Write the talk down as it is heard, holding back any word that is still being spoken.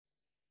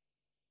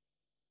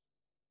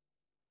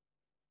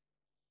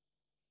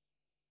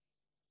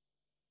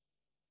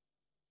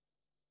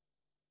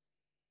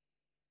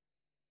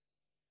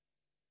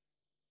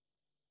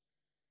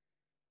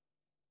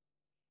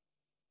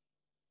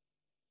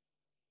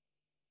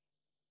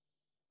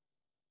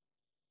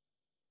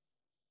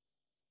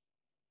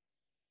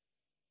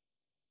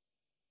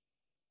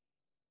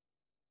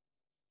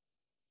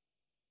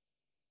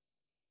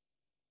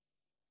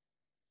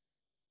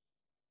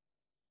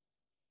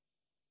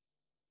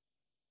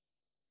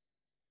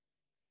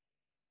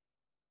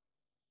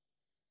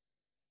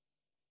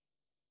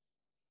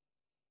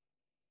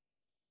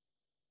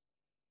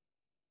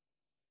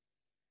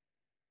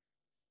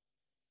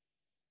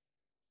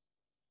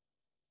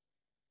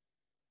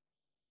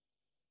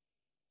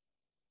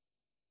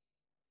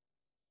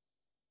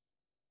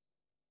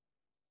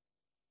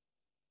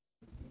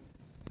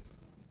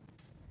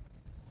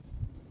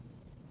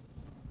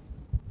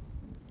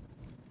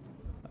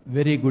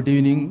Very good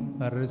evening,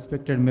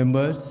 respected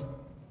members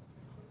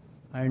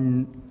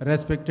and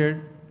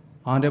respected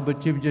Honorable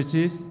Chief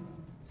Justice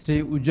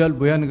Sri Ujjal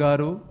Bhuyan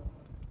Garu,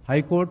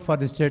 High Court for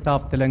the State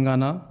of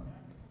Telangana,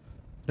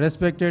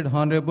 respected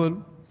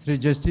Honorable Sri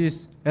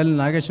Justice L.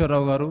 Nageswara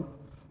Rao Garu,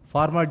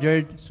 former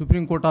Judge,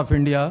 Supreme Court of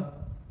India,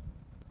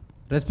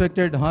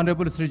 respected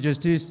Honorable Sri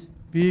Justice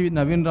P.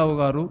 Naveen Rao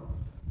Garu,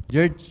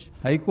 Judge,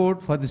 High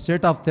Court for the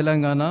State of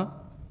Telangana,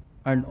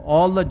 and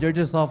all the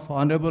judges of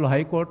Honorable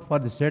High Court for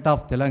the State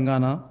of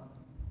Telangana,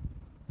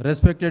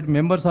 respected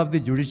members of the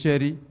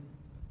judiciary,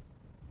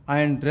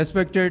 and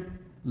respected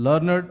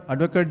learned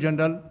Advocate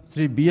General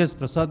Sri B.S.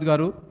 Prasad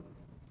Garu,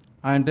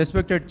 and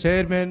respected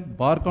Chairman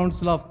Bar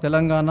Council of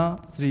Telangana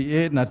Sri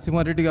A.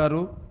 Narasimha Reddy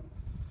Garu,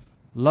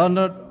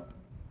 learned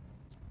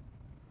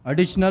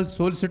Additional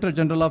Solicitor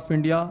General of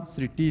India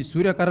Sri T.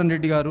 Suryakaran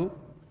Reddy Garu,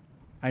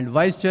 and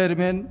Vice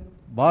Chairman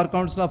Bar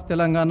Council of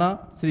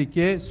Telangana Sri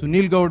K.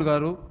 Sunil Gaud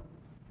Garu,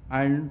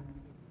 and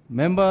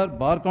Member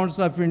Bar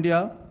Council of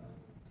India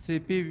Sri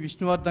P.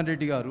 Vishnuvardhan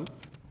Reddy Garu,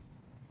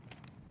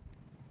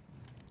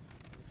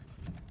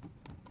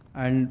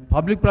 and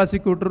Public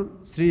Prosecutor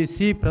Sri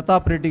C.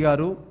 Pratap Reddy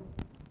Garu,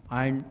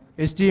 and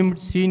esteemed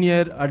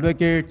senior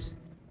advocates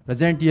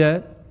present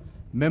here,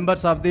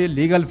 members of the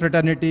legal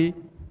fraternity,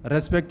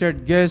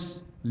 respected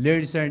guests,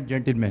 ladies and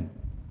gentlemen.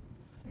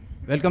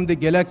 Welcome the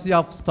galaxy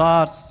of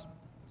stars.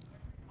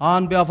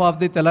 On behalf of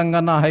the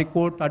Telangana High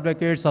Court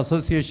Advocates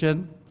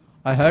Association,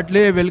 I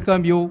heartily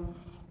welcome you,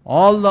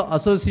 all the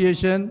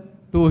association,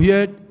 to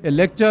hear a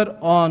lecture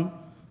on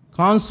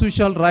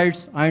constitutional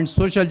rights and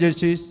social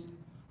justice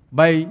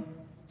by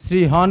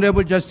Sri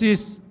Honorable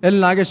Justice L.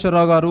 Nageswara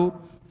Rao Garu,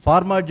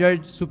 former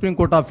Judge, Supreme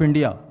Court of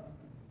India.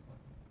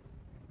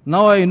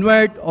 Now I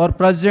invite our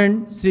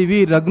President Sri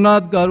V.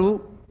 Raghunath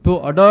Garu to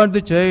adorn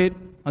the chair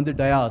on the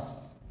dais.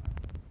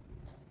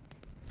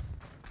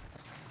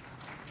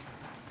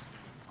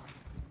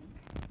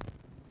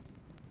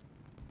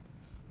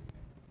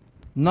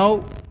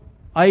 Now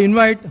I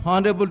invite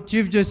Honorable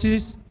Chief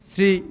Justice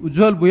Sri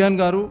Ujjal Bhuyan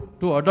Garu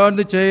to adorn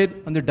the chair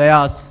on the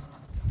dais.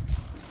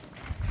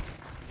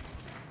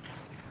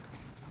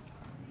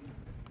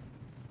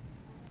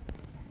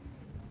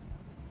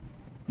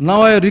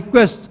 Now I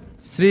request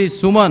Sri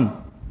Suman,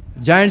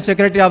 Joint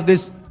Secretary of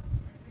this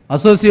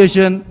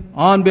association,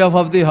 on behalf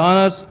of the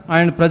honors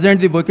and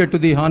present the bouquet to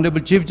the Honorable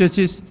Chief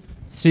Justice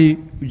Sri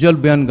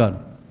Ujjal Bhuyan Garu.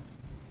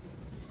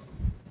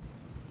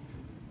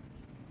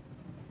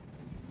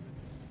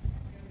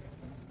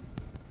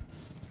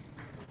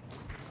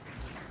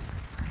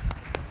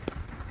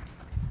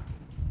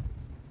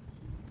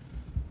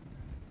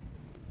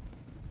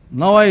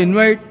 Now I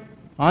invite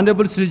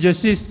Honorable Sri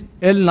Justice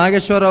L.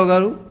 Nageswara Rao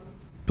Garu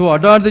to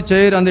adorn the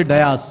chair on the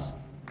dais.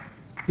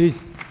 Please.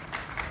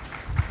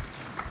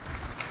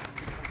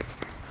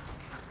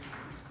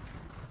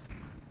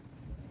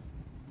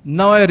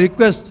 Now I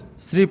request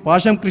Sri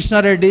Pasham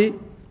Krishna Reddy,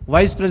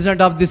 Vice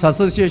President of this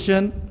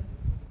association,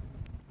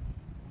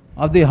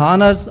 of the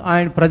honors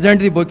and present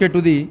the bouquet to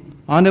the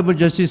Honorable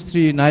Justice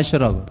Sri Nageswara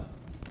Rao.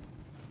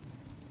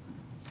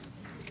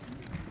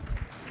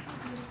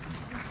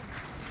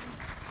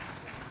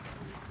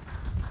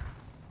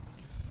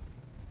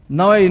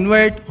 Now I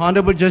invite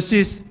Honorable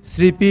Justice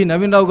Sri P.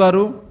 Naveen Rao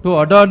Garu to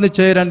adorn the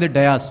chair and the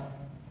dais.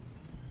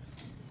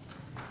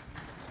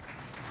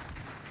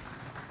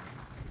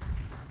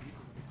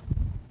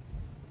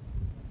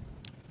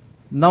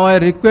 Now I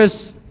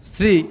request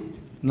Sri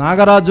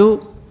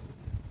Nagaraju,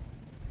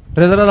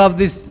 Treasurer of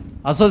this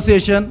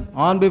association,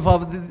 on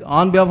behalf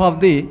of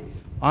the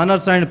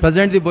honors and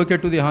present the bouquet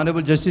to the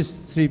Honorable Justice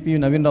Sri P.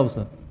 Naveen Rao,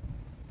 sir.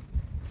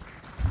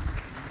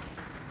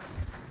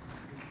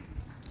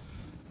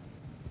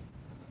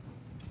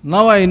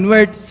 Now I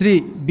invite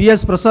Sri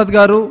B.S. Prasad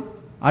Garu,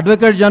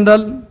 Advocate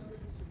General,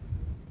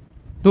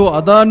 to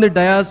adorn the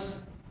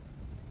dais,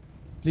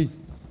 please.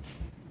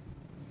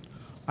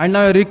 And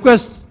now I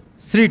request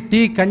Sri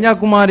T.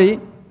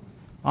 Kanyakumari,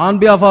 on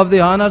behalf of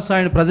the honors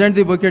and present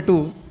the bouquet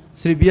to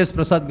Sri B.S.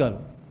 Prasad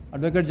Garu,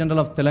 Advocate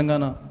General of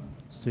Telangana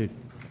State.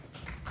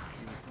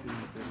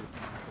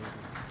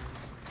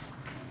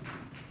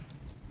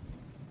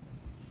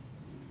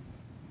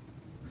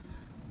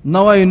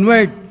 Now I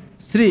invite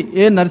Sri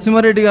A.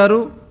 Narasimha Reddy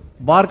Garu,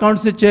 Bar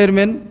Council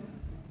Chairman,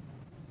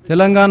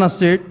 Telangana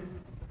State,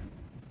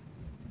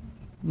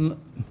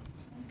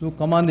 to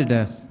come on the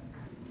dais.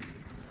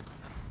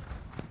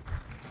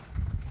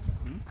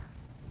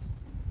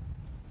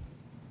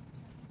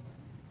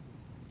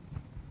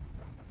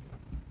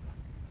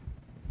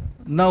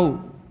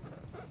 Now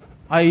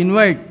I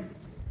invite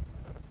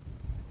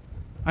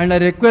and I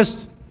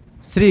request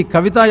Sri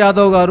Kavita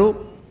Yadav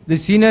Garu, the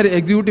Senior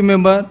Executive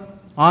Member,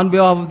 on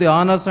behalf of the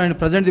honors and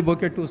present the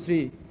bouquet to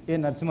Sri A.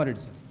 Narasimha Reddy.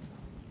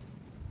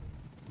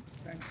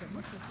 Thanks so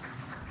much.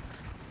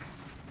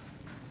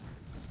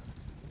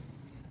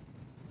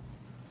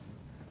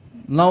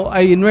 Now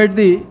I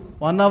invite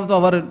one of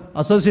our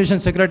association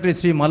secretary,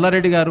 Sri Malla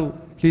Reddy Garu,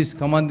 please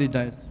come on the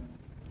dais.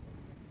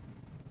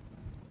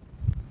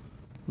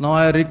 Now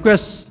I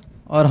request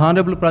our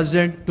Honorable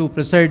President to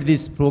preside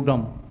this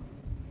program.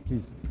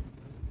 Please.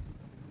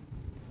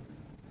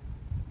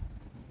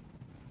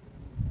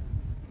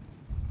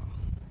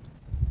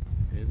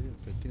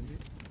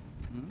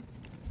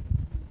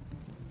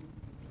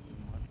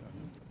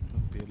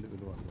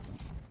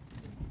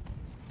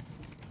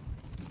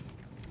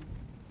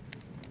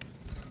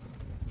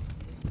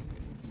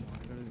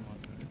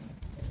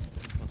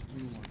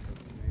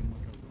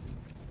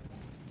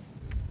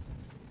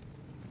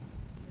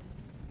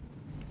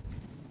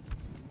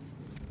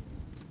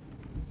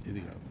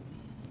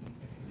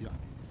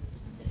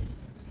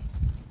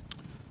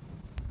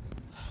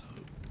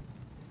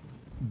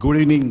 Good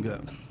evening,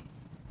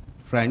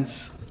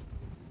 friends,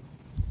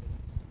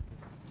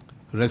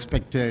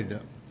 respected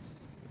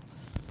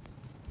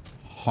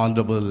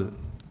Honorable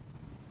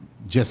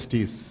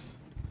Justice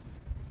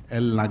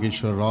L.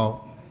 Nageswara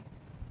Rao,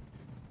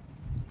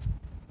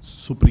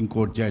 Supreme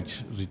Court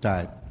Judge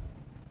retired,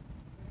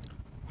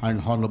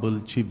 and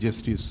Honorable Chief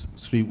Justice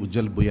Sri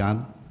Ujjal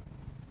Buyan,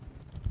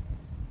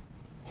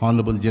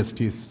 Honorable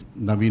Justice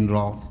Naveen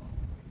Rao,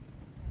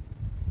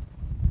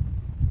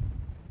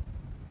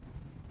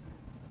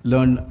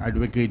 Learned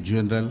Advocate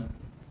General,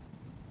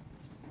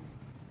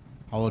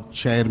 our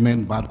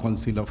Chairman Bar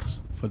Council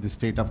for the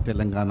State of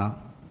Telangana,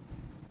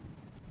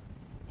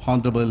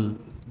 Honorable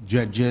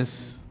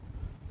Judges,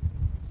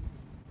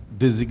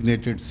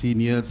 designated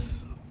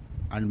seniors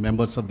and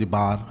members of the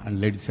bar, and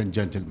ladies and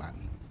gentlemen.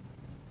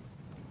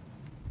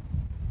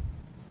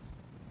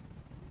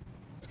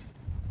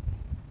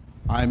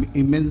 I am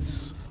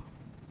immense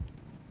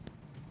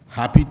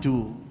happy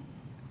to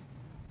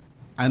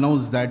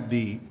announce that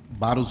the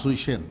Bar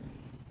Association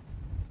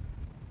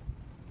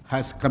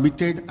has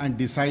committed and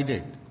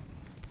decided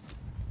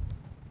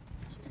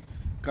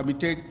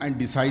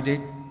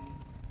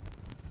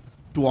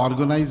to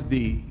organize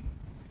the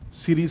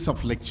series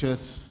of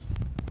lectures,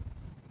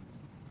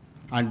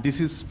 and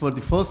this is for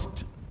the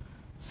first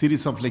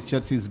series of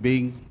lectures is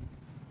being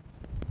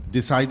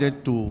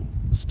decided to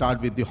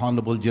start with the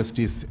Honorable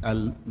Justice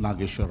L.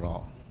 Nageswara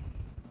Rao.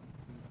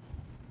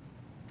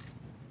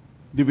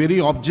 The very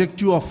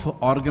objective of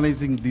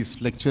organizing these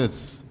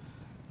lectures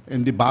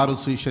in the Bar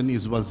Association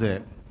was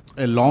a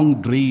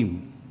long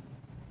dream.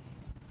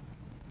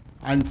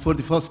 And for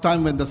the first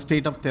time when the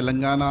state of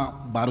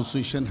Telangana Bar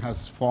Association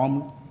has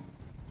formed,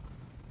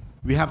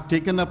 we have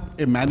taken up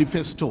a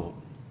manifesto.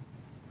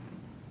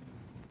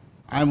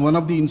 I am one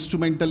of the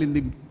instrumental in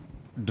the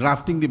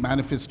drafting the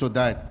manifesto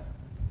that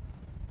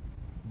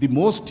the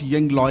most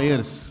young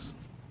lawyers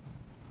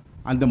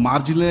and the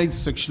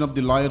marginalized section of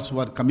the lawyers who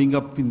are coming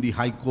up in the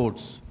high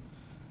courts,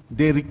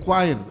 they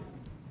require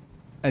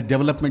a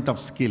development of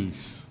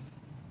skills.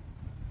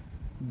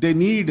 They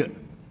need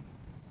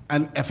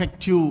an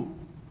effective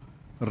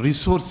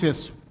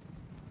resources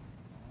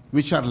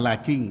which are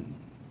lacking.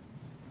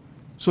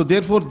 So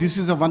therefore, this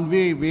is a one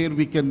way where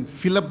we can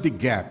fill up the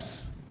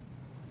gaps.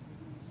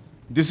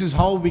 This is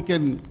how we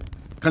can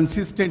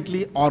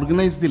consistently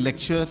organize the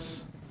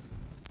lectures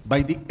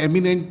by the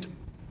eminent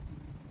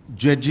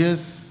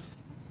judges,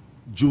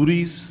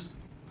 juries,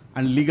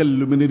 and legal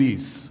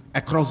luminaries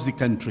across the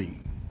country.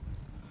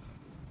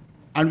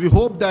 And we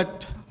hope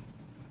that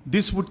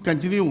this would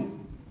continue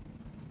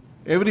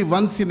every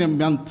once in a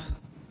month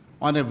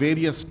on a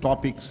various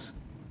topics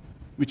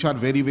which are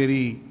very,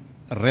 very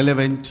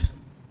relevant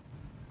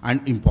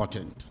and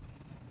important.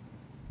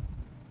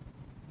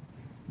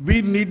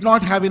 We need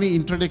not have any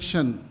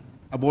introduction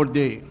about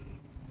the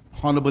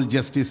Honorable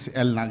Justice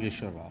L.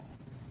 Nageswara Rao.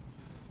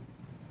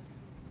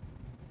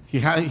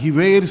 He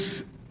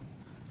wears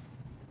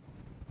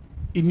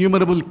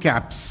innumerable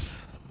caps,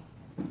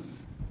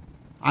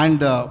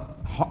 and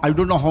I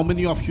don't know how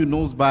many of you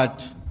knows,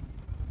 but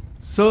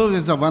served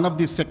as one of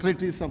the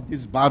secretaries of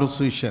this Bar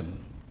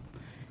Association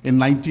in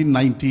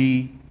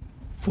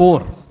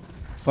 1994,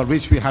 for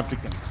which we have to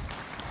come.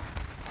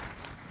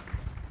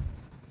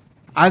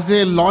 As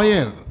a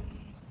lawyer,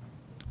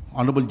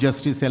 Honorable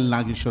Justice L.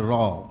 Nageswara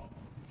Rao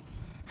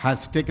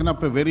has taken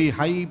up a very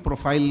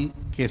high-profile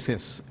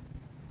cases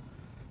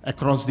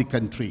across the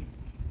country.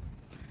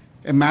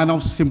 A man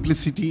of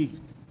simplicity,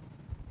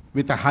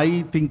 with a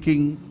high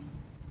thinking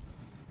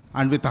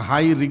and with a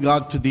high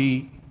regard to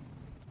the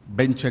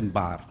bench and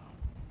bar.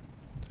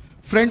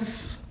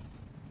 Friends,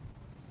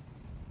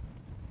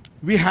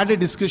 we had a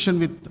discussion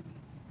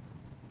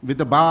with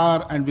the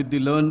bar and with the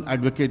Learned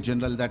Advocate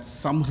General that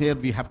somewhere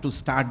we have to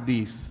start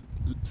this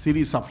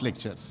series of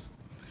lectures.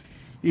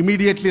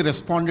 Immediately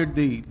responded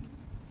the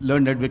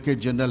Learned Advocate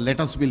General, let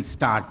us will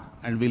start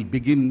and we'll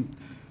begin.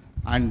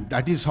 And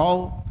that is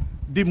how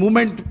the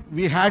moment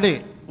we had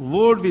a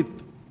word with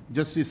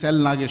Justice L.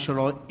 Nageswara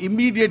Rao,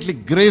 immediately,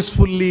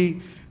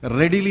 gracefully,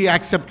 readily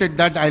accepted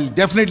that I'll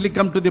definitely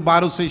come to the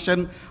Bar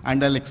Association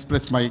and I'll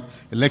express my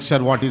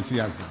lecture what is he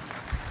has done.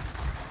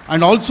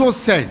 And also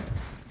said,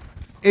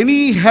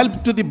 any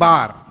help to the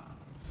bar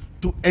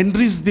to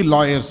enrich the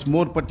lawyers,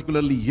 more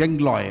particularly young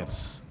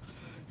lawyers,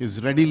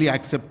 is readily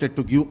accepted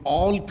to give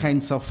all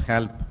kinds of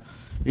help,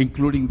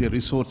 including the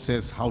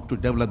resources, how to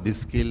develop the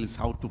skills,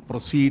 how to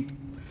proceed.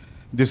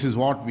 This is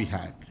what we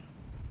had.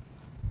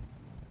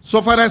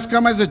 So far as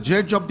come as a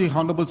judge of the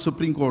Honorable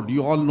Supreme Court,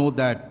 you all know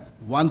that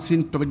once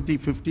in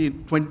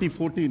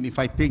 2014, if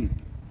I think,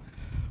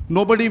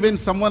 nobody, when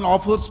someone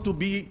offers to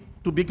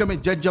become a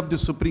judge of the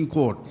Supreme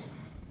Court,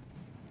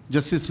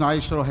 Justice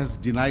Nageswara Rao has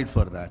denied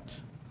for that.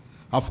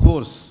 Of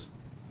course,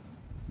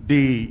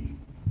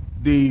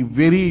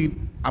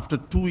 after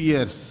 2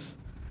 years,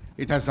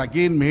 it has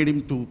again made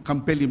him to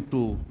compel him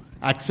to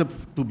accept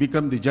to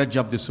become the judge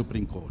of the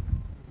Supreme Court.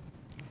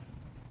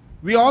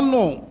 We all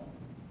know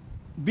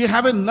we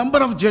have a number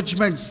of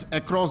judgments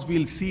across,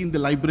 we'll see in the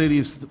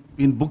libraries,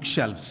 in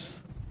bookshelves.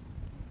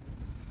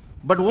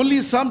 But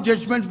only some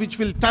judgments which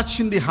will touch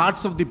in the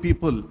hearts of the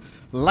people.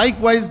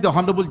 Likewise, the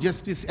Honorable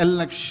Justice L.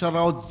 Nageswara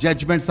Rao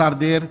judgments are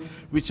there,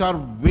 which are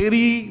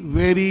very,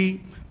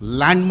 very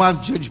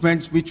landmark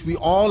judgments, which we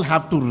all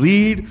have to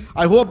read.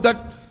 I hope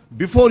that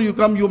before you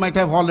come, you might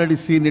have already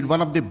seen it.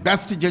 One of the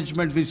best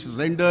judgments which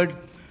rendered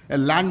a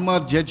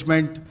landmark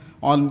judgment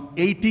on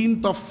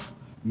 18th of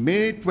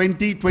May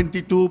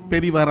 2022,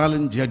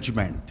 Perivaralan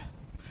judgment.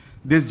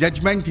 This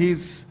judgment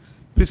is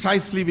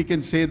precisely, we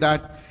can say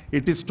that,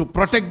 it is to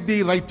protect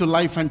the right to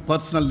life and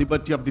personal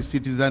liberty of the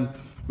citizen,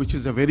 which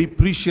is a very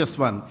precious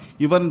one.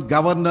 Even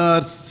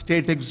governors,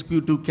 state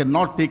executive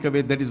cannot take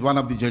away. That is one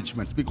of the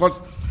judgments. Because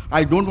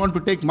I don't want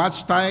to take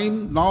much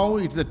time now.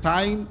 It's the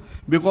time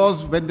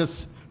because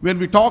when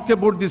we talk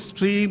about this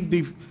stream,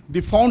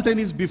 the fountain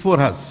is before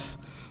us.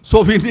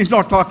 So we need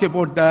not talk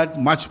about that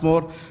much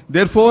more.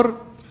 Therefore,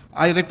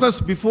 I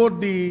request before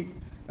the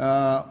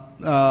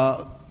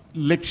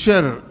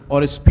lecture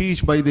or a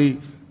speech by the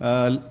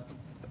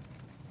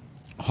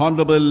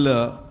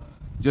Honorable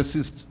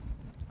Justice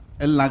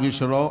L.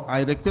 Nageswara Rao,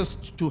 I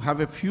request to have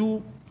a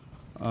few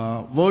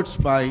words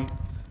by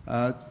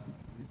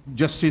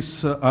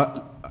Justice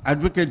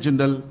Advocate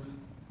General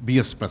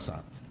B.S.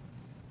 Prasad.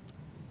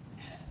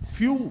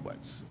 Few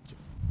words.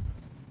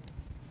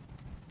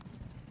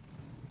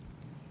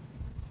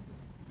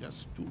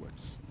 Just 2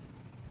 words.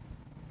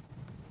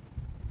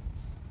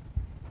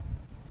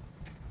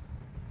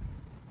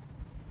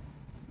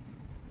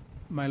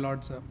 My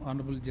Lords,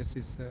 Honorable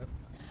Justice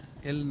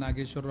L.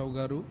 Nageswara Rao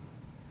Garu,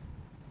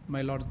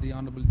 my Lords, the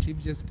Honorable Chief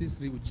Justice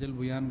Sri Ujjal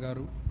Bhuyan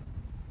Garu,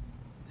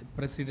 the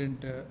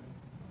President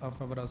of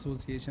our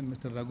association,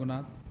 Mr.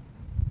 Raghunath,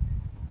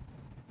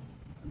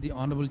 the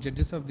Honorable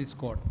Judges of this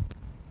court,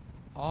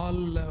 all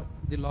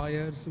the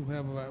lawyers who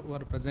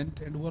are present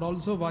and who are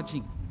also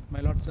watching. My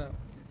Lords,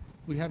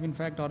 we have in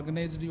fact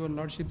organized, Your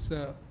Lordships,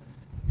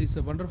 this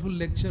wonderful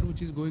lecture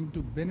which is going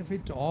to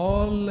benefit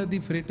all the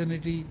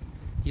fraternity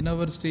in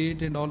our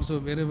state and also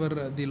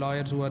wherever the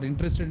lawyers who are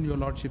interested in Your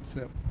Lordship's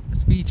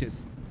speeches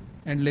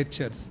and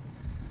lectures.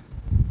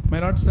 My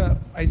Lords,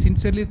 I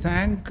sincerely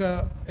thank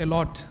a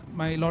lot,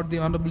 my Lord the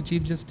Honorable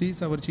Chief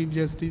Justice, our Chief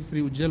Justice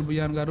Sri Ujjal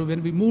Bhuyan Garu,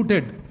 when we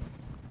mooted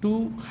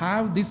to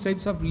have these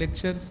types of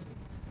lectures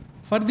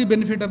for the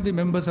benefit of the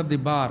members of the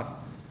bar.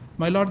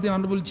 My Lord the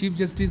Honorable Chief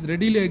Justice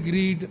readily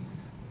agreed,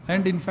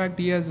 and in fact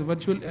he has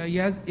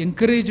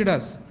encouraged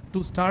us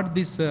to start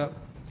this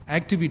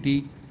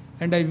activity.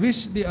 And I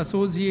wish the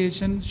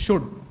association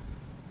should,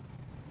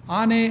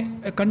 on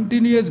a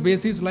continuous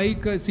basis,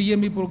 like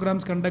CME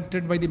programs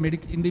conducted by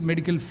in the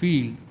medical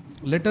field,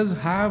 let us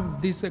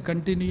have this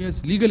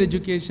continuous legal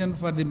education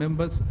for the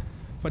members,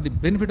 for the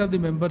benefit of the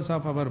members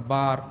of our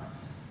bar.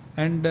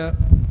 And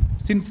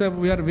since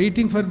we are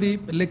waiting for the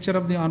lecture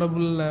of the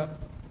Honorable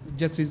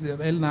Justice L.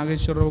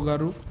 Nageswara Rao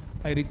Garu,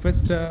 I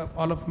request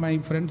all of my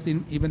friends,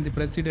 even the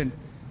President,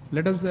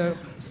 let us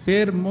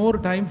spare more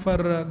time for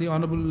the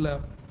Honorable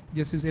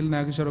Justice L.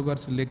 Nageswara Rao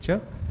Garu's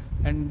lecture.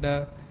 And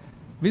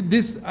with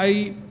this,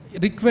 I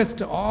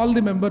request all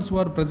the members who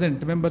are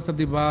present, members of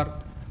the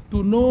bar,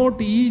 to note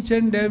each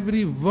and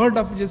every word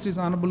of Justice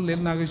Honorable L.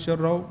 Nageswara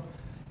Rao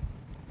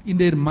in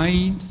their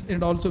minds,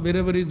 and also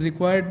wherever is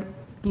required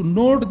to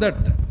note that,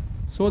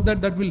 so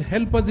that will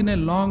help us in a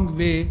long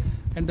way,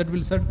 and that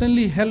will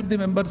certainly help the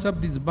members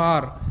of this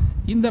bar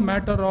in the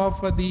matter of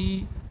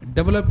the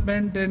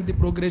development and the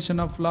progression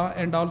of law,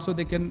 and also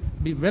they can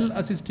be well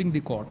assisting the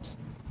courts.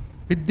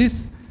 With this,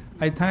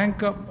 I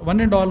thank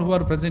one and all who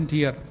are present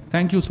here.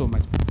 Thank you so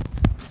much.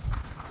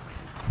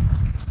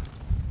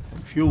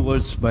 A few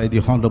words by the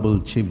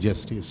Honorable Chief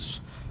Justice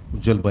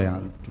Ujjal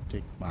Bhuyan to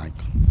take mic.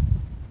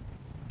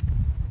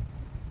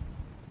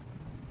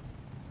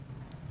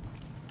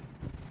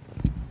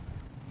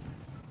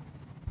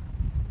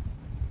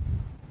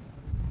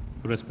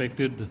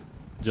 Respected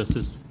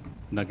Justice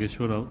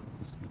Nageswara Rao,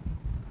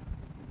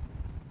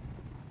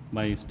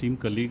 my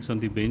esteemed colleagues on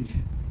the bench,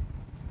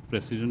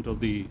 President of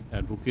the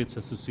Advocates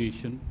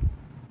Association,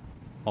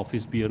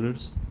 office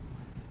bearers,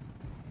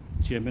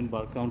 Chairman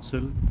Bar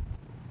Council,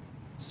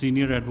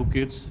 senior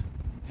advocates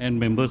and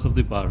members of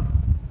the bar.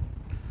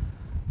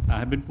 I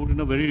have been put in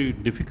a very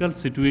difficult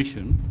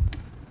situation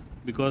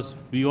because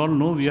we all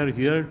know we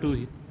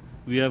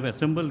have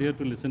assembled here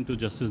to listen to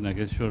Justice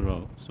Nageswara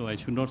Rao, so I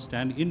should not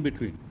stand in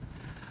between.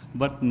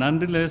 But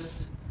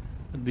nonetheless,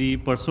 the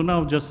persona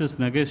of Justice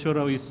Nageswara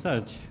Rao is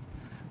such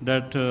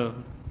that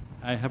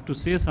I have to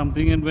say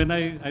something, and when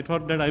I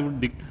thought that I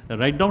would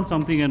write down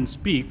something and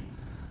speak,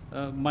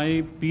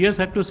 my PS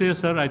had to say,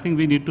 sir, I think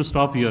we need to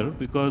stop here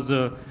because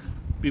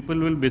people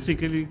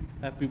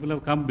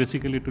have come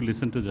basically to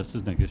listen to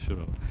Justice Nageswara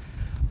Rao.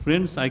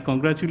 Friends, I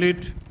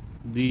congratulate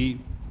Mr.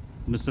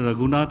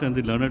 Raghunath and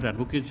the Learned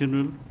Advocate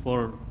General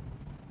for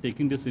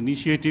taking this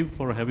initiative,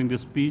 for having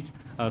this speech,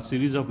 a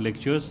series of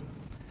lectures,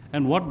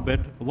 and who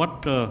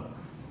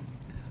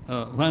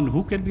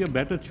can be a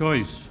better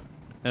choice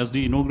as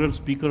the inaugural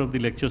speaker of the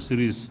lecture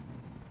series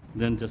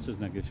than Justice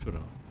Nageswara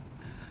Rao.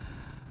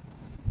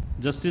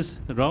 Justice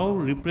Rao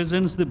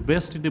represents the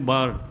best in the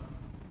bar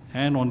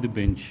and on the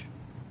bench,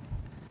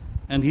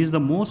 and he is the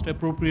most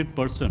appropriate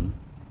person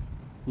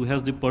who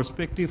has the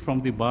perspective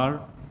from the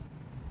bar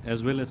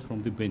as well as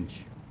from the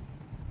bench.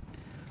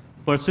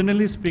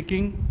 Personally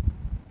speaking,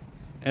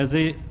 as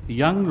a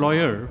young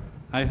lawyer,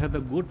 I had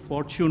the good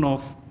fortune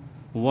of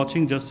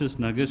watching Justice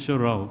Nageswara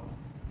Rao,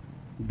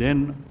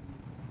 then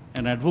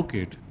an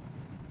advocate,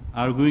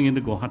 arguing in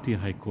the Guwahati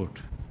High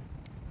Court.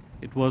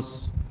 It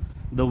was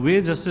the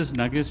way Justice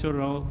Nageswara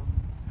Rao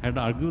had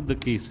argued the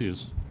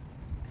cases.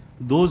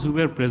 Those who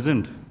were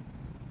present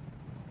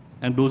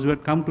and those who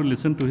had come to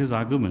listen to his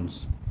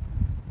arguments,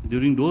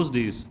 during those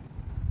days,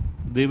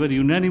 they were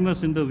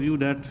unanimous in the view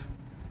that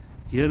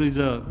here is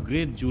a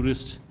great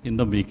jurist in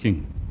the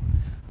making.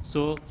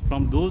 So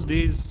from those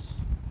days,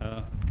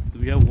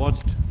 we have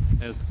watched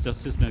as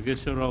Justice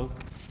Nageswara Rao,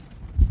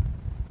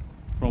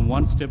 from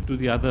one step to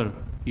the other,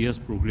 he has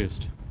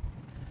progressed.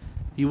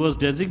 He was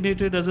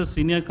designated as a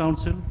senior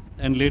counsel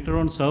and later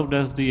on served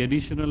as the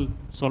additional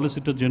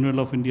Solicitor General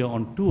of India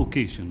on 2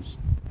 occasions.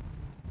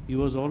 He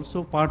was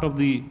also part of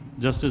the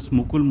Justice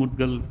Mukul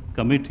Mudgal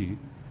committee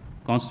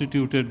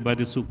constituted by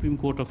the Supreme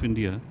Court of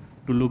India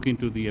to look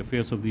into the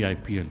affairs of the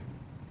IPL.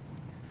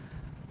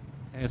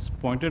 As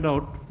pointed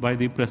out by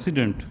the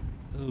President,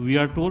 we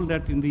are told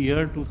that in the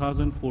year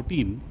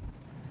 2014,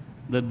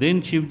 the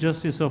then Chief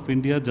Justice of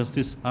India,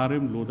 Justice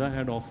R.M. Lodha,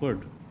 had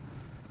offered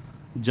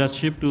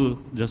judgeship to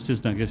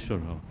Justice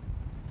Nageswara Rao,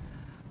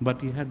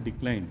 but he had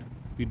declined.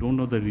 We don't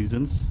know the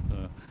reasons.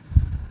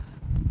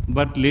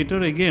 But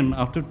later again,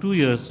 after 2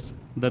 years,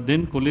 the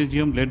then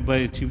collegium led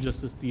by Chief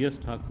Justice T.S.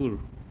 Thakur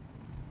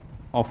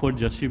offered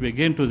judgeship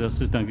again to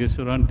Justice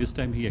Nageswara Rao, and this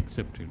time he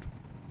accepted.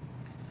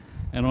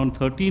 And on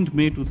 13th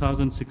May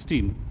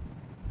 2016,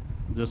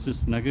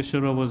 Justice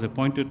Nageswara Rao was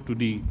appointed to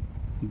the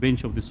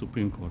bench of the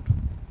Supreme Court.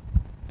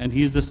 And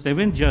he is the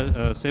seventh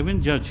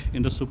judge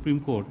in the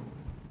Supreme Court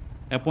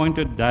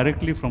appointed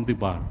directly from the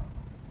bar.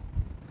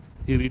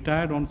 He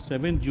retired on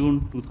 7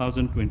 June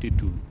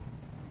 2022.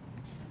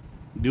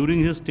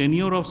 During his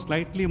tenure of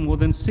slightly more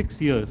than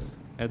 6 years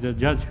as a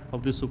judge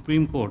of the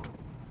Supreme Court,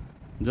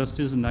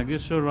 Justice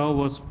Nageswara Rao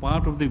was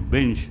part of the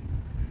bench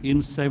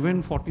in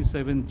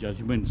 747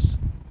 judgments,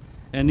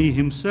 and he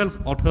himself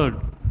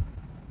authored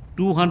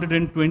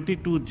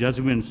 222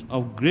 judgments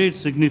of great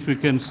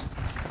significance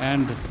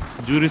and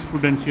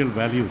jurisprudential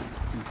value.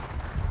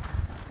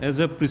 As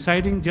a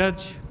presiding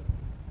judge,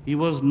 he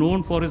was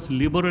known for his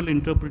liberal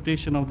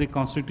interpretation of the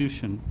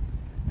Constitution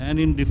and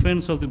in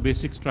defense of the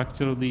basic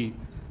structure of the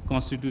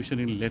Constitution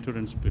in letter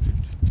and spirit.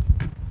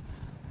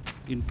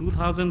 In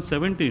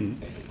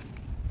 2017,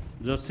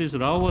 Justice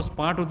Rao was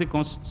part of the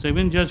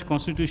 7-judge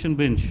Constitution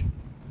bench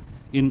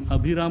in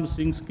Abhiram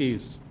Singh's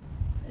case,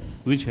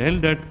 which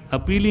held that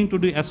appealing to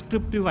the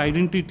ascriptive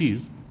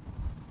identities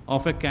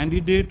of a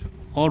candidate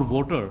or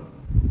voter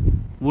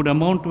would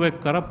amount to a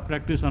corrupt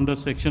practice under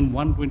Section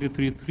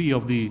 123(3)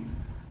 of the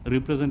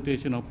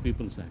Representation of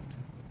People's Act.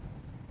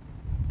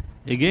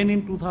 Again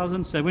in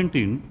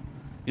 2017,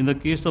 in the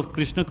case of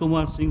Krishna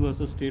Kumar Singh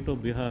versus State of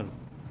Bihar,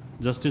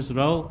 Justice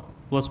Rao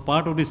was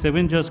part of the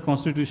 7-judge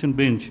Constitution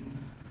bench,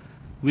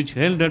 which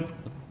held that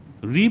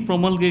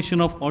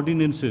re-promulgation of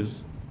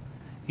ordinances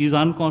is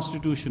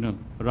unconstitutional,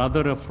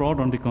 rather a fraud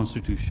on the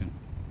Constitution.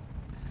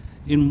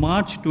 In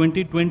March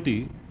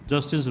 2020,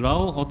 Justice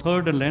Rao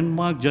authored a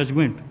landmark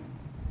judgment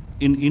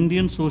in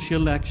Indian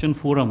Social Action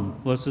Forum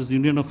versus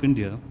Union of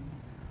India,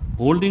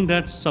 holding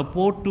that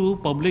support to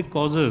public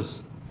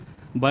causes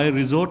by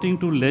resorting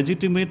to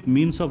legitimate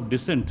means of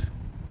dissent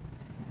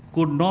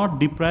could not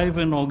deprive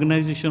an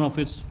organization of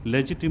its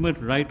legitimate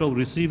right of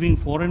receiving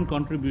foreign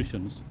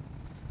contributions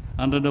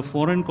under the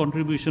Foreign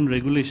Contribution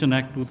Regulation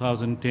Act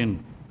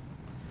 2010.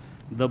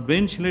 The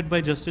bench led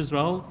by Justice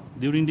Rao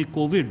during the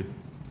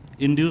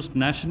COVID-induced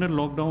national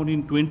lockdown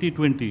in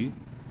 2020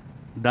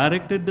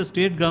 directed the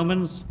state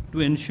governments to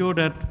ensure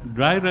that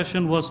dry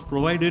ration was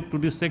provided to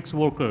the sex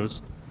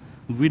workers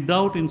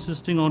without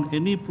insisting on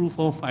any proof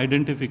of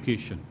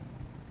identification.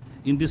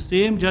 In the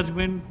same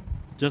judgment,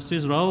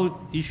 Justice Rao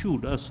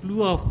issued a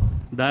slew of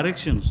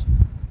directions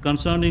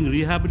concerning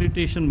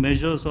rehabilitation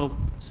measures of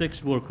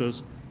sex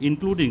workers,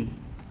 including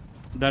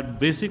that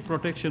basic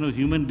protection of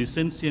human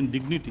decency and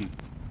dignity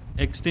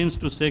extends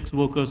to sex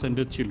workers and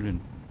their children.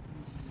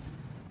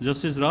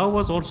 Justice Rao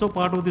was also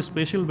part of the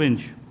special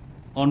bench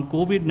on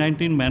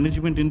COVID-19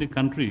 management in the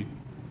country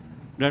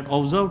that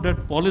observed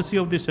that policy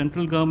of the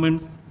central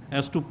government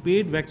as to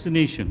paid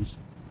vaccinations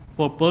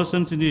for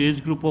persons in the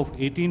age group of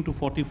 18 to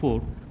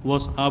 44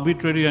 was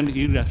arbitrary and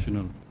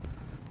irrational.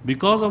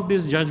 Because of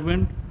this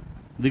judgment,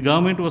 the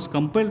government was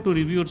compelled to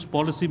review its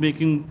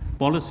making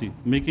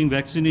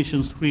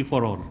vaccinations free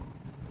for all.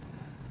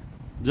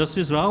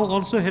 Justice Rao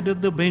also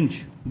headed the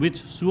bench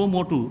which suo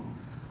motu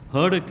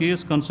heard a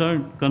case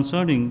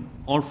concerning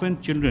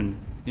orphaned children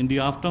in the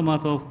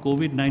aftermath of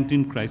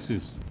COVID-19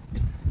 crisis.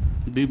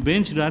 The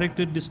bench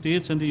directed the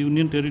states and the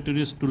union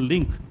territories to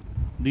link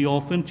the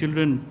orphaned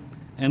children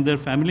and their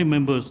family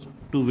members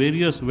to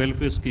various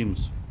welfare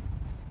schemes.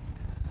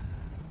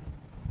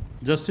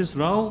 Justice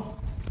Rao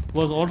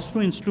was also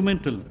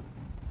instrumental.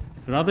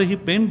 Rather, he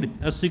penned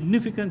a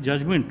significant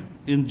judgment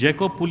in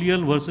Jacob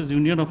Pulial versus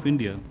Union of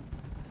India,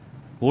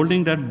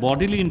 holding that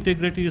bodily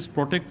integrity is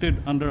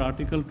protected under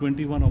Article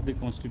 21 of the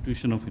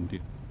Constitution of India.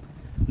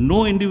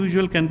 No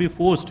individual can be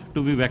forced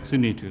to be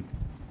vaccinated.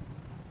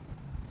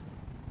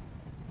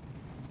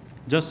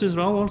 Justice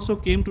Rao also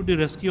came to the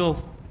rescue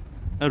of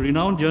a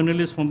renowned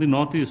journalist from the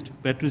Northeast,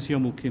 Patricia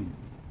Mukim,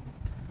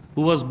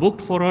 who was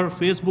booked for her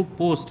Facebook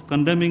post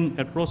condemning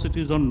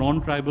atrocities on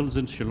non-tribals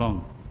in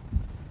Shillong.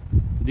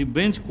 The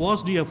bench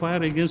quashed the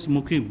FIR against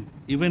Mukim,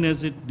 even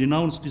as it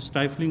denounced the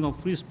stifling of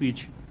free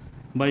speech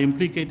by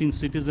implicating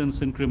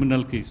citizens in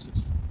criminal cases.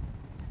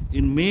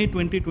 In May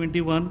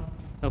 2021,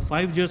 a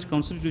 5-judge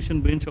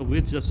constitution bench of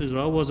which Justice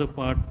Rao was a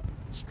part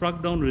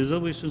struck down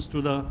reservations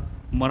to the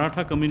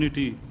Maratha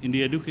community in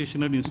the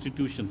educational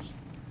institutions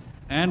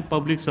and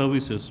public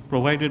services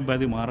provided by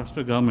the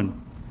Maharashtra government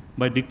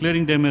by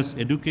declaring them as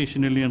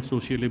educationally and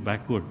socially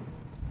backward.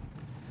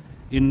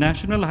 In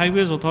National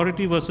Highways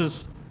Authority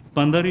versus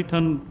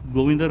Pandarithan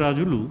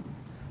Govindarajulu,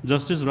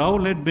 Justice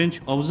Rao-led bench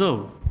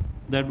observed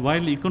that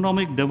while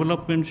economic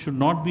development should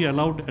not be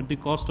allowed at the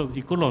cost of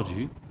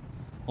ecology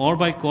or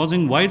by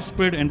causing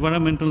widespread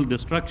environmental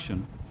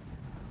destruction,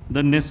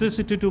 the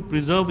necessity to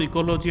preserve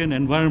ecology and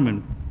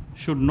environment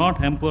should not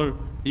hamper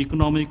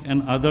economic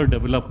and other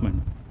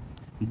development.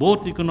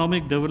 Both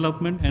economic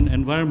development and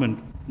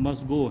environment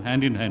must go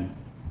hand in hand.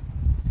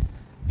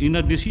 In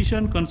a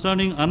decision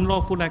concerning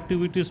Unlawful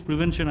Activities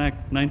Prevention Act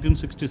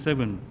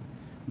 1967,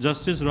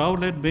 Justice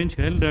Rao-led bench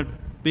held that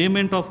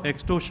payment of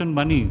extortion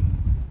money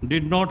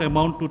did not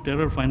amount to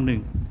terror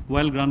funding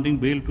while granting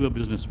bail to a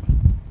businessman.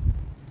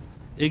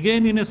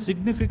 Again, in a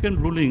significant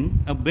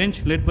ruling, a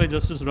bench led by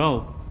Justice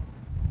Rao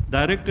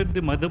directed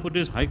the Madhya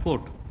Pradesh High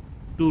Court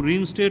to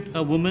reinstate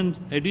a woman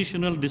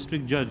additional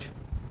district judge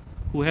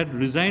who had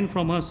resigned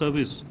from her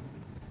service,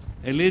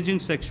 alleging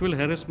sexual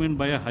harassment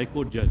by a High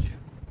Court judge.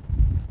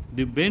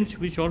 The bench,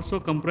 which also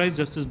comprised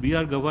Justice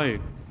B.R.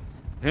 Gawai,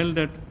 held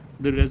that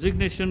the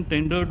resignation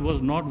tendered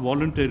was not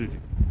voluntary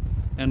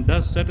and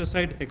thus set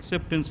aside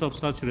acceptance of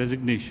such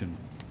resignation.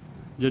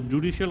 The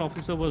judicial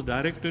officer was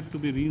directed to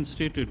be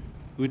reinstated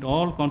with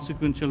all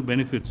consequential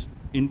benefits,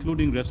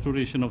 including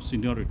restoration of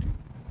seniority.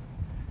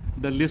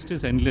 The list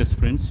is endless,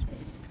 friends.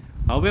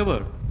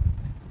 However,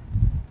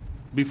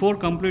 before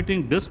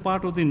completing this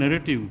part of the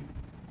narrative,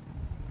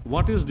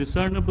 what is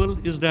discernible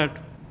is that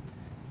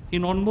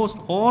in almost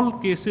all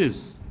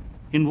cases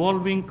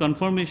involving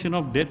confirmation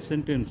of death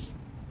sentence,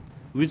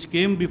 which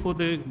came before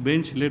the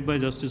bench led by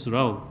Justice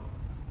Rao,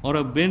 or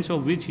a bench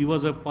of which he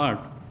was a part,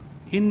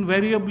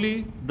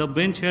 invariably the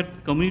bench had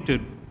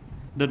commuted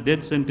the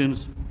death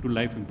sentence to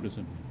life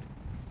imprisonment.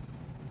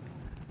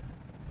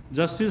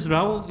 Justice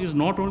Rao is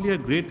not only a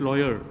great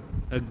lawyer,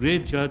 a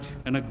great judge,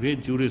 and a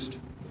great jurist.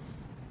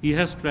 He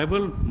has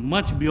travelled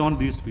much beyond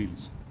these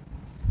fields.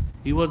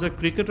 He was a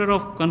cricketer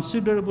of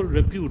considerable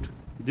repute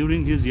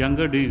during his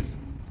younger days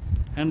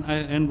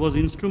and was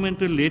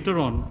instrumental later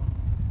on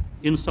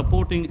in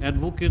supporting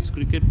advocates'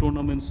 cricket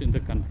tournaments in the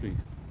country.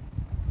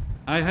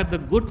 I had the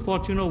good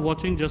fortune of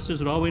watching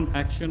Justice Rao in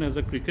action as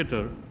a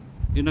cricketer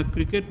in a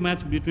cricket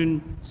match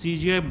between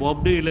CGI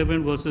Bobday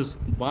 11 versus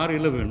Bar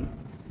 11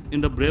 in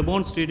the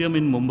Brabourne Stadium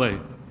in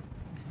Mumbai.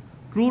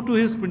 True to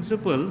his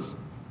principles,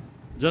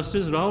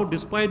 Justice Rao,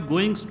 despite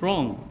going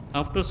strong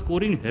after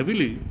scoring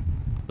heavily,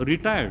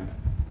 retired,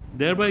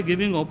 thereby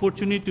giving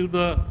opportunity to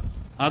the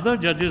other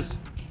judges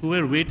who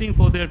were waiting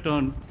for their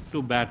turn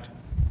to bat.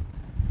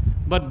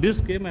 But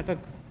this came at a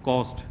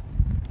cost,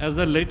 as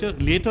the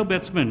later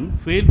batsmen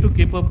failed to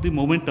keep up the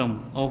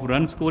momentum of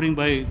run scoring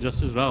by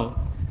Justice Rao,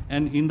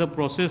 and in the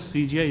process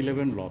CGI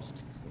 11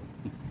 lost.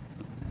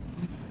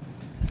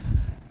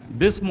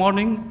 This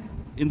morning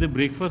in the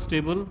breakfast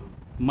table,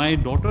 my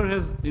daughter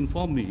has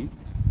informed me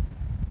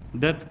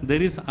that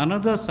there is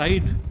another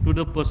side to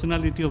the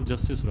personality of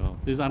Justice Rao.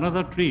 There is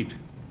another trait.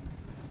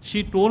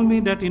 She told me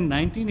that in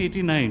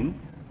 1989,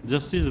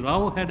 Justice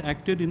Rao had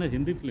acted in a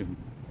Hindi film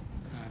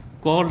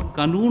called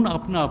Kanoon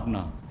Apna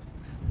Apna,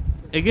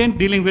 again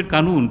dealing with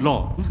Kanoon,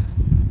 law.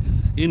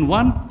 In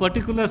one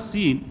particular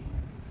scene,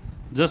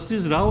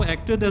 Justice Rao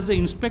acted as the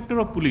inspector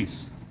of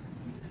police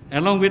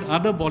along with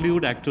other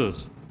Bollywood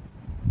actors.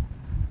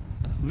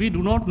 We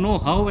do not know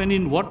how and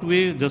in what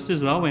way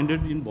Justice Rao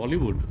ended in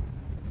Bollywood.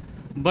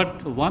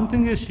 But one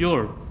thing is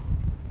sure,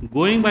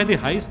 going by the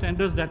high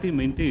standards that he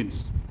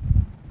maintains,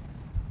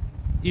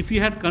 if he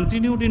had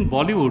continued in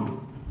Bollywood,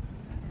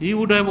 he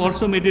would have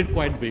also made it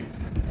quite big.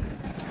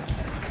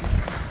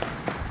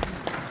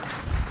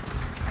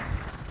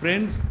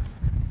 Friends,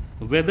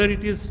 whether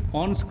it is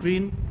on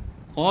screen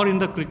or in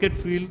the cricket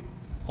field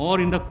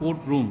or in the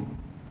courtroom,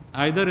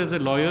 either as a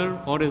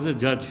lawyer or as a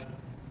judge,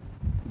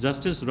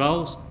 Justice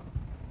Rao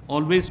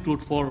always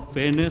stood for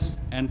fairness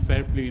and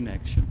fair play in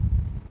action.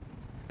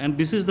 And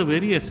this is the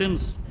very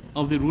essence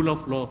of the rule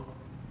of law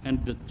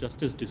and the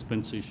justice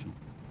dispensation.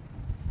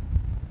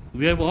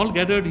 We have all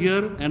gathered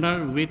here and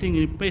are waiting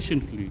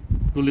impatiently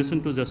to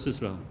listen to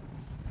Justice Rao.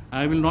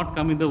 I will not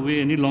come in the way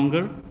any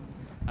longer.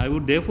 I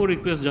would therefore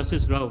request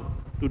Justice Rao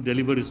to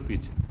deliver his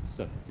speech.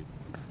 Sir, please.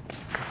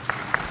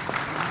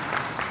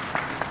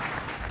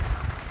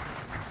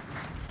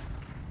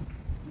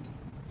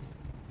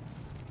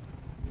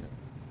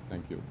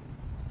 Thank you.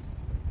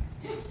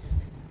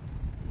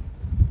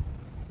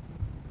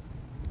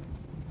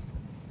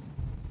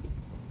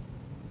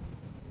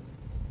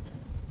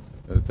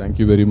 Thank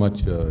you very much,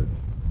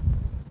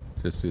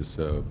 Justice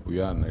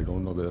Buyan. I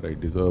don't know whether I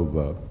deserve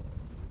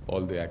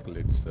all the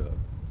accolades.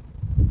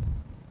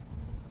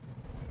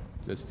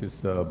 Justice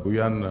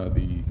Buyan,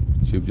 the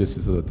Chief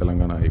Justice of the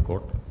Telangana High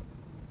Court,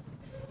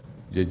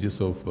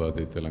 judges of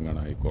the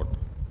Telangana High Court,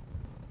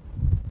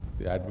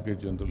 the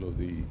Advocate General of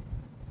the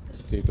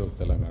State of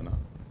Telangana,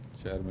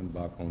 Chairman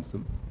Bar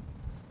Council,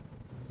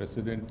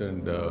 President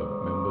and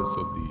members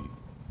of the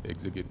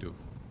Executive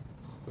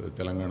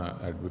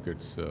Telangana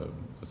Advocates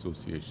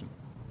Association.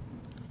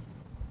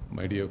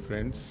 My dear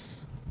friends,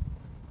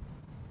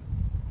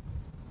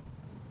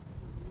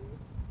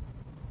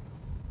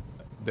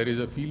 there is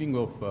a feeling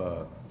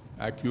of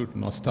acute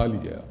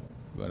nostalgia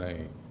when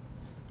I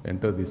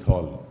enter this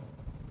hall.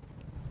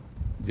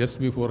 Just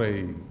before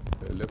I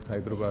left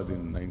Hyderabad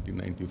in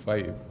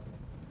 1995,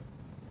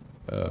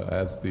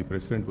 as the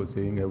President was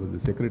saying, I was the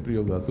Secretary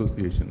of the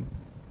Association.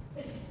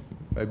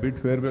 I bid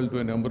farewell to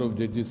a number of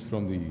judges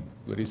from the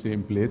very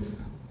same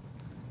place,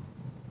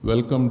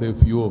 welcomed a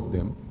few of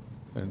them,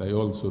 and I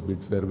also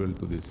bid farewell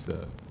to this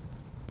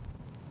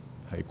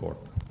High Court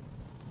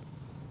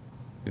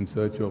in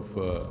search of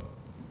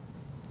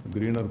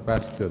greener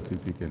pastures,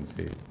 if you can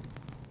say.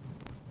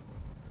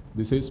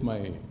 This is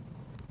my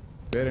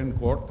parent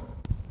court,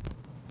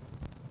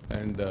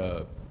 and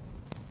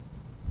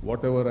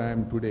whatever I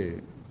am today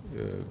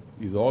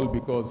is all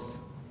because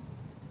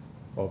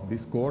of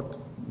this court,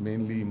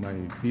 mainly my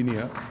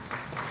senior,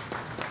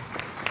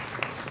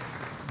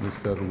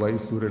 Mr. Y.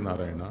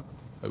 Suryanarayana.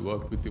 I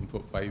worked with him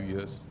for 5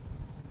 years.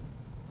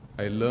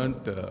 I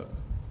learnt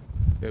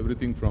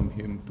everything from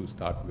him to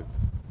start with.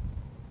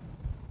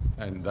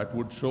 And that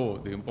would show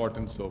the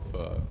importance of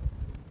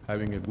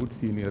having a good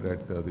senior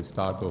at the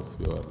start of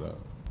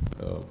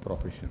your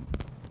profession.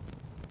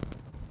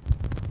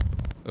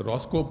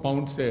 Roscoe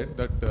Pound said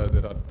that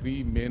there are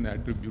 3 main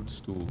attributes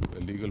to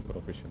a legal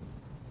profession.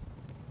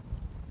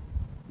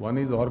 One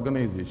is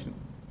organization,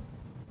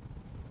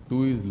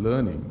 2 is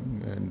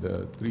learning, and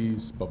 3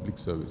 is public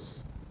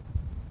service.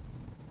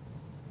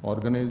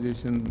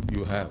 Organization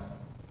you have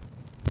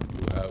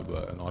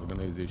an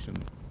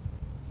organization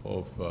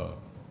of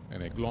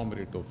an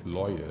agglomerate of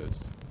lawyers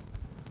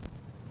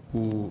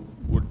who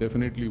would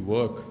definitely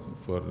work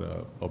for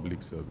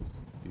public service.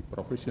 The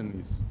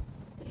profession is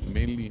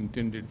mainly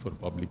intended for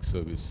public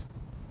service,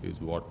 is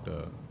what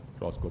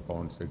Roscoe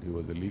Pound said. He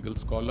was a legal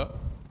scholar.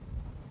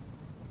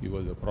 He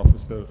was a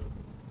professor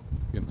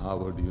in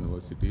Harvard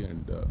University,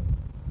 and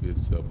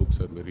his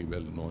books are very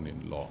well known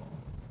in law.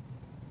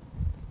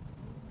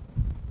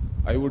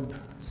 I would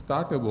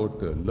start about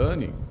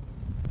learning.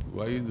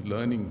 Why is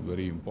learning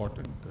very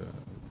important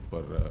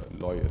for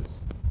lawyers?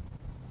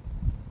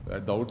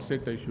 At the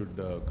outset, I should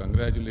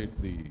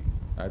congratulate the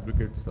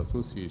Advocates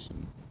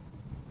Association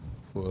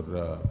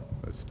for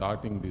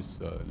starting this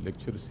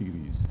lecture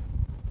series,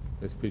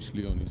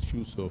 especially on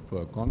issues of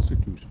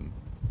constitution,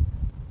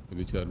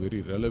 which are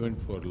very relevant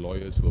for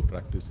lawyers who are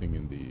practicing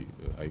in the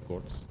high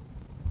courts.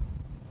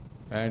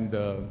 And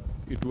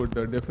it would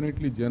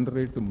definitely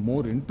generate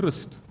more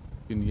interest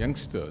in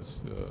youngsters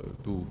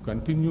to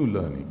continue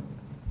learning.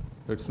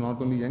 It's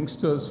not only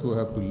youngsters who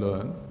have to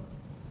learn,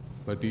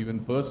 but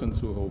even persons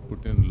who have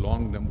put in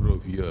long number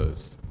of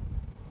years,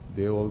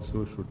 they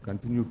also should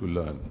continue to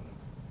learn.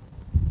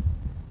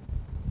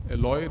 A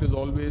lawyer is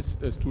always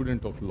a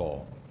student of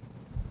law.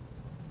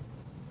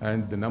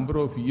 And the number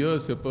of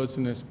years a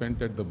person has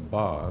spent at the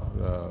bar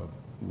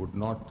would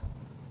not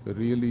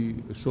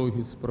really show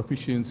his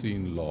proficiency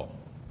in law.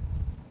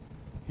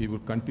 He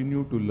would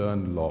continue to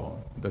learn law.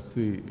 That's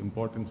the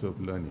importance of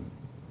learning.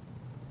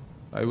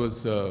 I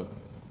was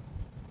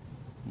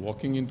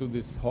walking into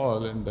this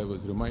hall and I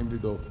was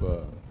reminded of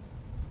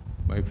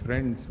my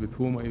friends with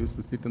whom I used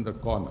to sit in the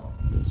corner,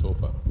 the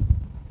sofa.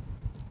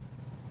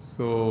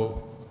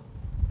 So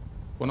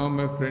one of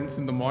my friends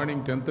in the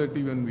morning,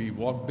 10:30, when we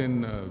walked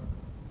in,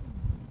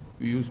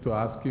 we used to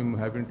ask him,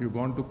 haven't you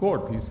gone to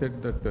court? He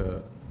said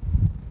that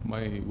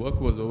my work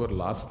was over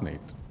last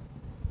night.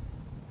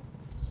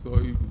 So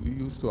we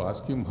used to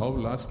ask him, how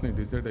last night?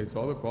 He said, I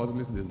saw the cause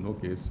list, there's no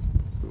case.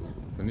 So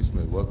I finished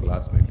my work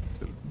last night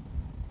itself.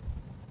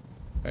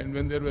 And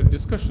when there were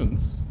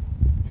discussions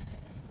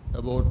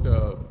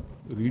about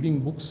reading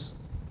books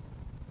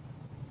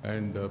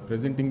and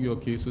presenting your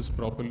cases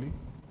properly,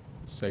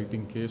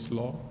 citing case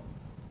law,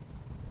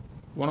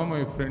 one of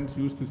my friends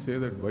used to say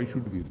that why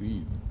should we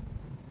read?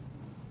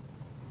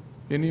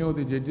 Any of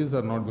the judges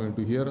are not going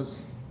to hear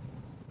us,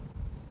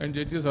 and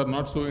judges are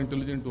not so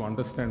intelligent to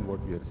understand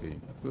what we are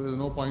saying. So there is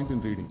no point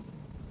in reading.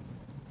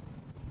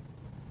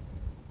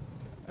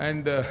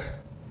 And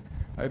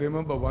I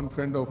remember one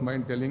friend of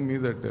mine telling me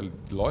that a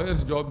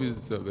lawyer's job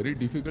is very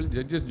difficult,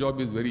 judge's job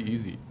is very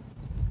easy.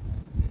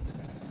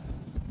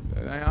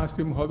 And I asked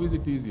him, how is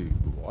it easy?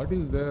 What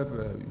is there?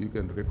 You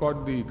can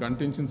record the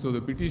contentions of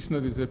the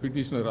petitioner. Is a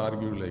petitioner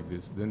argued like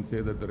this, then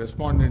say that the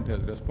respondent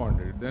has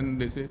responded. Then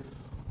they say,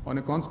 on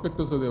a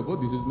conspectus of the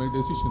above, this is my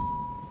decision.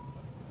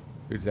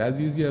 It's as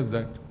easy as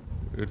that.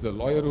 It's a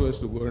lawyer who has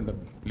to go and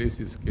place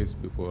his case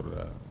before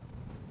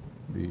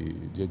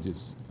the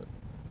judges.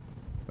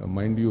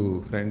 Mind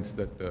you, friends,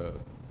 that a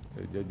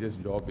judge's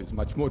job is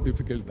much more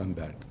difficult than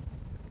that.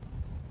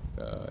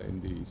 In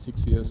the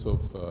 6 years of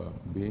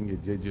being a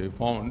judge, I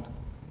found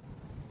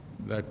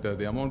that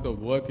the amount of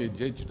work a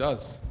judge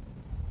does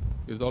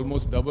is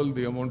almost double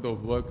the amount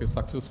of work a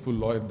successful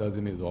lawyer does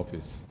in his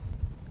office.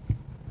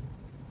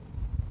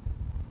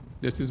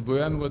 Justice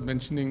Boyan was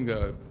mentioning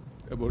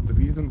about the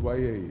reason why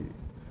I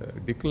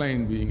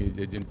declined being a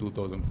judge in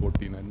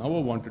 2014. I never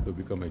wanted to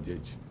become a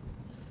judge.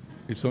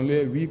 It's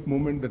only a weak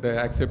moment that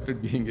I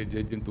accepted being a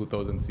judge in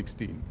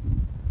 2016.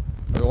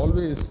 I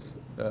always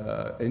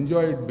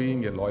enjoyed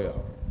being a lawyer.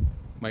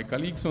 My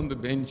colleagues on the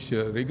bench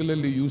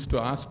regularly used to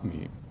ask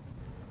me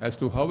as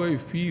to how I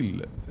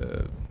feel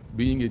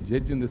being a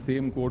judge in the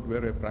same court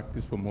where I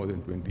practiced for more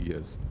than 20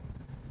 years.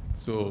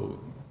 So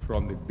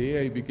from the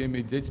day I became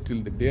a judge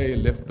till the day I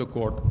left the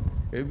court,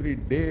 every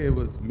day I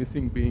was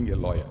missing being a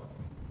lawyer.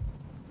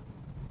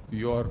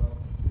 You are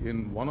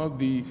in one of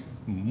the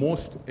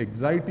most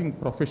exciting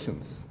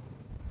professions.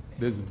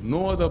 There's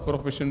no other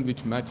profession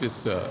which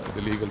matches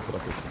the legal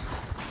profession.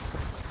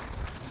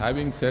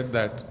 Having said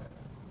that,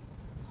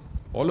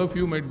 all of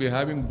you might be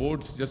having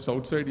boards just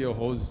outside your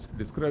house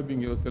describing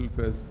yourself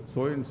as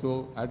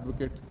so-and-so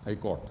advocate, High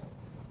Court.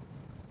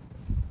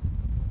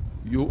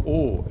 You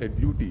owe a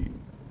duty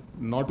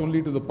not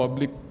only to the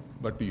public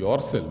but to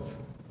yourself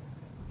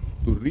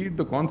to read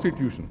the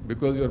Constitution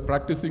because you are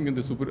practicing in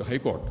the High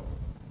Court.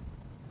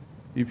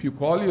 If you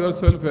call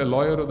yourself a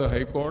lawyer of the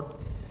High Court,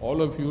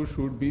 all of you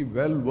should be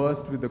well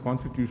versed with the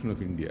Constitution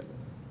of India.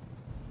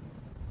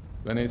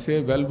 When I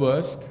say well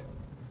versed,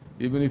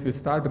 even if you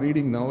start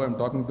reading now, I'm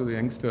talking to the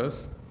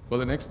youngsters, for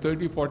the next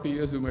 30, 40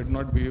 years you might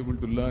not be able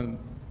to learn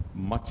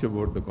much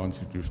about the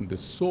Constitution.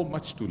 There's so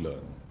much to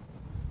learn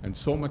and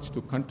so much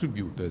to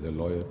contribute as a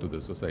lawyer to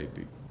the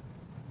society.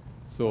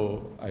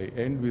 So I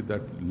end with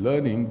that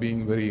learning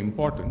being very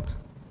important,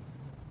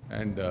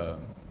 and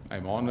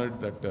I'm honored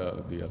that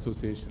the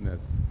association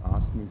has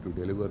asked me to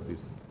deliver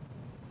this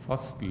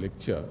first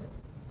lecture,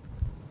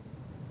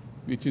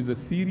 which is a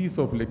series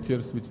of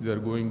lectures which they are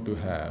going to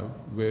have,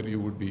 where you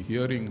would be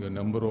hearing a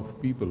number of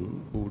people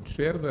who would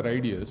share their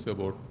ideas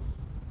about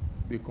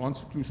the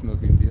Constitution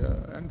of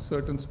India and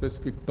certain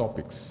specific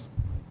topics.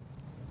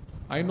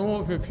 I know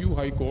of a few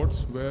high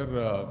courts where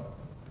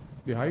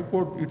the High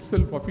Court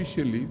itself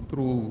officially,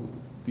 through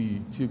the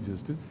Chief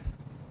Justice,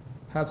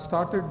 have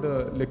started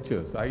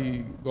lectures.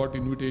 I got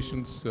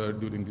invitations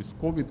during this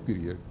COVID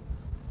period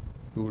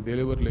to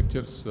deliver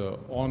lectures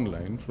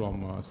online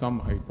from some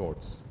high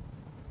courts.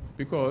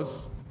 Because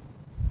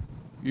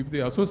if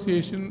the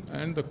association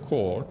and the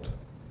court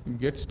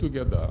gets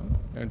together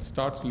and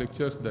starts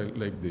lectures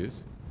like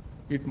this,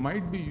 it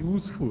might be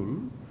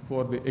useful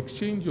for the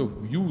exchange of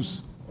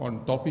views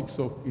on topics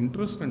of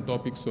interest and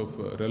topics of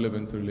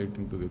relevance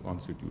relating to the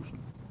Constitution.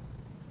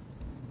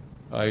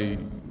 I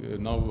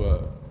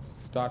now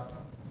start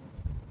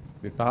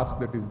the task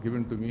that is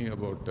given to me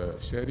about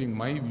sharing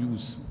my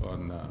views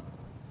on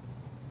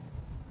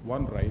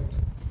one right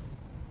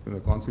in the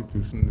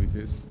Constitution,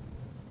 which is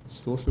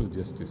social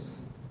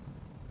justice.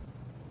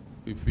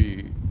 If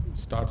we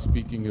start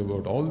speaking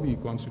about all the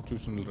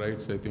constitutional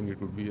rights, I think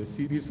it would be a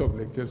series of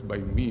lectures by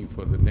me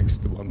for the next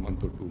 1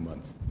 month or 2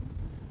 months.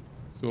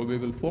 So we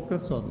will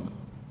focus on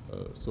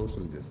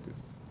social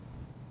justice.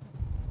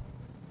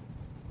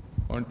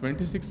 On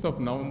 26th of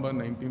November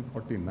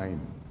 1949,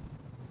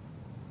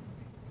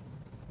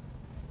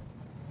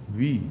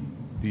 we,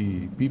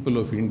 the people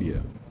of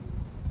India,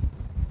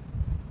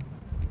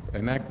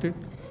 enacted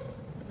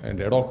and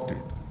adopted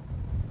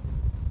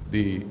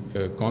the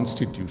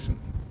Constitution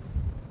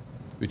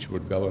which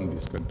would govern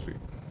this country.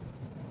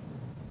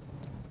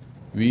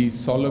 We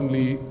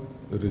solemnly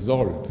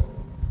resolved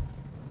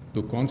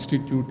to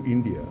constitute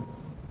India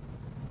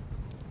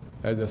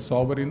as a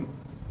sovereign,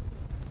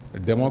 a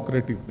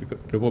democratic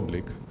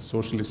republic.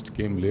 Socialist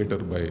came later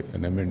by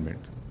an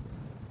amendment.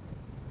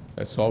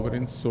 A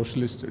sovereign,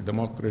 socialist,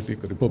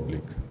 democratic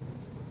republic.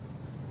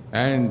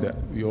 And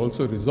we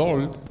also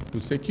resolved to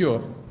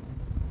secure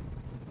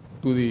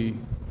to the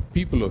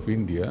people of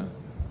India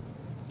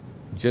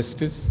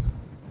justice,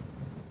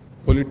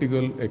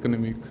 political,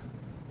 economic,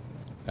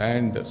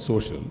 and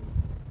social,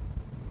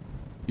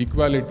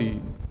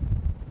 equality,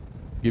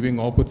 giving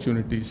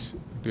opportunities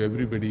to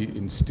everybody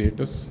in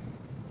status,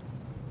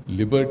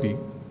 liberty,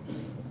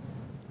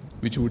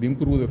 which would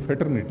improve the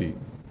fraternity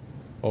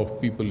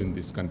of people in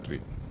this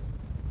country.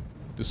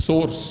 The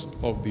source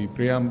of the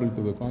preamble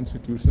to the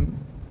Constitution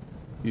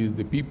is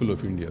the people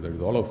of India, that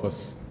is all of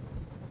us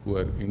who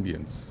are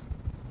Indians.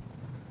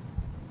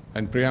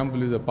 And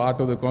preamble is a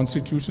part of the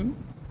Constitution,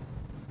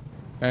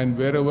 and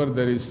wherever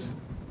there is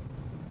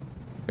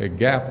a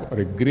gap or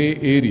a gray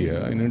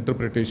area in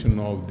interpretation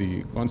of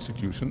the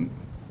Constitution,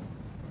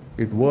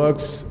 it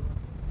works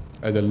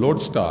as a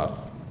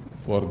lodestar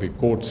for the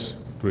courts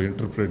to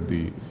interpret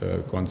the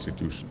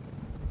Constitution.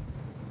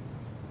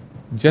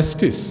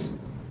 Justice,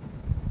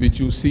 which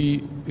you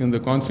see in the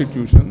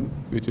Constitution,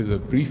 which is a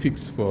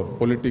prefix for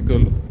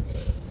political,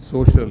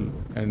 social,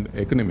 and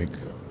economic,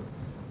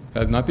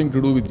 has nothing to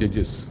do with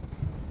judges.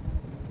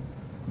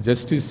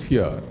 Justice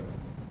here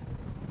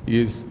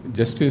is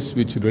justice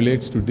which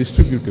relates to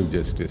distributive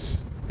justice,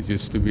 which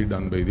is to be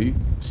done by the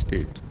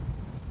state.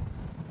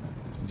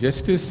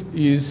 Justice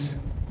is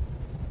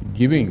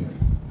giving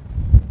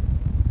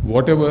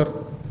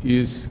whatever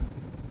is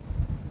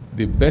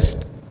the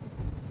best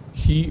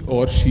he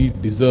or she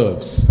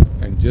deserves,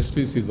 and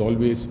justice is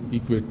always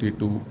equated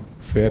to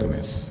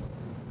fairness.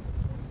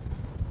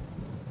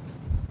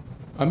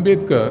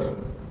 Ambedkar,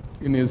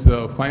 in his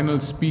final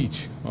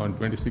speech on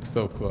 26th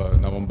of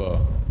November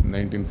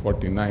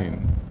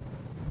 1949,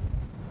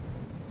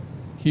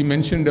 he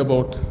mentioned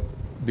about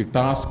the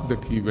task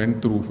that he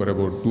went through for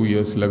about 2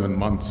 years, 11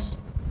 months,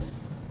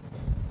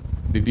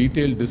 the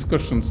detailed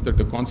discussions that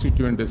the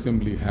Constituent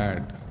Assembly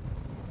had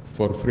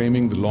for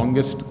framing the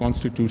longest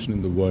constitution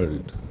in the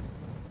world,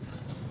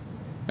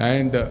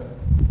 and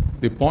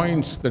the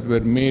points that were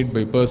made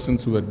by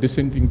persons who were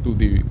dissenting to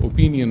the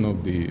opinion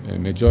of the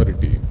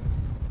majority,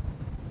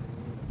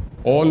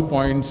 all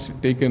points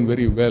taken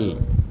very well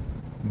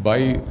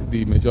by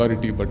the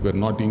majority but were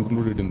not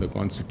included in the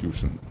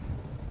Constitution.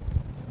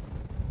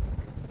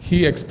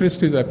 He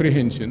expressed his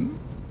apprehension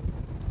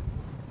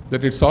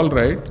that it's all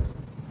right,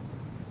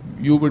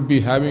 you would be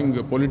having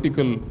a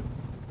political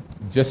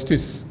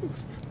justice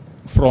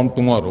from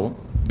tomorrow,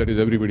 that is,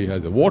 everybody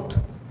has a vote,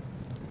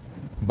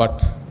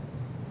 but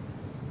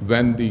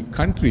when the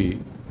country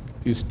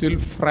is still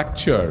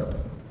fractured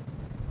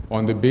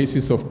on the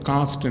basis of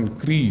caste and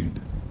creed,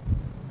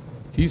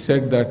 he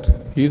said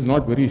that he is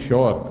not very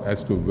sure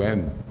as to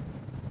when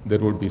there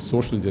would be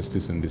social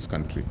justice in this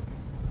country.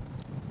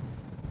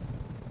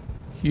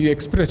 He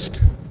expressed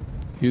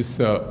his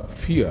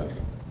fear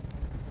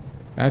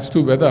as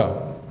to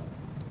whether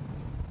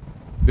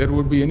there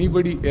would be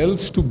anybody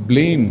else to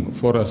blame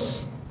for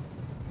us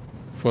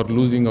for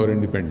losing our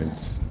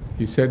independence.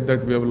 He said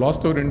that we have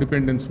lost our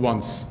independence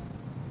once,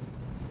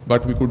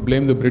 but we could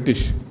blame the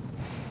British.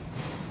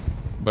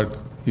 But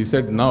he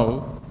said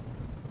now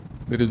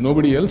there is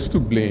nobody else to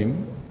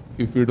blame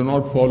if we do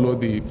not follow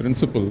the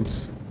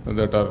principles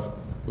that are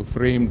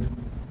framed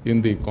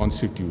in the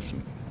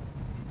Constitution.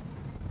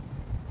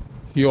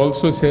 He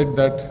also said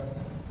that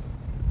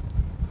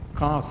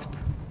caste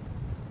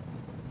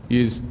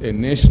is a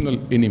national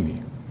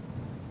enemy.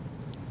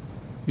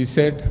 He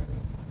said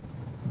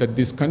that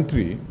this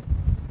country,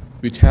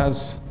 which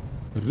has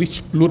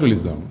rich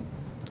pluralism,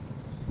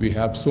 we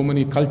have so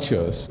many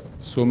cultures,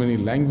 so many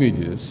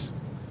languages,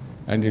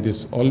 and it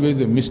is always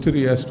a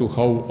mystery as to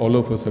how all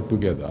of us are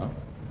together.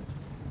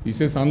 He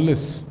says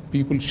unless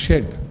people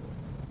shed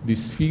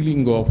this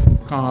feeling of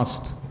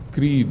caste,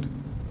 creed,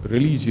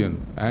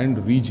 religion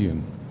and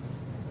region,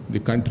 the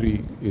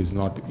country is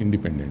not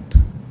independent.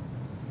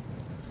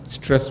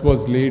 Stress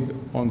was laid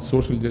on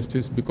social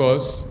justice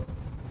because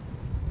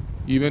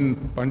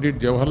even Pandit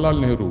Jawaharlal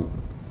Nehru,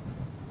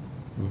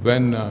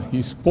 when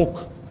he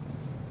spoke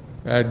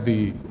at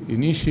the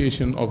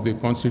initiation of the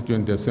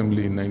Constituent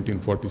Assembly in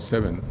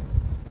 1947,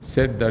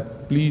 said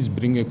that please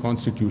bring a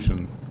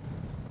constitution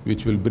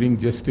which will bring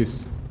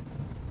justice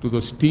to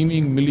those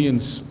teeming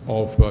millions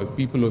of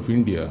people of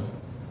India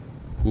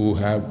who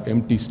have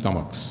empty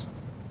stomachs.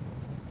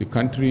 The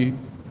country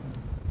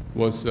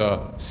was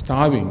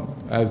starving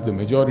as the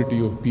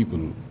majority of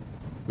people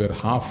were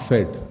half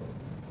fed.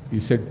 He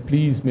said,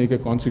 please make a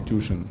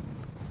constitution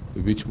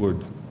which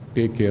would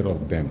take care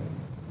of them.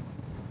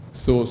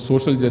 So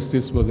social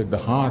justice was at the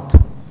heart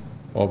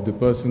of the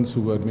persons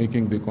who were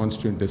making the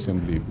Constituent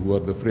Assembly, who were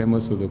the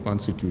framers of the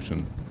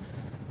Constitution.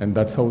 And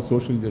that's how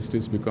social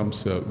justice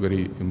becomes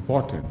very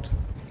important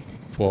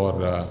for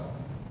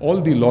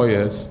all the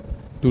lawyers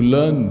to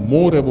learn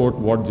more about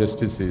what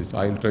justice is.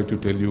 I'll try to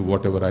tell you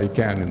whatever I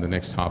can in the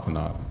next half an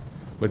hour.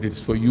 But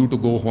it's for you to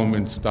go home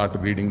and start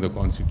reading the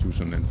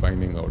Constitution and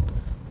finding out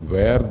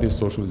where this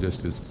social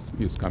justice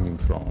is coming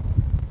from.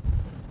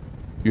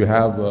 You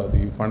have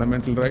the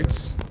fundamental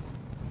rights.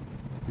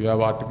 You have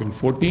Article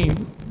 14,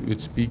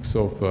 which speaks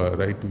of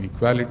right to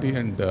equality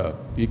and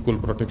equal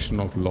protection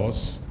of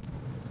laws.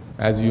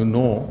 As you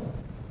know,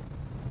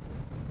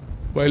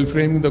 while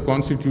framing the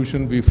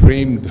Constitution, we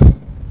framed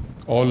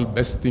all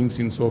best things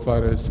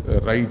insofar as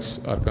rights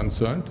are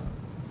concerned.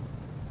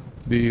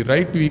 The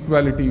right to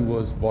equality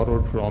was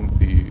borrowed from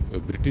the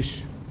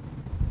British.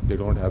 They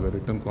don't have a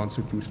written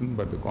constitution,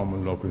 but the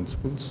common law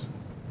principles.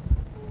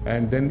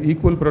 And then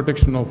equal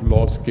protection of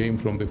laws came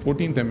from the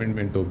 14th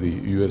Amendment of the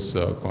US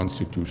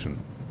Constitution,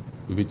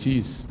 which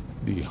is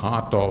the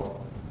heart of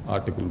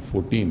Article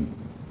 14,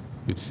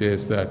 which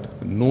says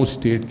that no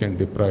state can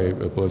deprive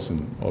a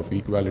person of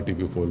equality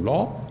before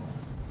law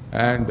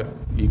and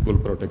equal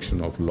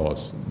protection of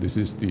laws. This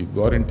is the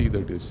guarantee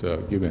that is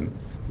given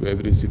to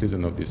every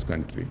citizen of this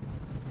country.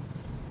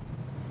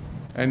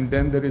 And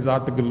then there is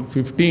Article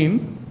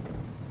 15,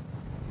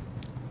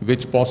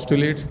 which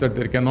postulates that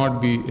there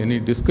cannot be any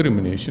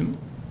discrimination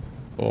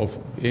of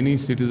any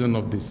citizen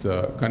of this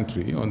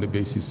country on the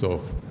basis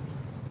of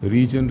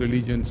region,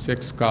 religion,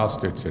 sex,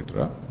 caste,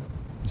 etc.,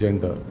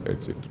 gender,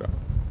 etc.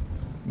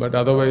 But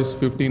otherwise,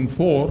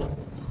 15.4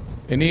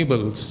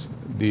 enables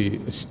the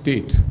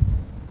state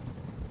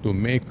to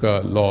make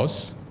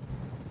laws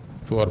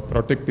for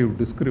protective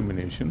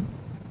discrimination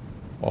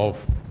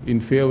in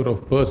favor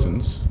of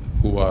persons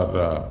who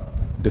are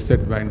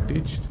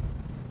disadvantaged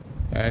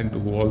and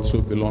who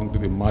also belong to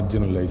the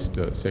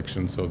marginalized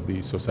sections of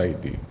the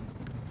society.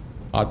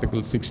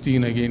 Article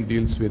 16 again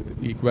deals with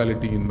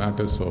equality in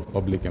matters of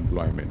public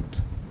employment.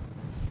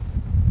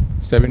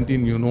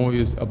 17, you know,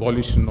 is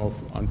abolition of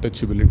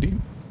untouchability.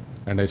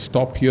 And I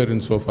stop here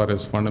insofar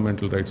as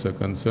fundamental rights are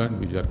concerned,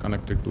 which are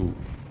connected to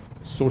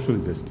social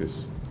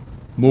justice.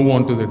 Move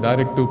on to the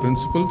directive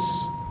principles.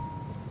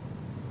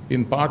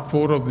 In Part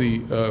 4 of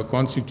the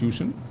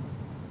Constitution,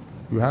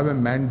 you have a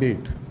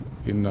mandate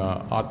in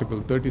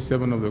Article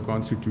 37 of the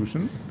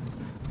Constitution,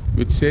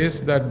 which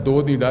says that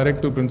though the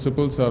directive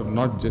principles are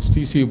not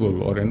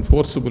justiciable or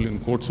enforceable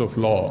in courts of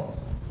law,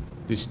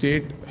 the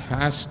state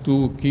has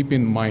to keep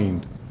in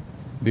mind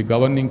the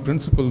governing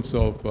principles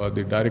of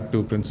the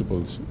directive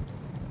principles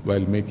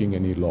while making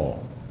any law.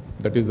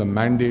 That is the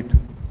mandate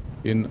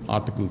in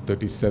Article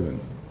 37.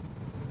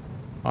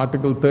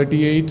 Article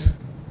 38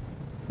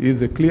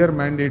 is a clear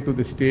mandate to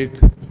the state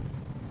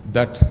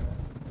that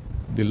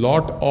the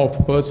lot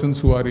of persons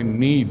who are in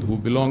need, who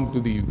belong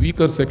to the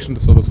weaker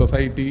sections of the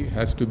society,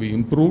 has to be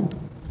improved,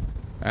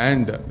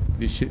 and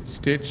the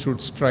state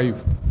should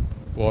strive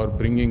for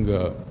bringing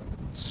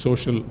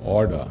social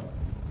order.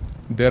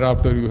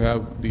 Thereafter, you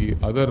have the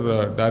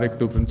other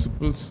directive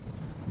principles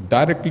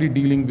directly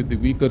dealing with the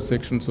weaker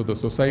sections of the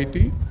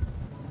society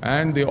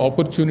and the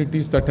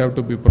opportunities that have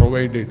to be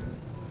provided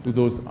to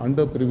those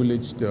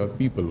underprivileged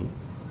people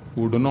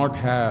who do not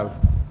have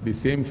the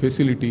same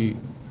facility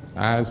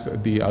as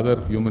the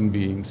other human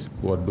beings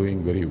who are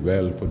doing very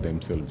well for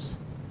themselves.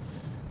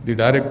 The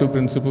directive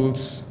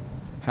principles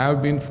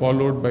have been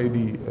followed by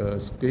the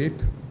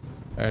state,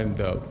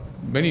 and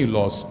many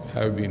laws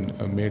have been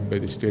made by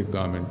the state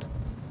government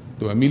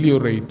to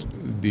ameliorate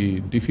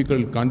the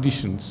difficult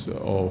conditions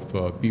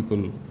of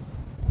people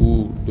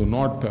who do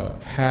not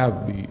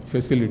have the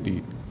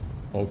facility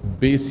of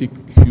basic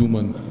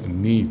human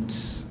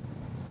needs.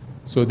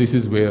 So this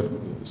is where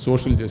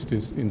social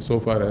justice,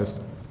 insofar as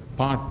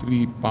Part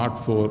 3,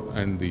 Part 4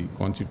 and the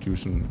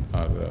Constitution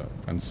are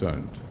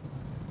concerned.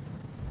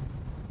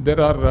 There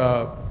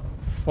are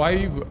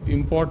 5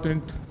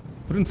 important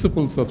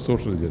principles of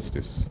social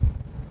justice.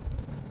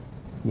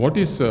 What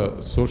is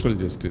social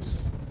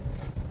justice?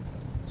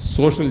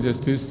 Social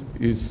justice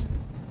is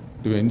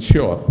to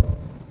ensure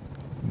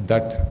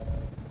that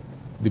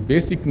the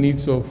basic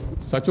needs of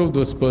such of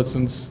those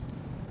persons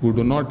who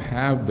do not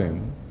have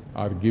them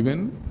are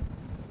given,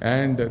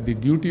 and the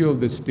duty of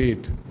the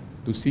state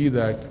to see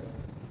that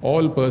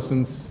all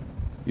persons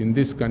in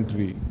this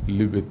country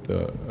live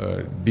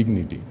with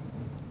dignity.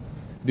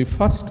 The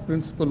first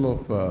principle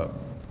of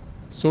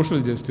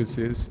social justice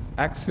is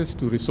access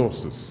to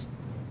resources.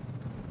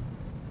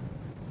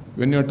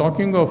 When you're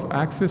talking of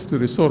access to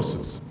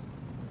resources,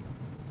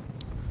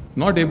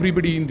 not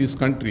everybody in this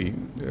country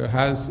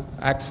has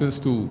access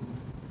to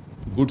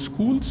good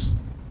schools.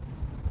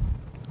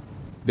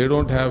 They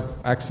don't have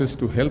access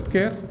to health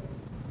care.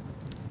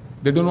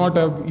 They do not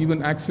have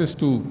even access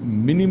to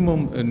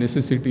minimum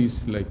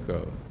necessities like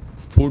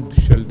food,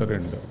 shelter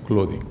and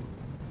clothing.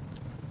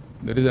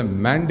 There is a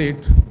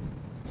mandate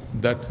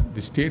that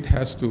the state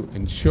has to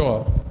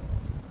ensure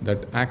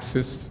that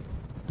access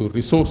to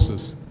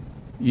resources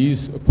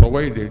is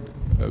provided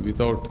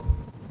without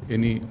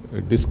any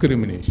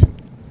discrimination.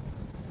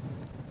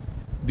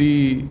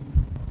 The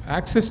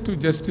access to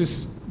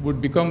justice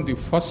would become the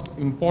first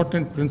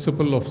important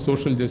principle of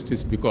social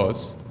justice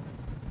because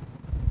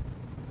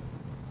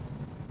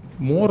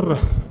more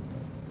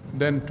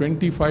than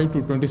 25 to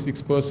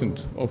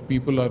 26% of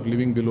people are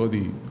living below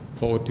the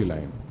poverty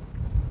line.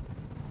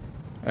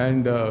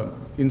 And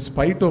in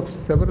spite of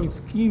several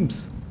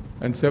schemes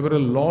and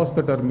several laws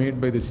that are made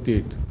by the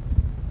state,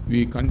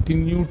 we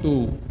continue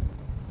to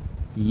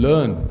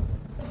learn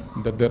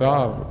that there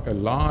are a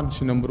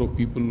large number of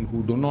people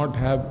who do not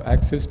have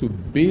access to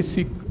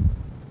basic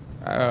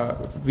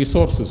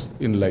resources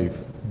in life,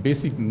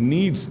 basic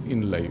needs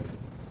in life.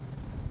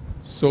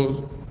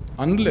 So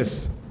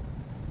unless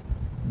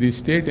the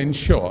state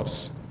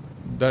ensures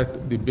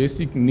that the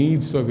basic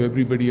needs of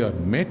everybody are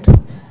met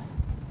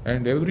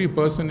and every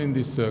person in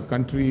this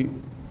country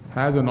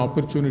has an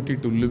opportunity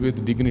to live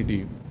with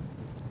dignity.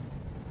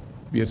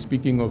 We are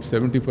speaking of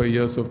 75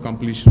 years of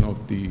completion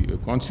of the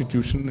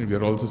Constitution, and we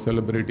are also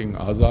celebrating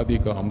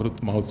Azadi Ka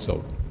Amrit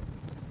Mahotsav.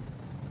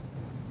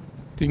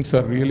 Things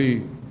are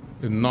really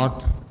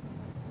not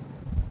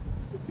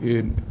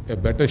in a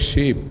better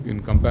shape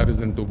in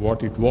comparison to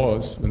what it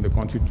was when the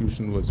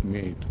Constitution was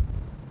made.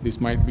 This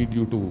might be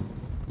due to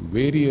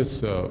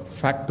various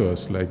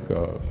factors like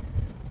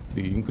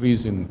the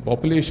increase in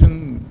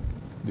population,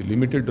 the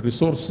limited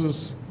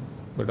resources,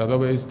 but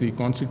otherwise the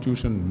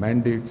Constitution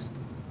mandates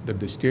that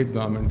the state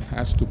government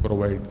has to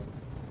provide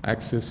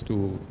access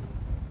to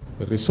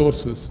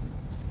resources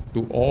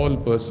to all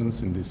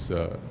persons in this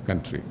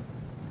country.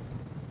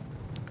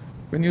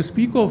 When you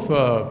speak of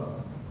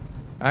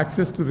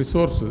access to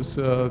resources,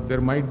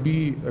 there might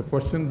be a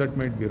question that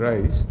might be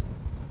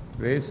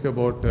raised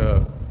about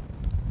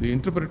the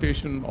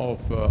interpretation of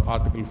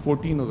Article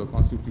 14 of the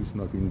Constitution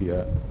of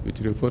India,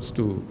 which refers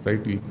to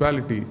right to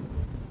equality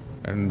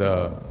and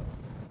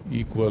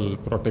equal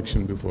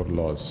protection before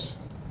laws.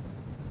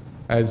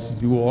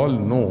 As you all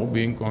know,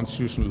 being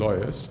constitutional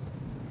lawyers,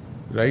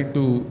 right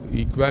to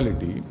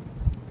equality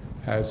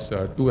has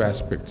two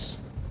aspects.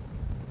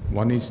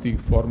 One is the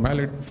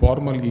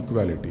formal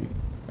equality,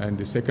 and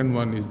the second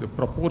one is the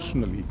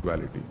proportional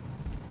equality.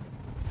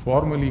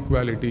 Formal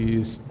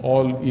equality is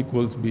all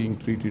equals being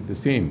treated the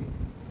same.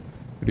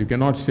 But you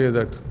cannot say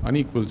that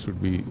unequals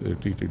should be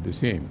treated the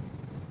same.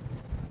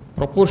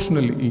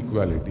 Proportional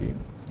equality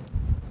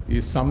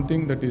is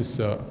something that is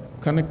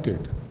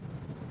connected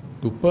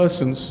to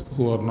persons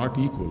who are not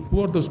equal.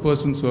 Who are those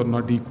persons who are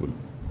not equal?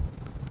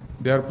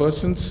 They are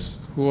persons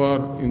who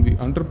are in the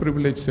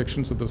underprivileged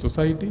sections of the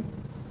society,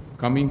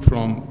 coming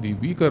from the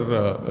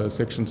weaker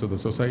sections of the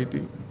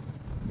society.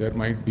 There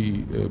might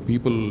be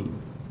people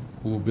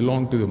who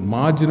belong to the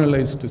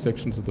marginalized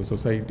sections of the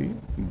society.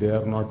 They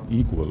are not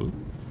equal.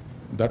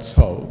 That's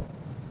how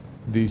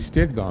the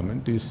state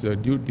government is,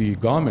 the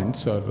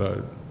governments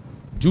are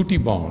duty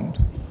bound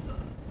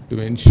to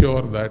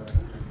ensure that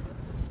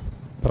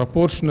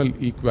proportional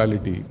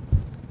equality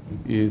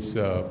is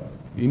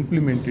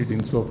implemented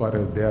insofar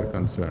as they are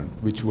concerned,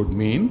 which would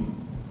mean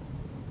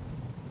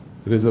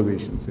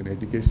reservations in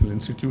educational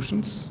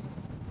institutions,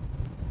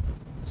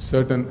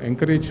 certain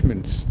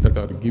encouragements that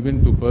are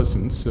given to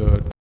persons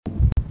to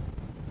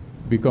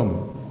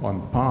become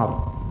on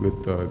par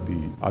with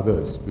the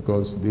others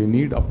because they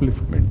need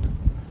upliftment.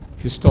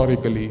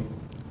 Historically,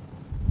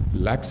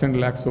 lakhs and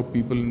lakhs of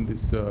people in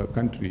this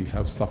country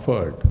have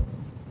suffered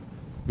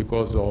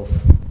because of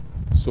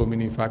so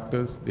many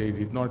factors. They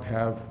did not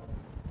have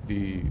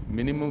the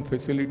minimum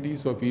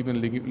facilities of even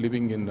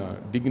living in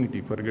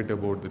dignity, forget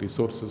about the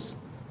resources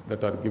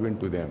that are given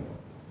to them.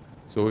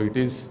 So it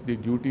is the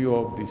duty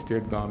of the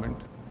state government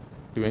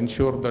to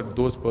ensure that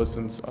those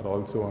persons are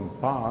also on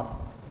par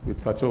with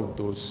such of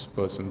those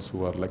persons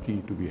who are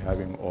lucky to be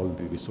having all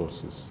the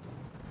resources.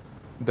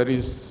 There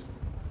is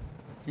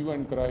hue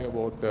and cry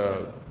about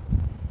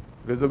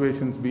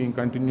reservations being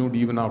continued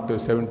even after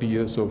 70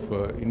 years of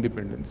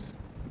independence.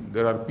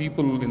 There are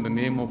people in the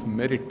name of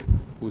merit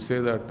who say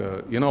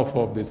that enough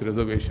of this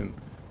reservation,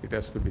 it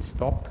has to be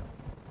stopped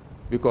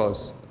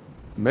because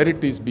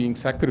merit is being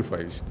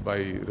sacrificed by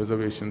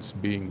reservations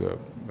being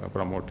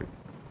promoted.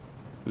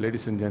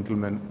 Ladies and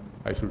gentlemen,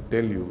 I should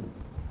tell you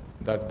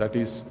that that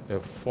is a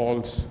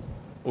false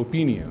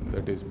opinion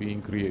that is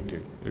being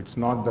created. It's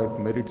not that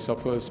merit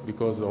suffers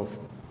because of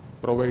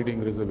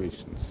providing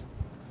reservations.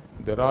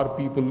 There are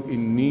people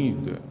in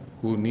need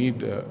who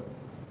need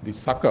the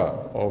succor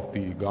of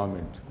the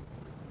government.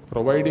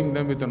 Providing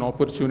them with an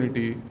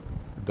opportunity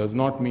does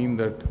not mean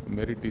that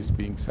merit is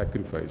being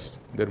sacrificed.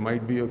 There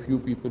might be a few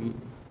people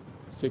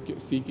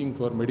seeking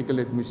for medical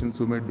admissions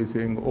who might be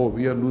saying, oh,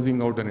 we are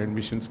losing out on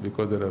admissions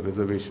because there are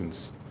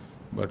reservations.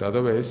 But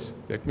otherwise,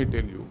 let me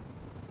tell you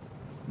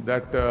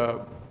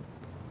that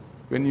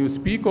when you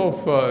speak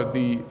of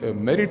the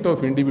merit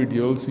of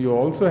individuals, you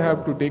also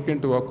have to take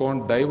into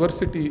account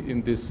diversity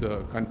in this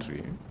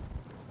country.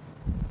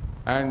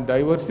 And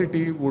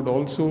diversity would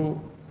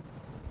also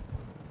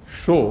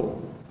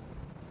show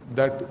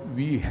that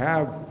we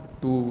have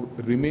to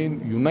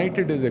remain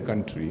united as a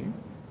country.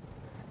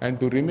 And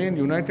to remain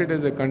united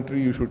as a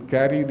country, you should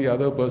carry the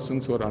other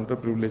persons who are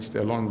underprivileged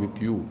along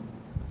with you.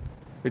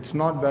 It's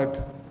not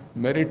that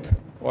merit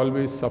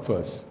always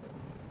suffers.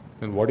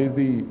 And what is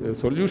the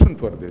solution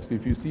for this?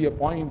 If you see a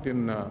point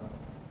in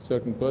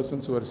certain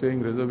persons who are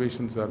saying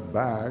reservations are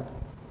bad,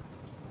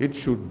 it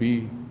should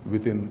be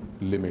within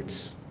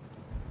limits.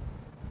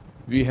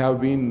 We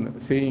have been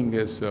saying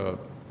as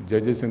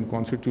judges in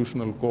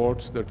constitutional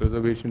courts that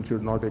reservations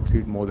should not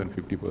exceed more than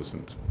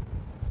 50%.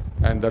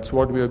 And that's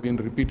what we have been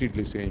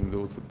repeatedly saying.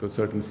 The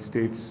certain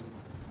states,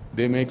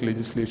 they make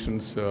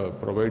legislations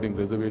providing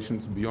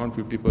reservations beyond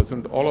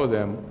 50%. All of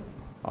them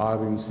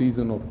are in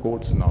season of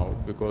courts now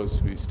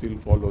because we still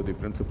follow the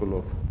principle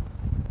of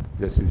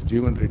Justice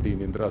Jeevan Reddy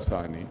and Indra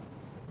Sahni,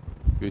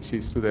 which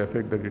is to the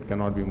effect that it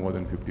cannot be more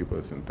than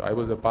 50%. I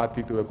was a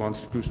party to a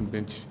constitution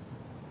bench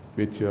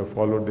which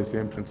followed the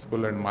same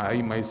principle, and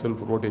I myself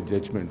wrote a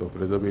judgment of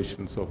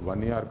reservations of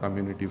Vaniyar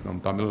community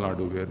from Tamil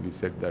Nadu, where we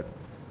said that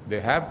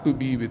they have to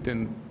be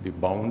within the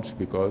bounds,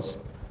 because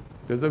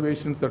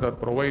reservations that are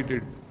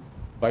provided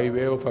by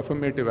way of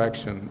affirmative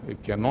action,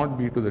 it cannot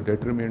be to the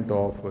detriment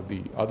of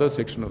the other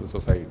section of the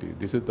society.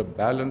 This is the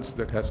balance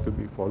that has to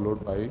be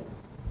followed by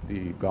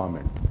the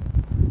government.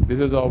 This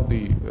is how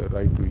the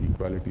right to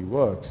equality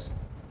works.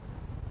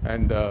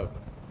 And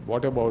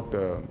what about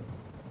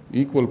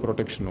equal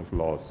protection of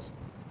laws?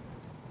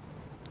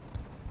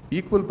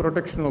 Equal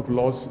protection of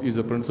laws is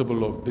a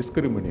principle of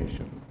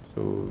discrimination.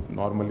 So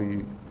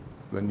normally,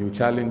 when you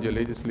challenge a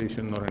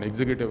legislation or an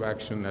executive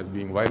action as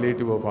being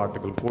violative of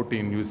Article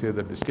 14, you say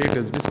that the state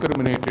has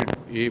discriminated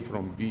A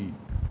from B.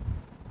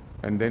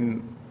 And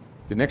then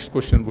the next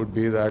question would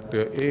be that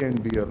A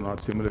and B are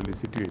not similarly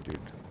situated.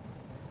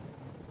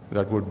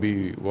 That would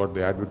be what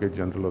the Advocate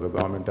General or the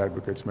government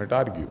advocates might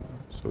argue.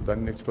 So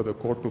then it's for the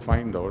court to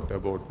find out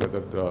about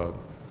whether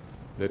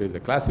there is a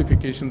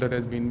classification that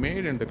has been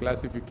made, and the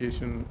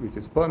classification which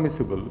is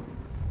permissible,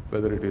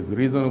 whether it is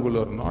reasonable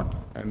or not,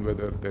 and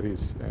whether there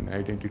is an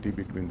identity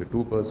between the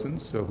two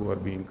persons who are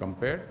being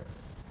compared.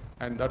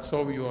 And that's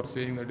how you are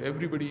saying that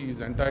everybody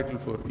is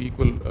entitled for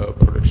equal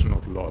protection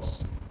of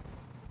laws.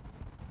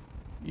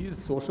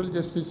 Is social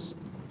justice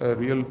a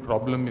real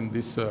problem in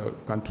this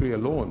country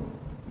alone?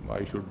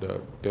 I should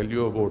tell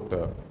you about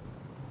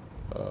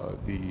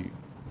the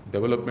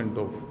development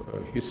of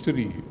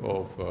history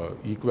of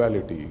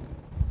equality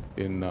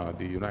in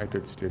the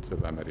United States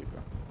of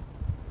America.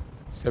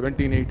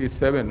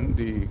 1787,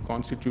 the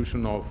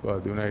Constitution of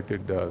the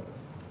United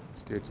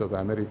States of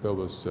America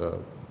was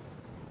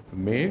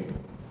made,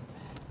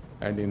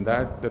 and in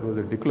that there was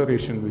a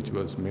declaration which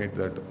was made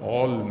that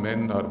all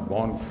men are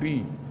born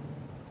free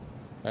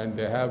and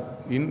they have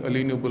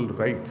inalienable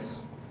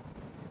rights,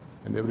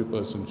 and every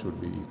person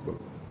should be equal.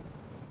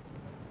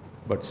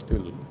 But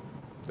still,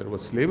 there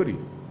was slavery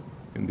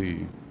in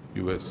the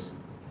US.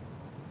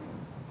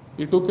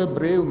 It took a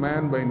brave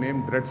man by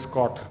name Dred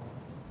Scott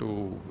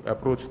to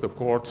approach the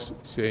courts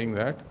saying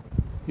that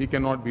he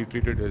cannot be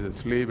treated as a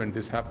slave, and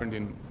this happened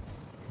in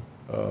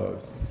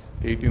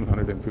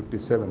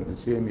 1857, the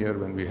same year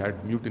when we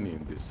had mutiny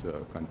in this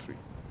country.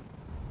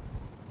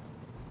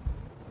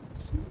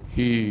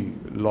 He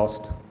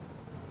lost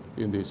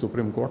in the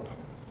Supreme Court.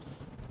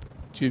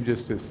 Chief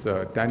Justice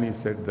Taney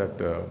said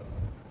that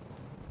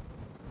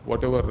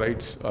whatever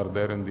rights are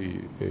there in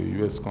the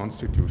US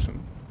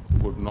Constitution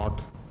would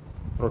not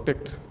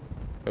protect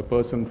a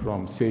person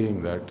from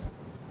saying that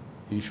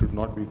he should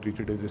not be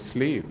treated as a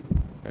slave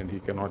and he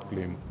cannot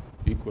claim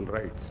equal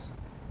rights.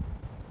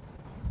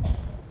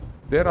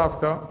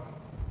 Thereafter,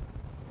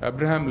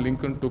 Abraham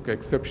Lincoln took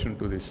exception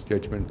to this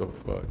judgment of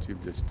Chief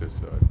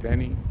Justice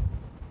Taney,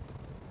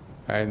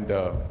 and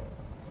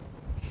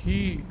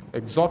he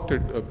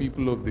exhorted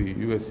people of the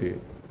USA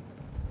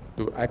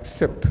to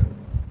accept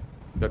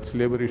that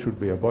slavery should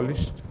be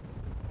abolished,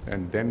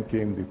 and then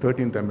came the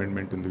 13th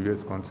Amendment in the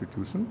US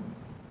Constitution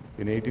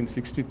in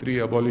 1863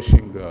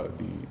 abolishing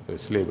the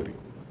slavery.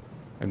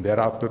 And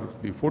thereafter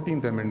the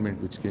 14th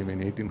Amendment, which came in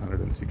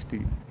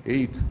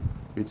 1868,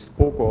 which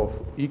spoke of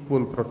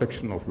equal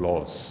protection of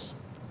laws,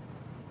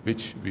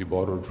 which we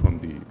borrowed from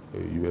the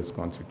US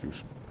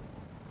Constitution.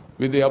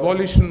 With the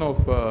abolition of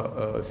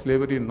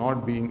slavery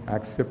not being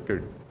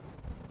accepted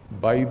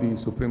by the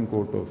Supreme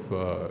Court of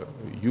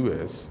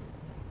US,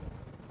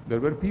 there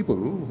were people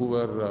who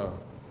were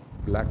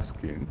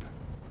black-skinned,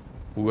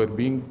 who were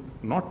being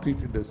not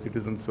treated as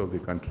citizens of the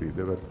country.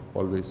 They were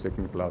always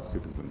second-class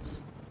citizens.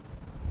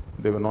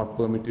 They were not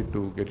permitted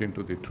to get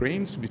into the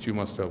trains, which you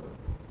must have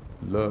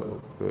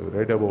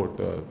read about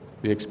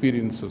the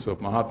experiences of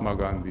Mahatma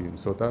Gandhi in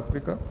South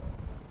Africa.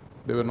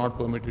 They were not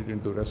permitted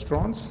into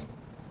restaurants.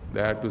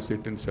 They had to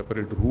sit in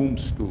separate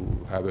rooms to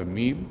have a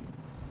meal.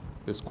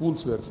 The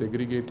schools were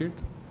segregated.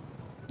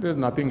 There's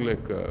nothing like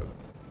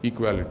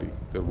equality.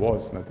 There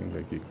was nothing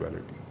like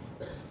equality.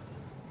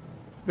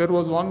 There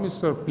was one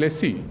Mr.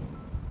 Plessy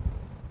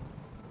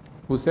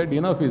who said,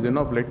 enough is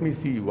enough, let me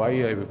see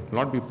why I will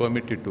not be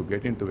permitted to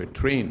get into a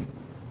train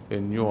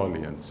in New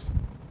Orleans.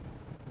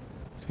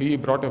 He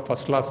brought a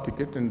first-class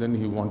ticket and then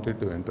he wanted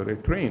to enter a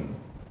train.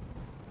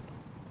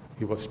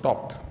 He was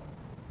stopped.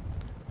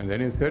 And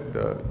then he said,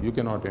 you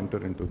cannot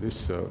enter into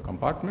this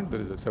compartment,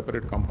 there is a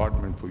separate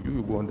compartment for you,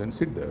 you go and then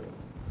sit there.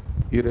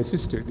 He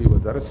resisted, he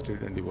was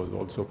arrested, and he was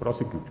also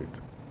prosecuted.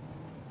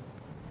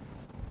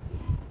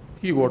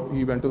 He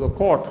went to the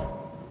court,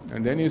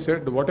 and then he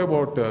said, what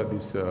about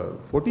this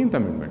 14th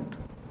Amendment?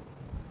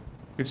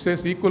 It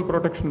says equal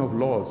protection of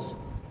laws.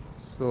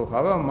 So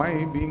how am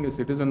I, being a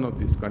citizen of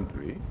this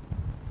country,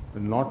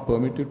 not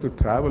permitted to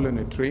travel in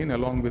a train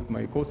along with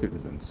my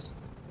co-citizens?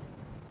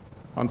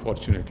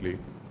 Unfortunately,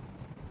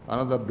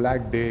 another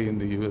black day in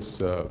the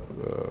US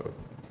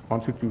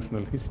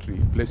constitutional history,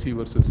 Plessy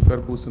versus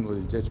Ferguson was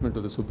a judgment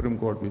of the Supreme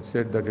Court which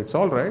said that it's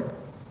all right.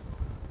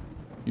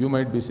 You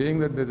might be saying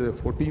that there is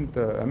a 14th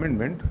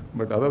Amendment,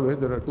 but otherwise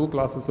there are two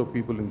classes of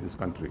people in this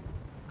country,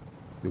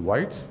 the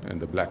whites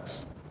and the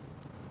blacks.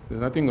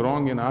 There's nothing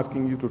wrong in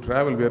asking you to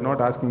travel. We are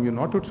not asking you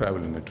not to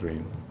travel in a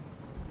train.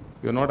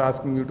 We are not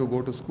asking you to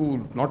go to school,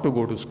 not to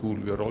go to school.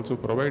 We are also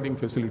providing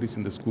facilities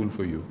in the school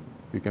for you.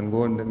 You can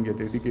go and then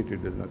get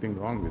educated. There's nothing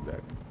wrong with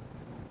that.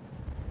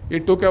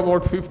 It took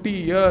about 50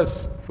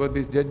 years for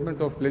this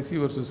judgment of Plessy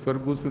versus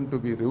Ferguson to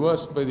be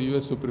reversed by the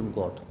US Supreme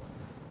Court.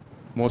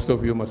 Most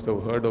of you must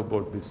have heard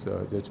about this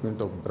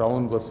judgment of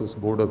Brown versus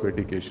Board of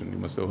Education. You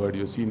must have heard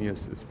your seniors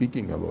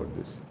speaking about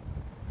this.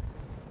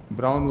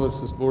 Brown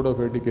versus Board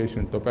of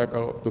Education,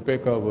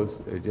 Topeka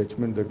was a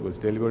judgment that was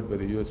delivered by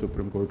the US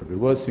Supreme Court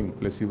reversing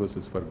Plessy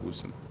versus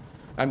Ferguson.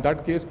 And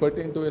that case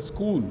pertained to a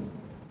school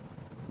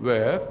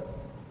where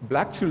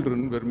black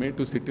children were made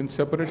to sit in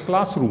separate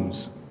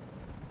classrooms.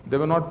 They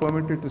were not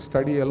permitted to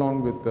study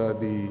along with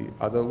the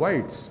other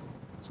whites.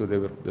 So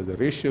there's a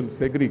racial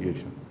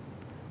segregation.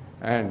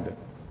 And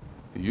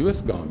the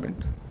US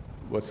government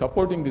was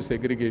supporting this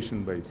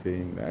segregation by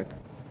saying that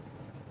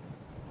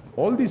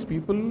all these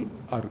people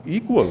are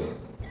equal.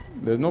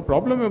 There's no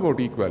problem about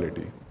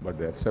equality, but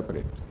they are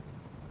separate.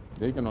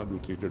 They cannot be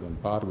treated on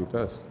par with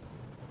us.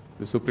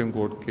 The Supreme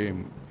Court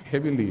came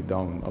heavily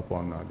down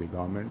upon the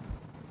government.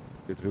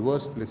 It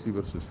reversed Plessy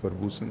versus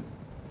Ferguson.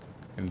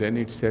 And then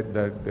it said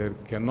that there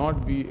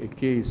cannot be a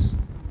case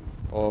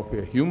of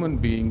a human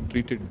being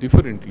treated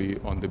differently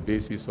on the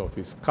basis of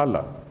his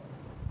color.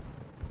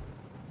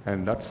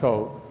 And that's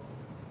how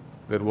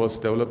there was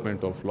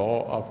development of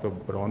law after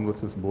Brown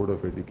versus Board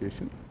of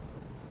Education.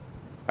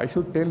 I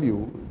should tell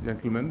you,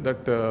 gentlemen,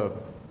 that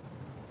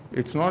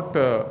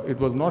it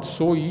was not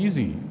so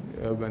easy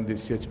when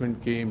this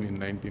judgment came in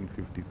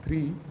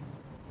 1953.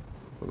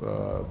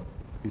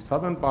 The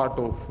southern part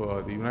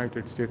of the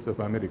United States of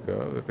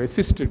America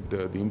resisted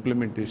the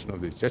implementation of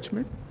this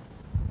judgment,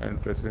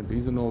 and President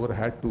Eisenhower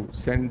had to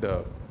send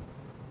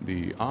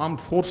the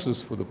armed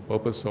forces for the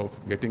purpose of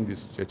getting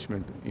this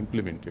judgment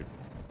implemented.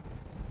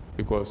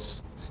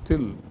 Because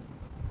still,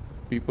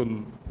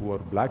 people who are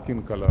black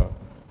in color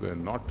were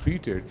not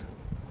treated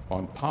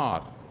on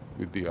par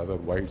with the other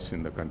whites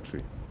in the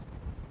country.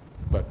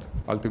 But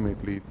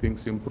ultimately,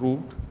 things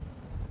improved.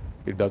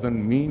 It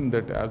doesn't mean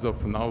that as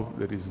of now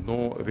there is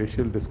no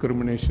racial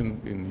discrimination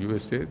in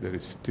USA. There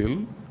is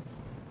still.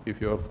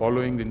 If you are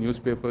following the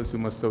newspapers, you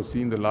must have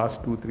seen the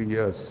last 2-3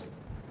 years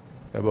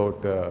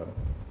about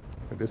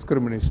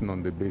discrimination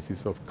on the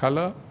basis of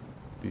color,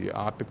 the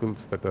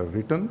articles that are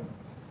written.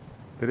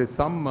 There is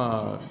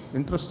some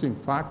interesting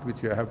fact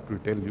which I have to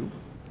tell you.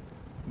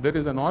 There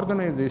is an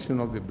organization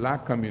of the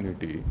black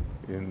community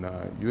in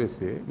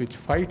USA which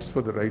fights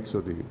for the rights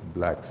of the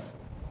blacks.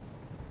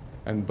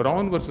 And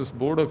Brown versus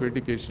Board of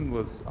Education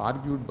was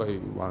argued by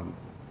one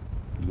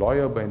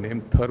lawyer by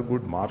name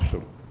Thurgood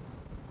Marshall.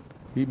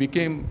 He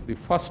became the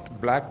first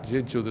black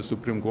judge of the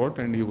Supreme Court,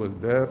 and he was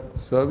there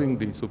serving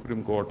the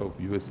Supreme Court of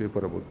USA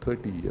for about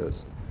 30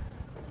 years.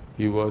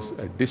 He was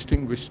a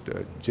distinguished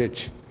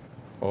judge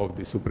of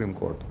the Supreme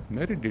Court.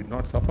 Mary did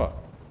not suffer.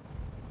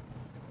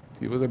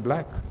 He was a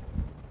black.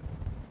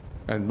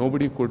 And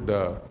nobody could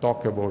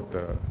talk about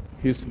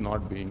his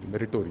not being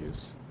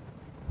meritorious.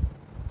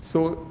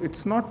 So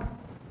it's not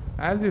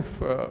as if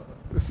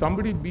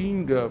somebody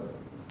being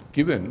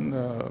given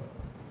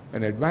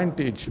an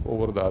advantage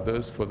over the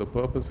others for the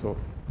purpose of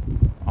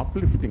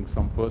uplifting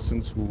some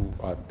persons who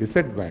are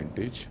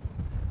disadvantaged,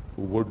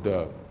 who would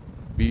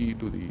be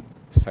to the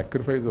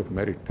sacrifice of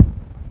merit.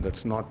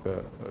 That's not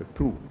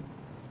true.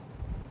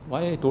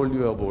 Why I told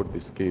you about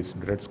this case,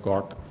 Dred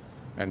Scott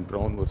and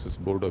Brown versus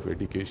Board of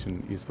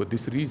Education, is for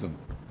this reason.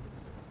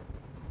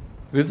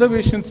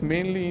 Reservations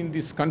mainly in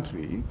this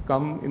country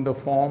come in the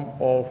form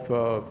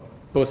of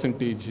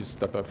percentages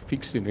that are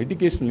fixed in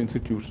educational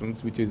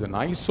institutions, which is an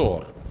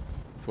eyesore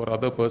for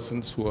other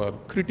persons who are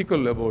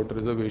critical about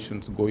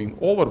reservations going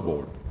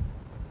overboard.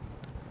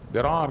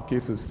 There are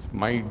cases,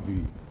 might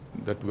be,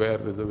 that where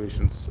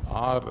reservations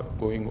are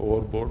going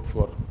overboard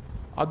for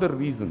other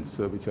reasons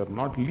which are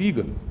not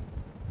legal.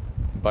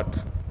 But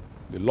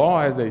the law,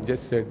 as I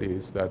just said,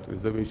 is that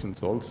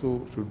reservations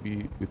also should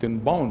be within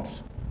bounds.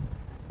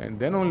 And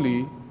then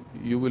only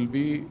you will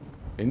be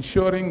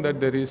ensuring that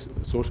there is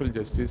social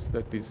justice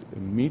that is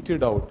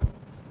meted out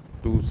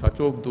to such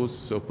of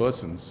those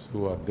persons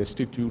who are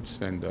destitutes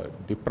and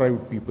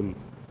deprived people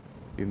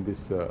in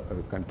this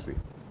country.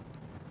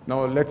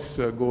 Now let's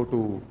go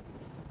to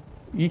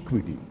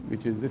equity,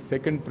 which is the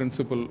second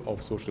principle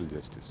of social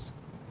justice.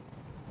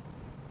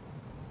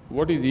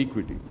 What is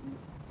equity?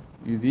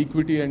 Is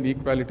equity and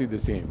equality the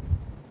same?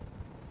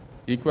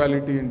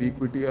 Equality and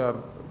equity are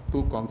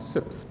two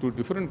concepts, two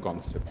different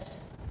concepts.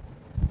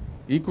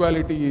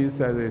 Equality is,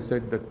 as I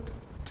said, that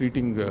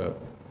treating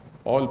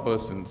all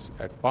persons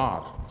at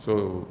par.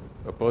 So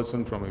a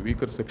person from a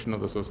weaker section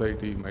of the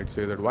society might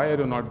say that, why are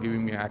you not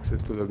giving me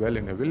access to the well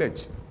in a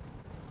village?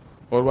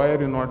 Or why are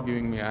you not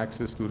giving me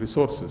access to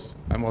resources?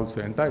 I'm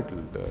also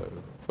entitled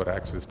for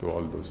access to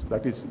all those.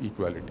 That is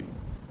equality.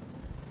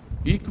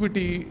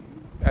 Equity,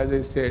 as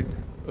I said,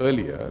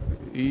 earlier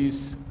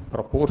is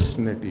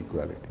proportionate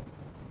equality.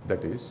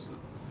 That is,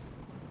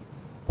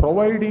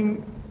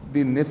 providing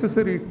the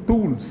necessary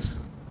tools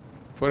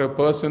for a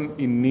person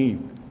in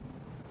need,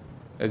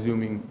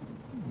 assuming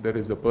there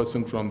is a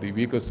person from the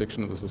weaker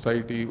section of the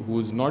society who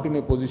is not in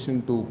a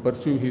position to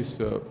pursue his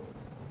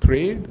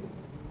trade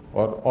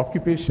or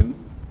occupation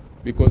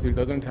because he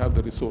doesn't have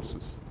the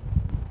resources.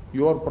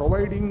 You are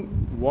providing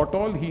what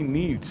all he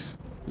needs.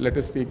 Let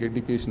us take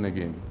education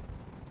again.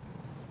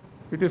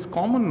 It is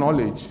common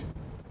knowledge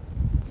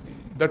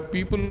that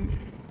people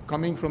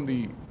coming from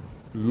the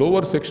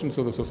lower sections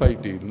of the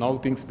society, now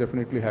things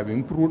definitely have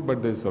improved,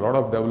 but there's a lot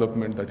of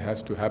development that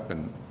has to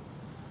happen.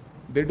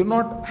 They do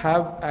not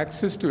have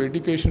access to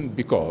education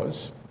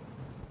because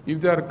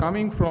if they are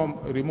coming from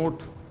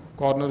remote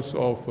corners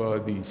of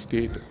the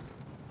state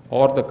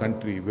or the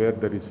country where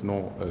there is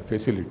no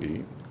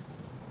facility,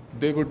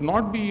 they would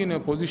not be in a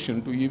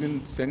position to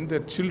even send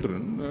their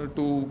children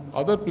to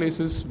other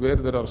places where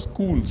there are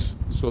schools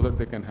so that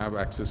they can have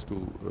access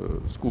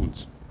to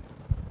schools.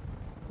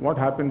 What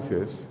happens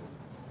is,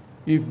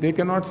 if they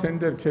cannot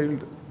send their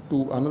child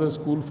to another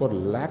school for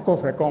lack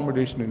of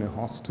accommodation in a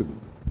hostel,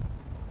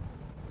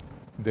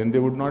 then they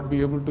would not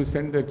be able to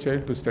send their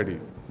child to study.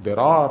 There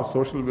are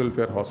social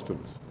welfare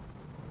hostels.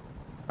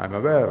 I'm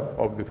aware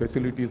of the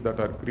facilities that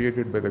are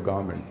created by the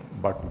government,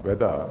 but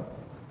whether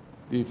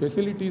the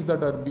facilities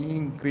that have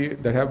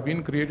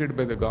been created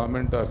by the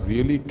government are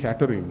really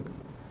catering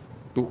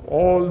to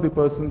all the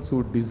persons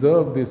who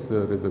deserve this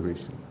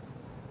reservation.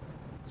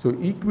 So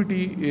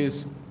equity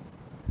is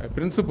a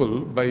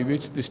principle by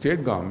which the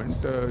state government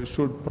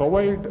should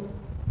provide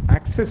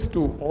access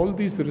to all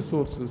these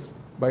resources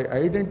by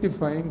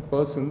identifying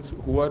persons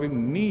who are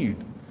in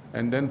need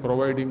and then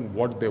providing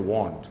what they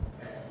want.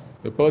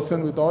 The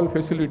person with all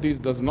facilities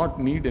does not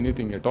need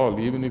anything at all,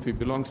 even if he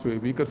belongs to a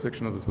weaker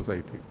section of the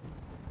society.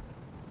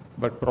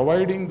 But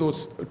providing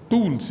those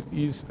tools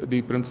is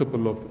the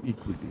principle of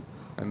equity,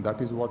 and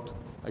that is what,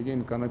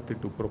 again,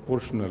 connected to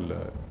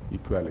proportional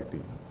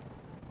equality.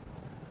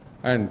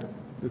 And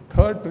the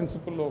third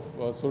principle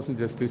of social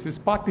justice is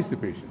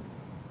participation.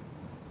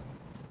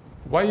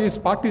 Why is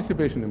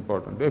participation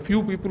important? A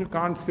few people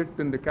can't sit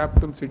in the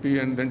capital city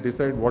and then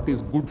decide what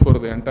is good for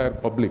the entire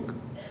public.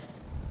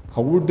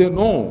 How would they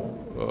know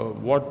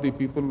what the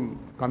people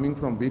coming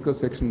from weaker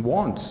section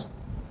wants?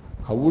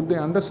 How would they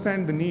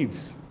understand the needs?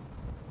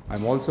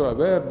 I'm also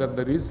aware that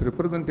there is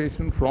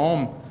representation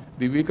from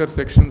the weaker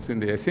sections in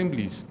the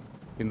assemblies,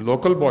 in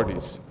local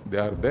bodies. They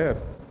are there.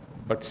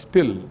 But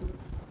still,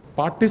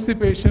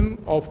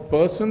 participation of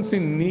persons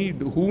in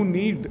need who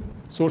need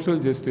social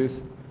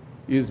justice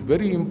is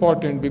very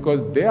important,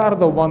 because they are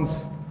the ones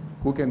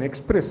who can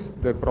express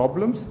their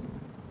problems,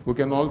 who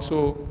can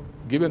also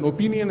give an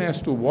opinion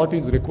as to what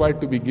is required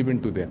to be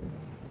given to them.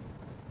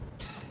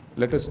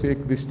 Let us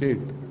take the state.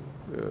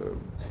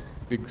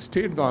 The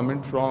state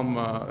government from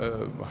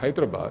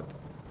Hyderabad,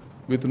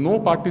 with no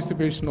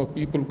participation of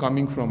people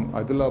coming from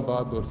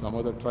Adilabad or some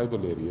other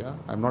tribal area.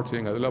 I'm not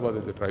saying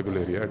Adilabad is a tribal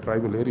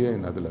area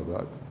in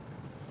Adilabad.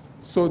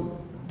 So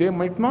they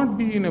might not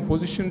be in a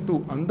position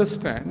to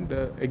understand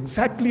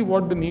exactly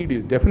what the need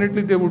is.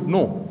 Definitely they would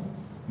know.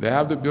 They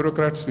have the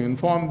bureaucrats to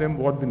inform them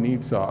what the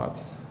needs are,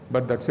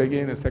 but that's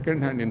again a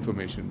second-hand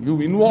information.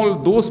 You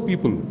involve those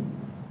people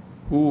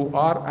who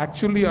are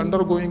actually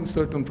undergoing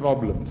certain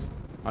problems,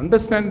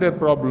 understand their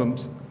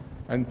problems,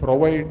 and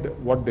provide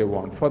what they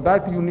want. For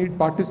that, you need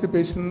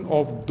participation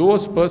of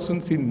those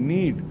persons in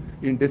need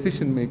in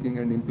decision-making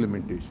and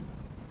implementation.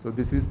 So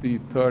this is the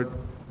third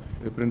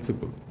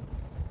principle.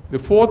 The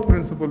fourth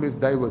principle is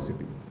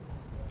diversity.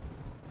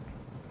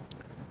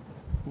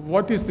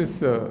 What is this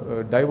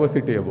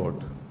diversity about?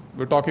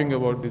 We're talking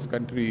about this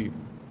country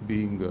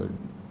being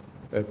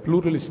a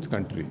pluralist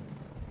country.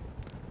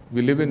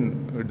 We live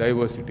in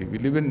diversity. We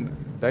live in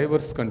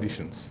diverse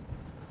conditions.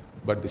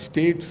 But the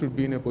state should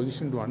be in a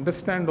position to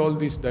understand all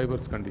these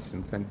diverse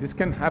conditions. And this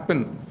can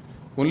happen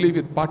only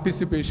with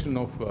participation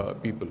of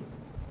people.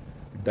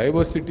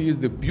 Diversity is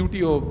the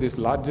beauty of this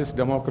largest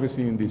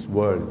democracy in this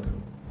world.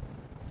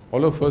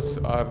 All of us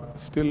are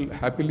still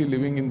happily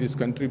living in this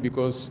country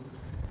because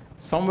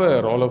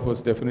somewhere all of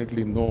us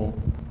definitely know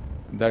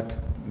that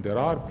there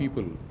are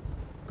people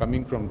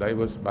coming from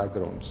diverse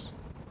backgrounds.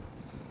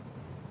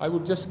 I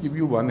would just give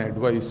you one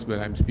advice when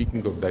I'm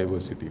speaking of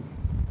diversity.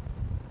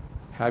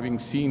 Having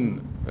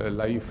seen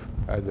life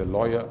as a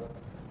lawyer,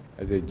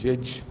 as a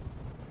judge,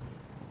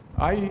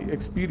 I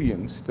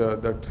experienced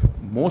that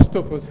most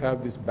of us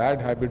have this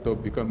bad habit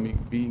of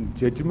being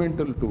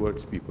judgmental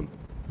towards people.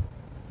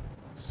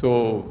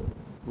 So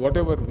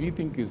whatever we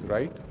think is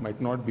right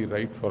might not be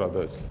right for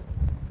others.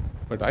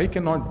 But I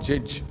cannot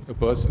judge a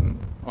person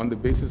on the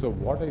basis of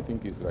what I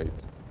think is right.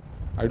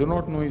 I do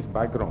not know his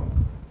background.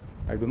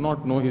 I do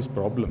not know his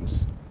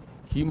problems.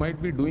 He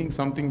might be doing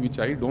something which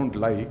I don't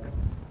like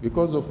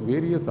because of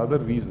various other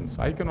reasons.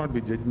 I cannot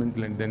be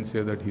judgmental and then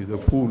say that he's a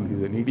fool,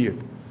 he's an idiot,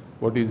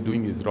 what he's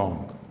doing is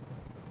wrong.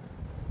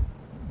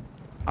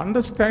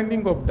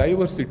 Understanding of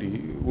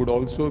diversity would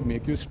also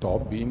make you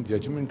stop being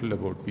judgmental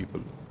about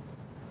people.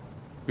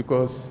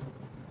 because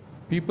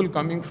people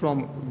coming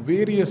from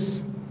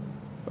various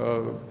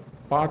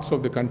parts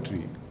of the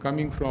country,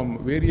 coming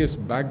from various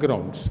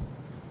backgrounds,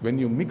 when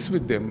you mix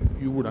with them,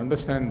 you would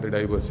understand the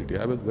diversity.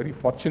 I was very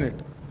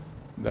fortunate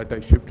that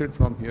I shifted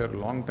from here a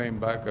long time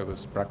back. I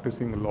was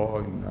practicing law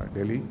in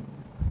Delhi,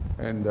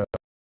 and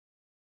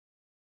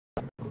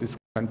this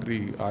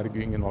country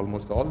arguing in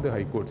almost all the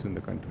high courts in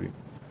the country.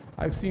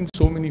 I've seen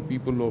so many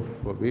people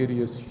of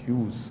various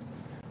hues,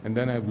 and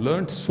then I've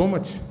learned so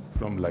much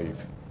from life.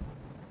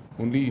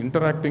 Only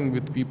interacting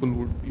with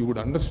people you would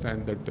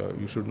understand that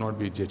you should not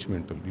be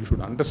judgmental. You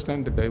should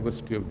understand the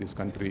diversity of this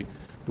country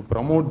to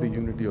promote the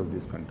unity of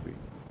this country.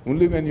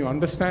 Only when you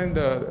understand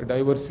the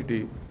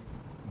diversity,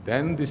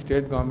 then the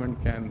state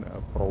government can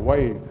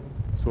provide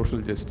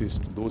social justice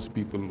to those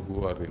people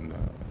who are in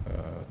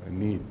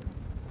need.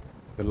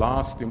 The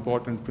last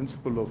important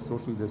principle of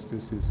social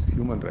justice is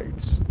human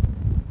rights.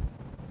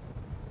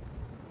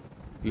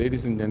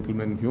 Ladies and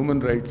gentlemen, human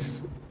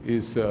rights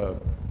is a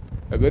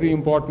very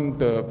important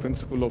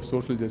principle of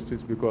social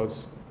justice,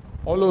 because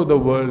all over the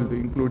world,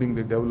 including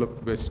the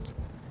developed West,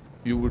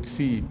 you would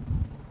see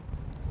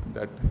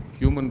that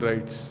human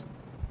rights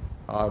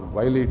are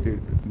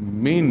violated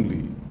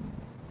mainly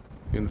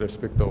in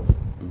respect of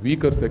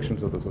weaker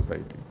sections of the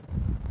society.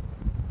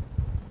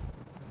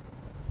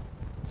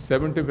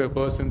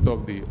 75%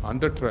 of the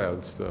under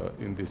trials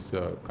in this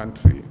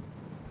country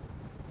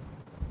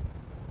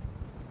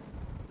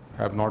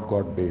have not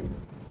got bail.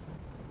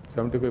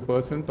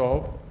 75%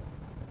 of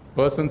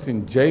persons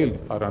in jail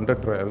are under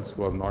trials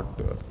who have not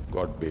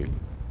got bail.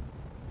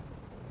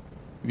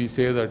 We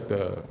say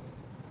that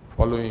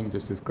following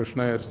Justice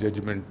Krishnayar's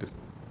judgment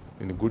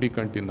in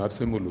Gudikanti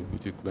Narsimulu,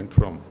 which it went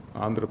from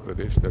Andhra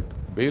Pradesh, that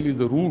bail is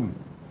a rule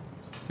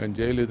and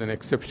jail is an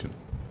exception.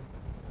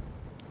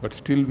 But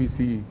still we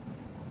see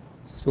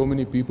so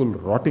many people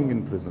rotting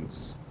in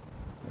prisons.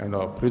 And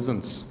our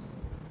prisons,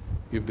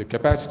 if the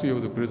capacity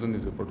of the prison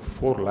is about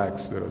 4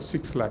 lakhs, there are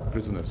 6 lakh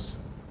prisoners.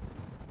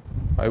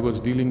 I was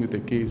dealing with a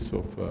case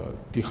of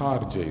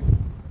Tihar jail.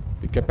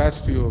 The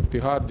capacity of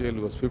Tihar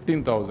jail was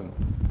 15,000.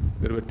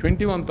 There were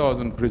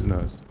 21,000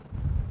 prisoners.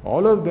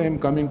 All of them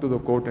coming to the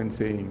court and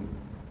saying,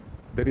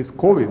 there is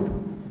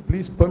COVID,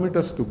 please permit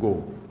us to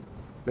go.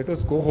 Let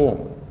us go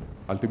home.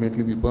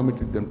 Ultimately, we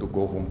permitted them to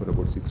go home for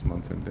about 6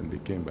 months, and then they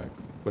came back.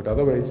 But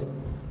otherwise,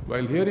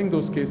 while hearing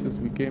those cases,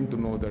 we came to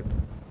know that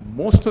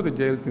most of the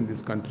jails in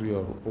this country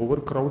are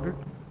overcrowded,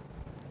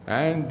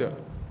 and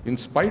in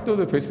spite of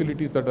the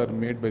facilities that are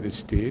made by the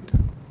state,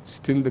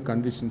 still the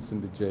conditions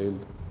in the jail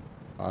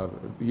are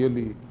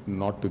really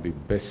not to the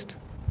best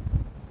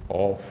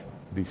of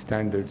the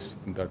standards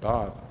that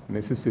are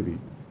necessary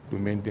to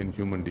maintain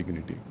human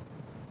dignity.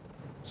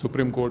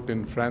 Supreme Court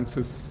in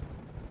Francis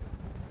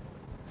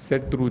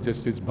said through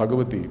Justice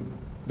Bhagavati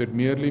that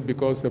merely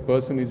because a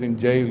person is in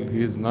jail,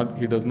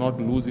 he does not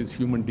lose his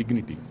human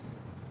dignity.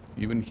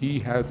 Even he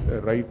has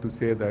a right to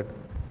say that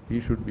he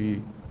should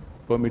be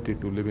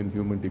permitted to live in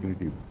human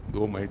dignity,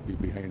 though might be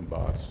behind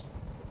bars.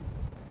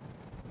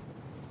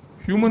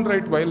 Human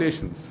right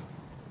violations.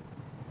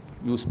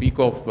 You speak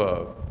of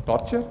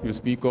torture, you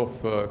speak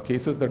of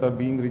cases that are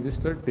being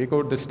registered. Take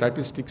out the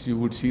statistics, you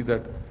would see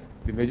that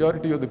the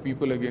majority of the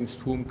people against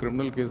whom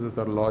criminal cases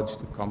are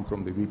lodged come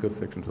from the weaker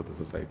sections of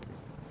the society.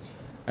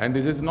 And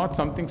this is not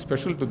something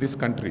special to this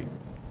country.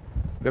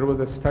 There was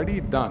a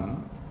study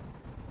done,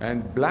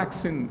 and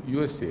blacks in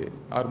USA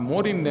are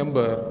more in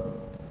number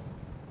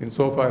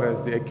insofar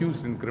as the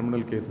accused in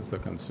criminal cases are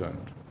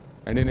concerned.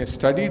 And in a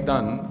study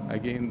done,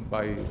 again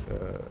by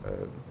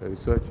a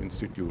research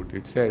institute,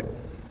 it said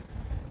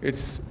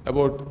it's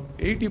about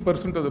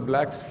 80% of the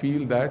blacks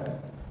feel that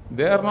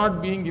they are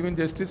not being given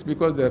justice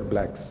because they are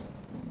blacks.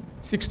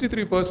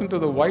 63%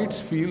 of the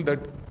whites feel that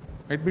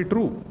might be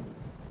true.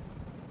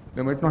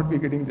 They might not be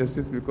getting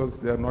justice because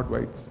they are not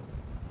whites.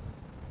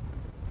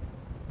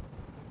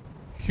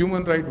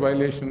 Human right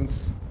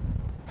violations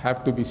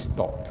have to be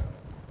stopped.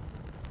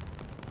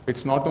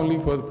 It's not only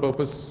for the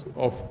purpose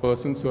of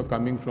persons who are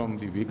coming from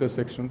the weaker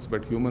sections,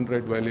 but human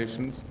right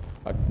violations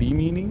are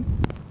demeaning,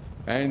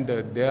 and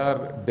they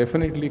are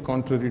definitely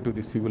contrary to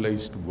the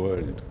civilized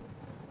world.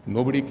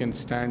 Nobody can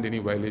stand any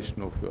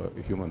violation of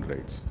human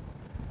rights.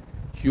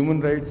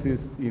 Human rights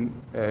is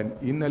an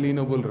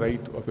inalienable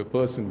right of a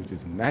person, which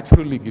is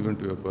naturally given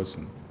to a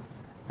person.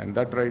 And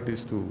that right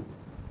is to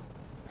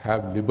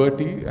have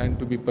liberty and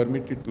to be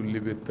permitted to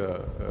live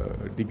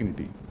with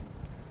dignity.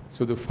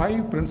 So the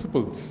 5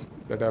 principles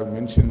that I've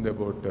mentioned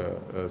about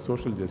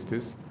social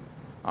justice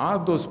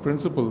are those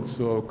principles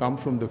who come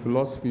from the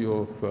philosophy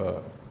of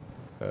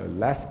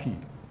Lasky,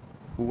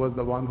 who was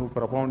the one who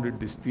propounded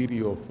this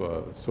theory of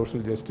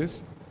social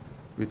justice,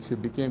 which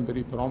became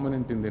very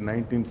prominent in the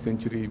 19th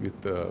century with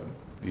the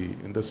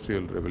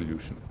Industrial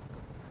Revolution.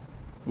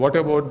 What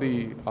about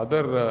the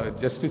other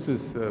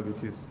justices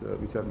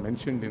which are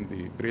mentioned in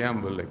the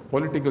preamble, like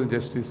political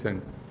justice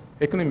and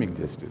economic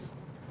justice?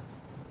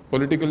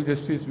 Political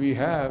justice we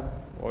have,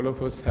 all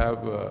of us have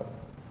a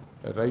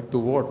right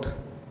to vote.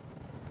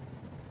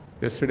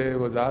 Yesterday I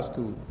was asked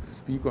to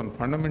speak on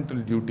fundamental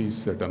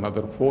duties at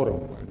another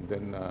forum, and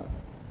then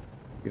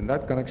in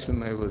that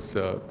connection I was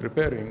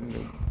preparing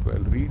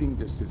while reading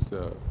Justice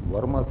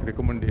Verma's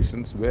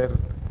recommendations, where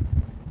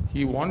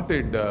he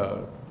wanted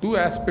two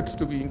aspects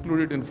to be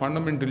included in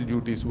fundamental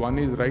duties. One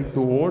is right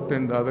to vote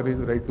and the other is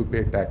right to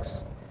pay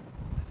tax.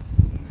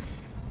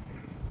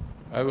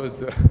 I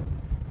was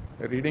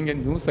reading a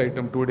news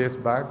item 2 days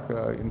back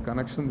in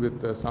connection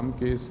with some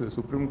case. The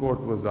Supreme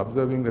Court was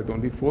observing that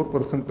only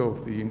 4%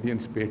 of the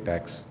Indians pay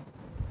tax.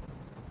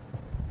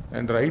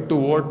 And right to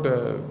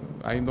vote,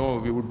 I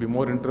know we would be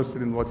more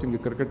interested in watching a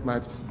cricket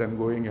match than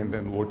going and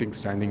then voting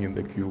standing in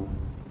the queue,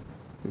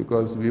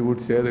 because we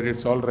would say that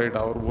it's all right,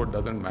 our vote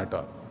doesn't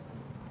matter.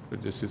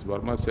 But Justice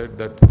Verma said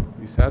that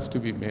this has to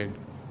be made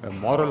a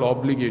moral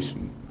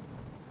obligation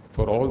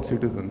for all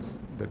citizens,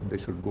 that they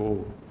should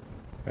go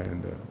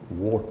and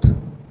vote.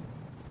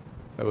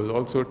 I was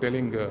also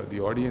telling the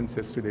audience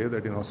yesterday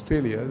that in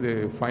Australia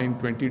they fine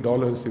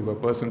 $20 if a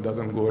person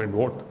doesn't go and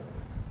vote.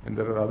 And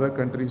there are other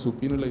countries who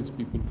penalize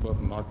people for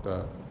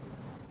not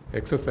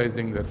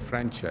exercising their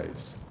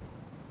franchise.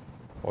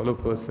 All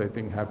of us, I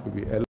think, have to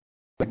be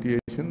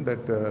aligned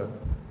that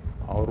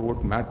our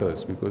vote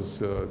matters, because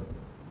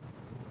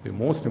the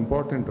most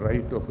important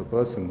right of a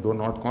person, though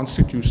not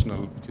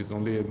constitutional, which is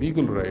only a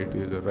legal right,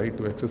 is the right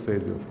to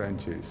exercise your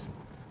franchise.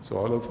 So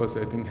all of us,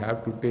 I think,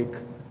 have to take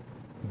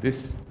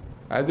this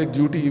as a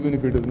duty, even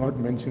if it is not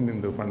mentioned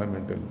in the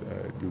fundamental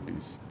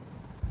duties.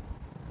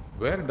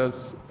 Where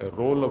does a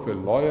role of a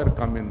lawyer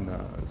come in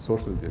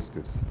social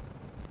justice?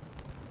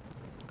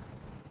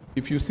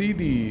 If you see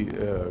the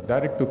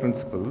directive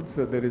principles,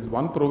 there is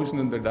one provision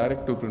in the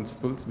directive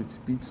principles which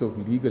speaks of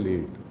legal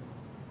aid.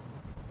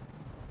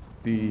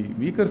 The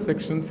weaker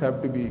sections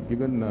have to be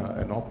given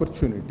an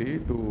opportunity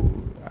to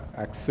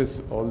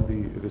access all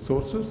the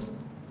resources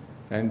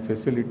and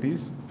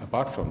facilities.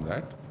 Apart from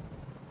that,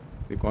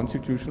 the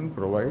Constitution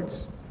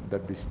provides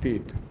that the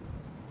state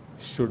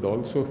should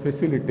also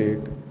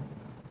facilitate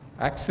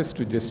access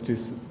to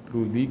justice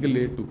through legal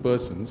aid to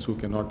persons who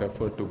cannot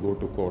afford to go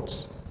to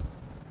courts.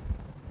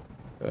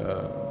 I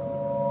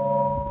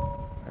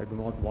do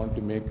not want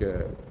to make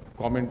a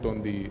comment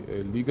on the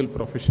legal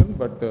profession,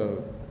 but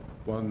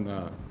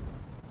one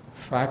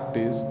fact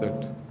is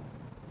that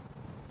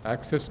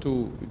access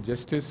to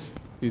justice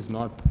is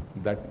not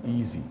that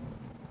easy.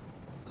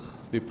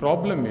 The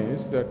problem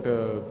is that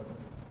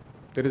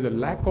there is a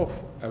lack of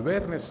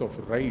awareness of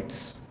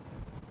rights.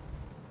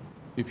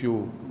 If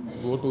you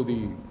go to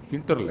the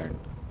hinterland,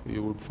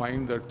 you would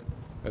find that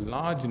a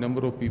large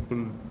number of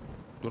people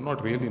do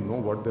not really know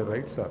what their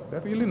rights are.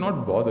 They're really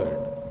not bothered.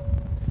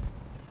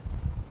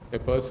 A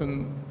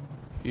person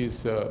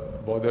is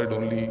bothered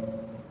only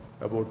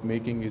about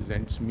making his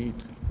ends meet.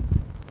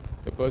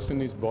 A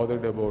person is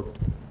bothered about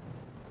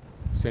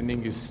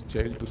sending his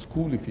child to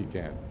school if he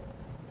can.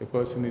 A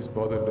person is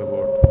bothered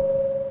about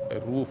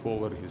a roof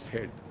over his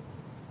head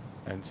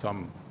and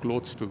some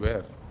clothes to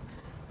wear.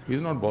 He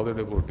is not bothered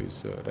about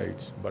his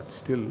rights, but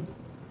still,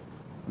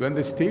 when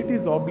the state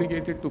is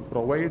obligated to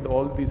provide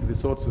all these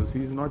resources,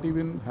 he is not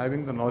even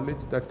having the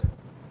knowledge that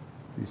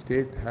the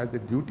state has a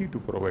duty to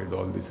provide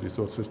all these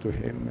resources to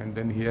him, and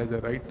then he has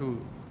a right to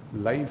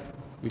life,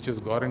 which is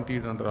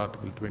guaranteed under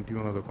Article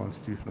 21 of the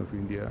Constitution of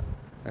India,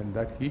 and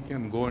that he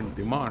can go and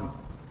demand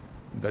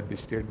that the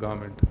state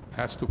government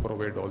has to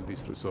provide all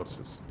these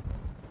resources.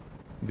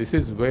 This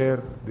is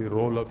where the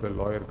role of a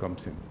lawyer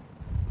comes in.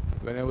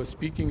 When I was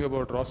speaking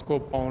about Roscoe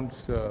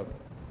Pound's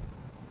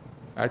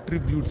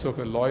attributes of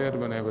a lawyer,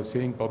 when I was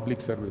saying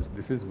public service,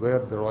 this is where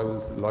the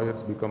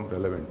lawyers become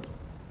relevant.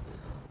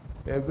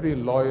 Every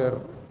lawyer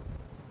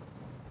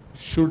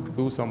should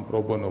do some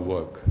pro bono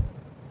work.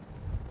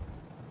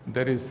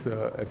 There is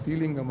a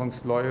feeling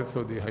amongst lawyers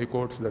of the high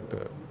courts that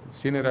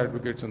senior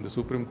advocates on the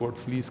Supreme Court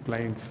fleece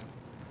clients.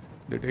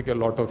 They take a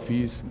lot of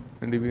fees,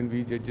 and even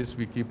we judges,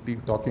 we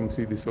keep talking,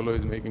 see, this fellow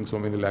is making so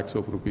many lakhs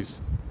of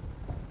rupees,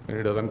 and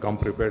he doesn't come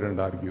prepared and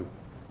argue.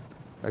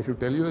 I should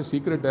tell you a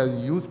secret: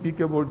 as you speak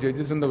about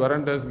judges in the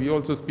verandas, we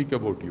also speak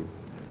about you.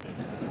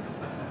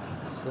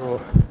 So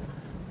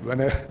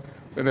when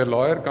a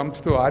lawyer comes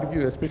to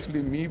argue,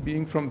 especially me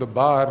being from the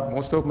bar,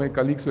 most of my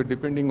colleagues were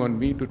depending on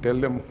me to tell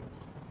them,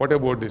 what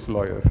about this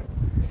lawyer?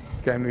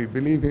 Can we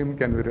believe him?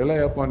 Can we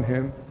rely upon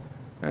him?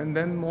 And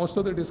then most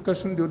of the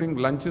discussion during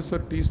lunches or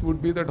teas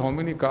would be that how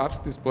many cars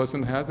this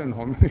person has and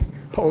how many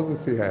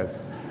houses he has.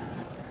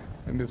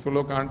 And this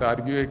fellow can't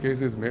argue a case,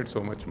 he's made so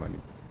much money.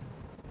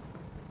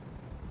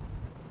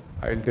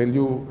 I'll tell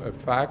you a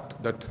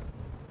fact that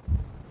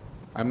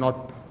I'm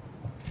not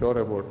sure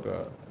about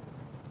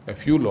a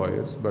few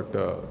lawyers, but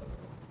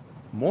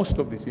most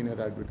of the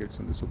senior advocates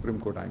in the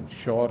Supreme Court, I'm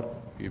sure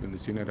even the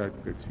senior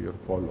advocates here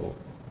follow,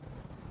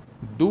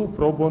 do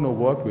pro bono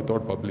work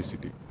without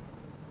publicity.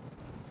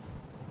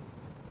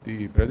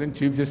 The present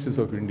Chief Justice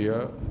of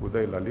India,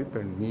 Uday Lalit,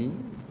 and me,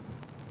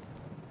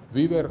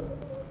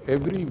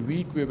 every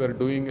week we were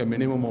doing a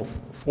minimum of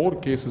 4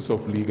 cases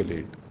of legal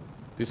aid.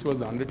 This was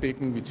the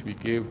undertaking which we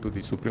gave to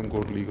the Supreme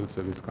Court Legal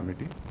Service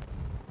Committee.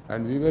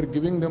 And we were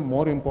giving them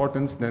more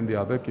importance than the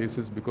other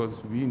cases because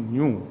we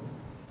knew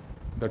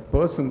that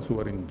persons who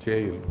are in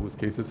jail, whose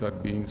cases are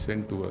being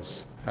sent to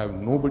us, have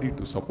nobody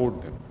to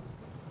support them.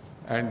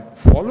 And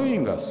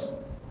following us,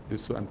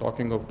 this I'm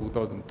talking of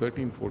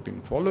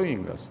 2013-14,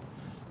 following us,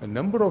 a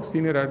number of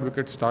senior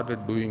advocates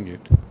started doing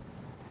it.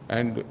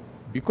 And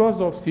because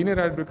of senior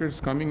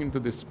advocates coming into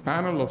this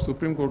panel of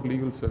Supreme Court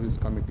Legal Service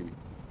Committee,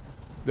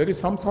 there is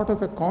some sort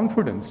of a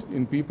confidence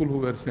in people who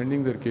were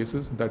sending their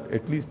cases that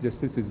at least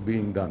justice is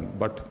being done.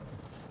 But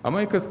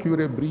amicus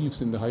curiae briefs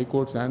in the High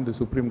Courts and the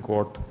Supreme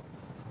Court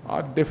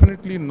are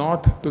definitely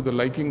not to the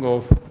liking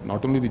of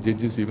not only the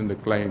judges, even the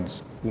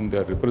clients whom they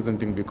are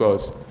representing,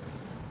 because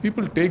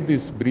people take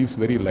these briefs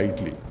very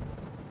lightly.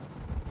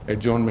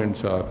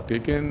 Adjournments are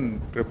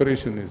taken,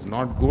 preparation is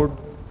not good,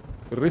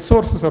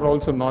 resources are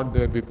also not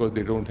there because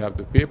they don't have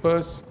the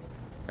papers,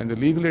 and the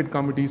legal aid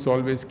committees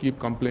always keep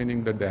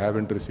complaining that they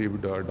haven't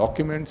received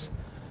documents.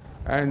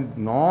 And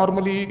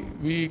normally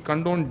we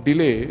condone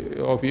delay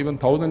of even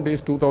 1,000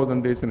 days,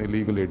 2,000 days in a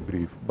legal aid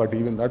brief, but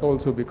even that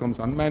also becomes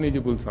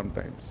unmanageable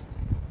sometimes.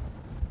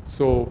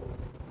 So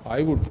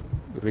I would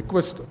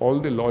request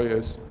all the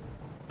lawyers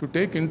to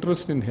take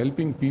interest in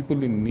helping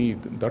people in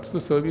need. That's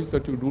the service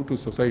that you do to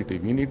society.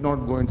 We need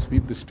not go and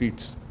sweep the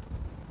streets.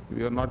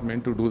 We are not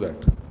meant to do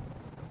that.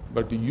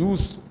 But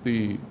use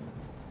the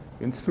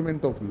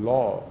instrument of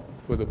law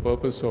for the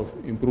purpose of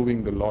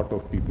improving the lot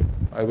of people.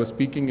 I was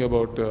speaking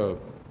about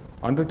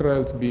under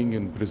trials being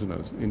in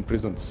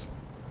prisons.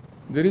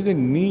 There is a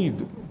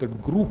need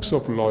that groups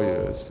of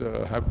lawyers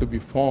have to be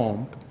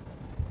formed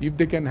if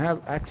they can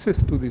have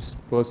access to these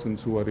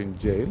persons who are in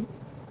jail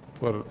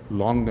for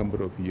long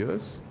number of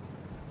years,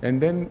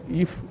 and then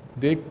if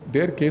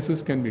their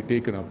cases can be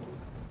taken up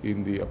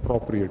in the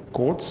appropriate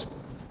courts,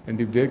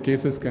 and if their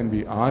cases can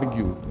be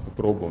argued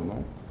pro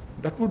bono,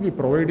 that would be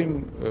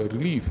providing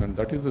relief, and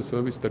that is the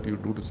service that you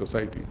do to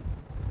society.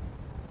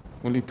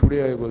 Only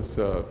today I was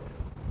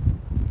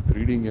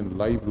reading in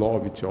Live Law,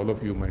 which all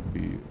of you might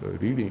be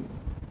reading,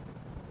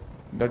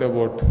 that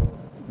about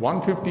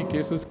 150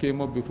 cases came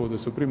up before the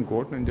Supreme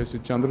Court, and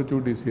Justice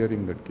Chandrachud is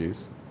hearing that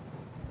case,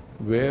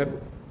 where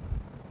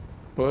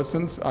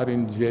persons are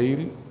in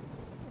jail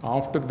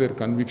after their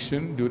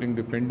conviction during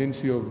the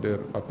pendency of their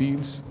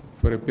appeals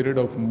for a period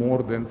of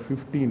more than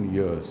 15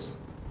 years.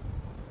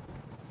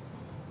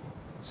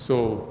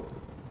 So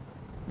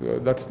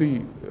that's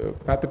the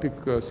pathetic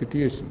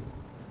situation.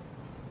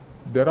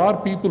 There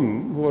are people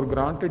who are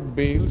granted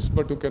bails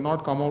but who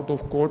cannot come out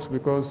of courts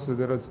because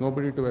there is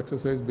nobody to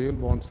exercise bail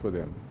bonds for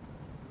them.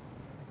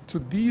 So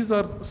these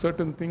are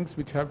certain things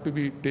which have to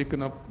be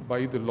taken up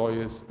by the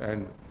lawyers,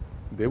 and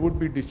they would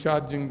be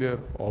discharging their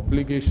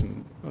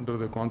obligation under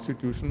the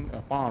Constitution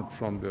apart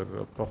from their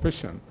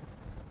profession,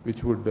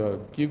 which would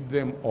give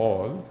them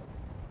all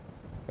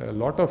a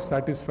lot of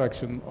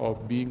satisfaction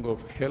of being of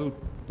help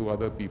to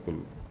other people.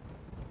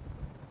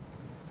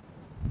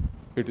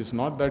 It is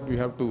not that we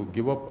have to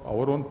give up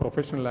our own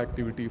professional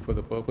activity for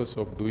the purpose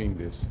of doing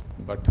this,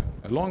 but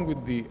along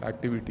with the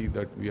activity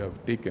that we have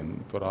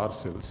taken for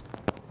ourselves,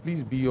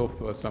 please be of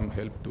some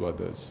help to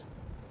others.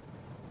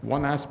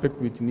 One aspect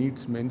which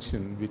needs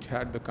mention, which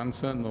had the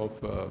concern of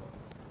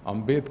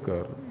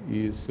Ambedkar,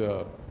 is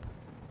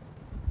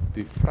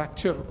the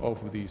fracture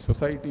of the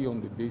society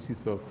on the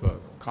basis of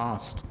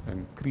caste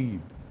and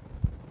creed.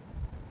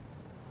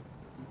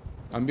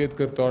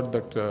 Ambedkar thought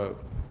that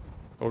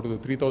out of the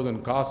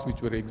 3,000 castes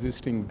which were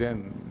existing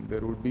then,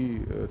 there would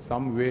be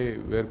some way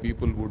where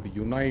people would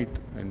unite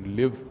and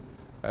live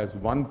as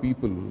one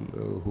people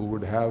who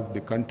would have the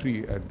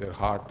country at their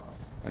heart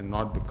and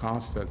not the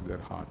caste as their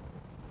heart.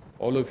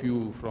 All of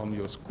you from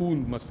your school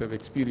must have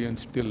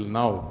experienced till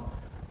now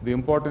the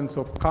importance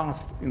of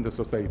caste in the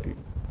society.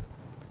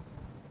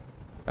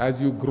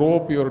 As you grow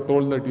up, you are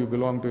told that you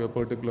belong to a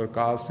particular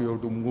caste, you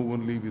have to move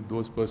only with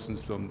those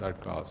persons from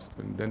that caste.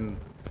 And then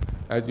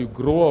as you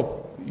grow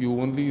up,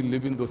 you only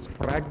live in those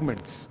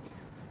fragments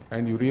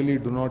and you really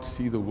do not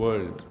see the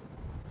world.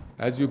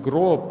 As you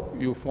grow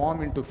up, you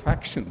form into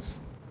factions,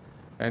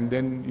 and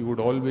then you would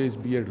always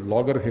be at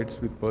loggerheads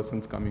with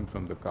persons coming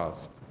from the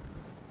caste.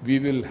 We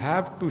will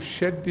have to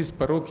shed these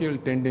parochial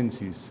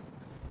tendencies.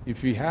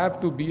 If we have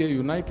to be a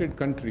united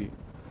country,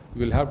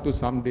 we will have to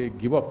someday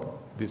give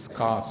up this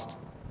caste,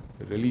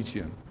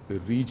 religion, the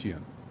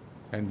region,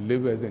 and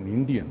live as an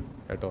Indian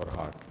at our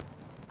heart.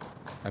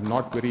 I'm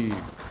not very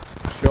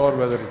sure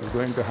whether it is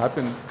going to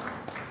happen,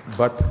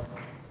 but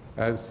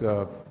as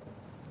the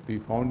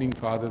founding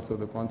fathers of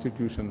the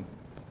Constitution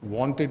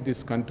wanted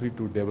this country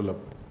to develop,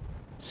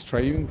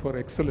 striving for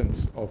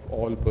excellence of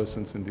all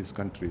persons in this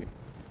country,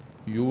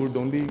 you would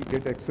only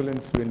get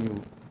excellence when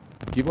you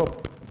give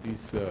up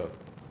these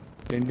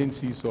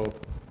tendencies of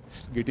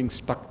getting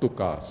stuck to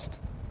caste.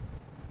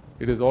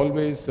 It is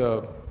always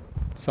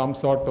some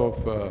sort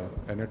of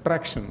an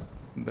attraction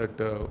that,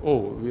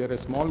 oh, we are a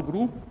small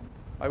group,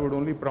 I would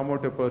only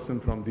promote a person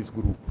from this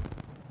group.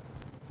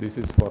 This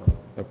is for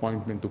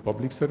appointment to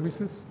public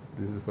services,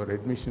 this is for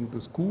admission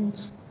to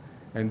schools,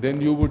 and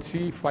then you would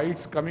see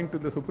fights coming to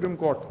the Supreme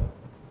Court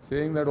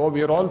saying that, oh,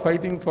 we are all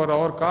fighting for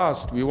our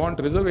caste, we want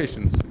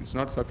reservations. It's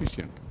not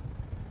sufficient.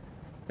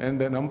 And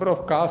the number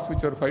of castes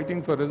which are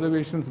fighting for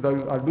reservations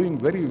are doing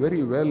very,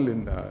 very well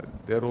in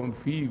their own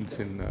fields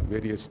in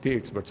various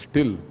states, but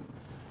still,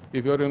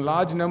 if you are in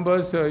large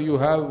numbers, you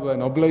have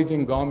an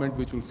obliging government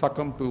which will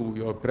succumb to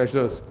your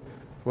pressures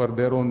for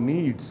their own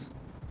needs.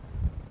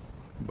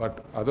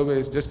 But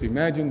otherwise, just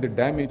imagine the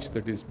damage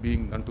that is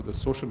being done to the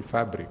social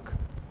fabric.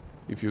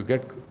 If you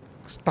get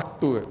stuck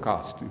to a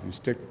caste,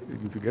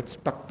 if you get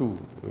stuck to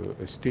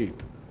a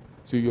state,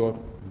 so your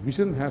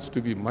vision has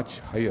to be much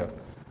higher.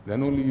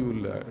 Then only you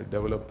will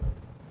develop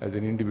as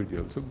an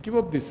individual. So give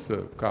up this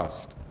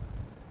caste.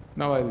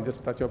 Now I'll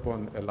just touch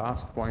upon a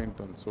last point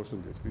on social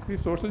justice. See,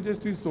 social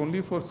justice is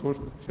only for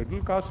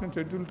scheduled castes and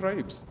scheduled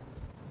tribes,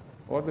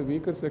 or the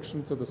weaker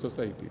sections of the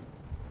society.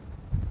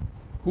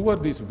 Who are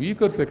these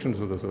weaker sections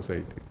of the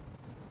society?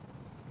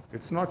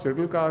 It's not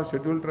scheduled castes,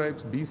 scheduled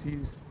tribes,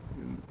 BCs,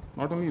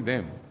 not only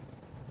them.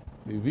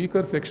 The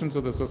weaker sections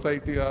of the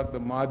society are the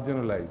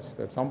marginalized.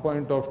 At some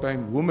point of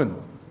time, women,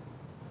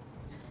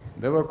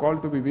 they were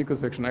called to be weaker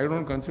section. I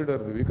don't consider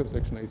the weaker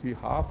section. I see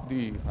half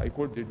the High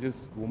Court judges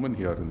women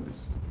here in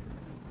this.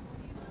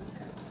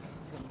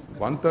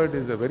 1/3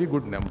 is a very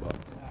good number.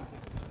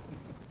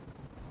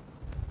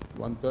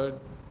 1/3.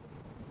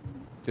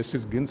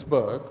 Justice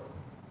Ginsburg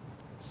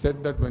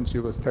said that when she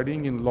was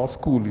studying in law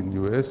school in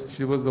US,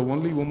 she was the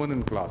only woman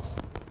in class.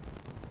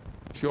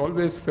 She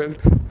always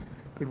felt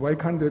that why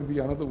can't there be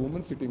another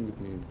woman sitting with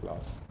me in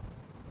class?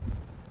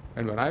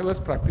 And when I was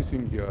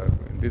practicing here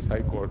in this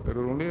High Court, there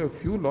were only a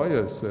few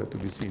lawyers to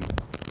be seen.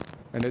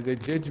 And as a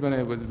judge, when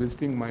I was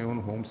visiting my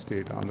own home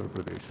state, Andhra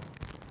Pradesh,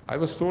 I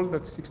was told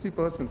that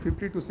 60%,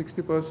 50 to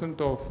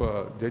 60% of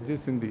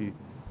judges in the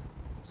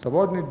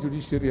subordinate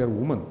judiciary are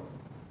women.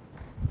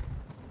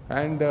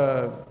 And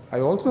I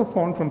also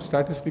found from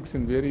statistics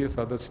in various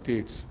other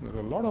states, there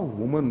are a lot of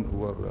women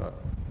who are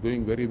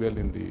doing very well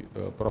in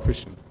the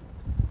profession,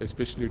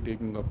 especially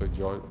taking up a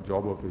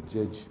job of a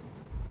judge,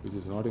 which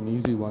is not an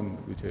easy one,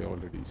 which I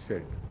already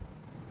said.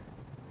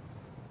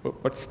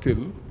 But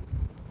still,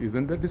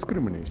 isn't there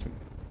discrimination?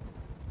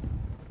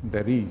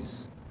 There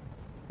is.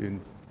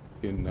 In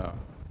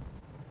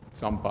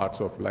some parts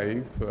of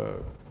life,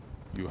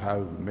 you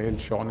have male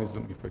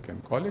chauvinism, if I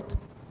can call it,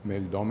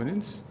 male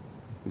dominance.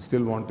 You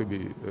still want to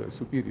be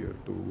superior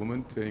to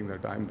women, saying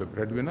that I'm the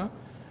breadwinner.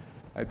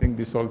 I think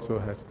this also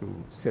has to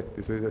set.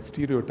 This is a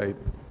stereotype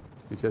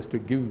which has to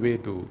give way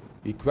to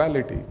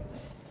equality.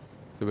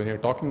 So when you're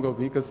talking of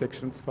weaker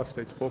sections, first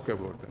I spoke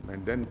about them.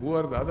 And then who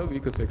are the other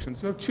weaker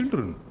sections? You have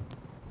children.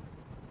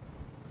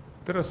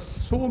 There are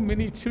so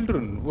many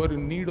children who are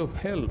in need of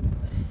help.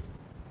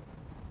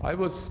 I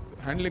was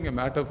handling a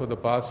matter for the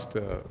past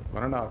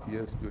 1.5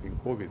 years during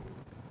COVID.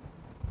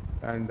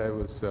 And I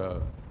was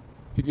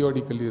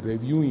periodically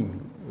reviewing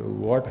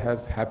what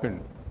has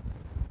happened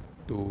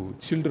to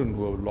children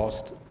who have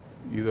lost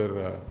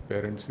either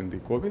parents in the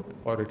COVID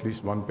or at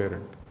least one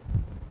parent.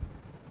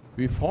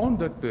 We found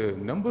that the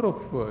number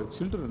of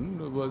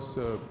children was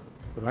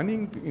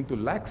running into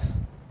lakhs.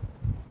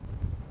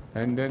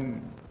 And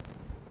then,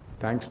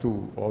 thanks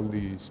to all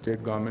the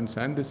state governments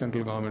and the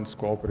central government's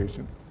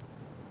cooperation,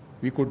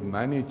 we could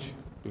manage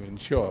to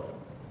ensure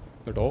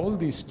that all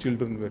these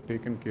children were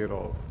taken care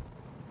of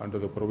under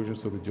the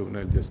provisions of the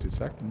Juvenile Justice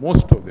Act.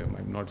 Most of them,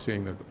 I'm not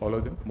saying that all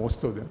of them,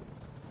 most of them,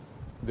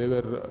 they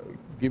were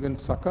given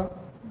succor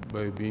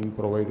by being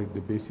provided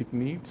the basic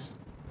needs,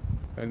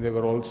 and they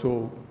were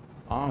also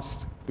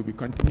asked to be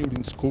continued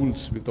in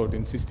schools without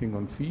insisting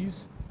on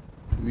fees.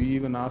 We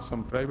even asked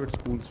some private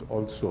schools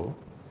also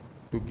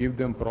to give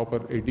them proper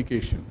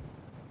education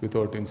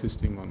without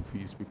insisting on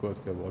fees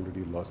because they have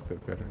already lost their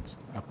parents.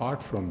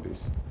 Apart from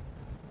this,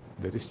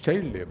 there is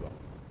child labor.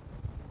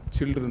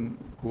 Children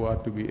who are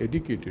to be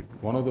educated.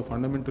 One of the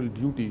fundamental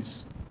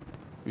duties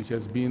which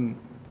has been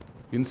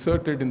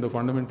inserted in the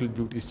fundamental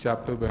duties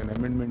chapter by an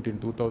amendment in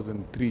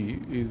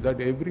 2003 is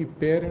that every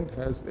parent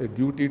has a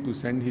duty to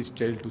send his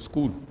child to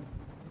school.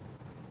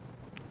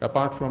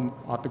 Apart from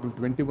Article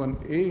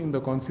 21A in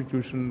the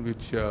Constitution,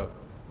 which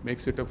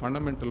makes it a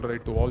fundamental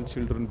right to all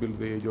children below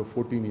the age of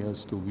 14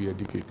 years to be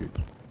educated.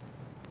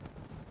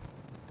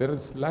 There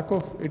is lack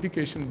of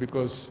education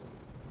because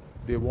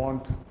they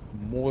want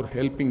more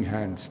helping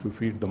hands to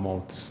feed the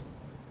mouths.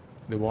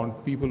 They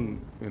want people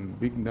in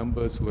big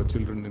numbers who are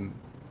children in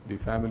the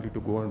family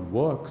to go and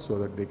work so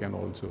that they can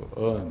also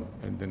earn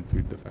and then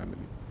feed the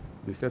family.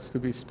 This has to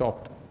be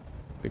stopped.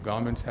 The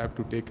governments have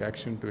to take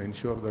action to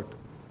ensure that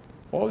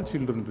all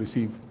children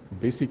receive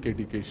basic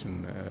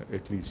education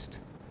at least.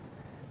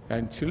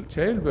 And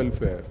child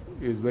welfare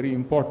is very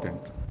important.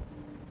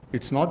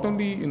 It's not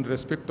only in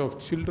respect of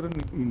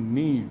children in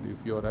need.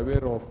 If you are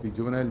aware of the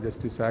Juvenile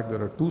Justice Act,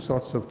 there are two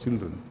sorts of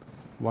children.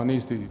 One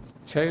is the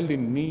child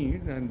in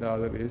need and the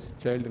other is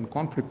child in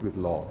conflict with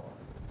law.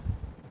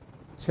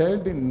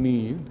 Child in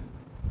need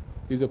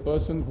is a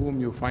person whom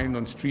you find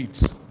on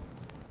streets.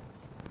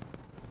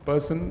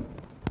 Person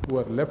who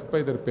are left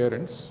by their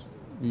parents.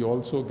 We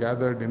also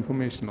gathered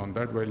information on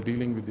that while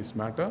dealing with this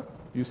matter.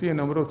 You see a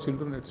number of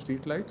children at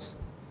street lights.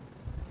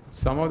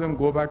 Some of them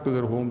go back to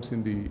their homes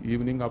in the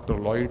evening after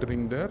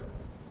loitering there.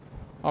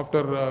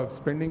 After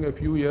spending a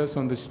few years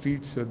on the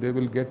streets, they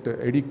will get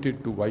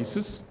addicted to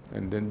vices,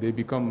 and then they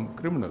become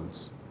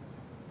criminals.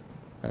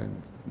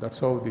 And that's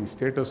how the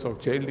status of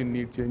child in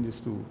need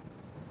changes to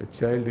a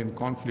child in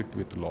conflict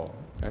with law.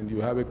 And you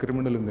have a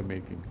criminal in the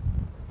making.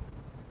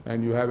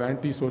 And you have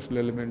anti-social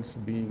elements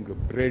being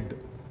bred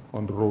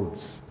on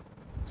roads.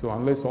 So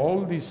unless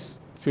all these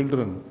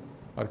children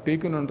are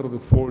taken under the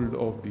fold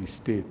of the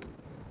state,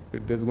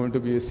 there's going to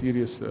be a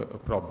serious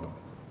problem.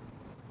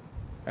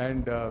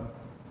 And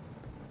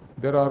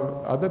there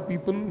are other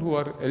people who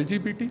are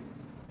LGBT,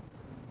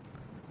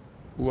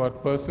 who are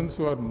persons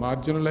who are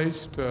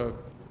marginalized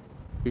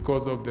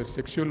because of their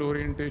sexual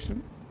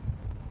orientation,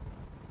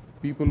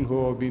 people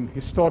who have been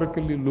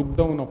historically looked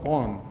down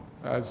upon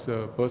as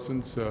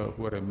persons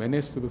who are a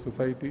menace to the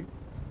society.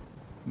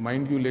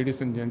 Mind you,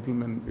 ladies and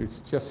gentlemen,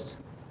 it's just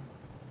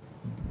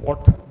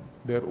what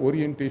their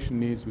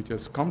orientation is, which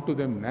has come to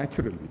them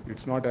naturally.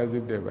 It's not as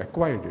if they've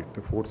acquired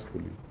it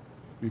forcefully.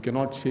 You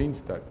cannot change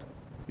that.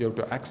 You have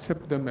to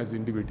accept them as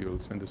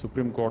individuals. And the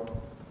Supreme Court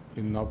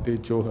in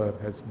Navtej Johar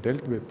has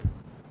dealt with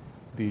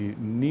the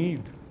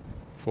need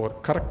for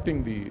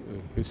correcting the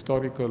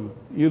historical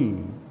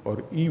ill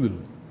or evil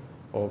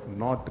of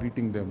not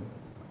treating them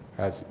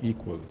as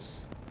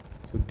equals.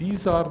 So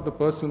these are the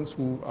persons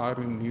who are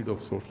in need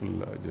of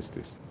social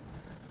justice.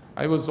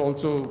 I was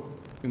also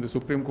in the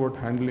Supreme Court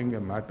handling a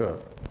matter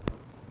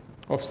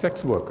of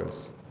sex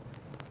workers.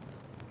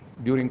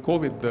 During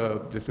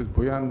COVID, Justice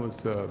Bhuyan was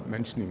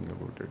mentioning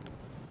about it.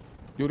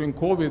 During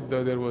COVID,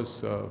 there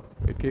was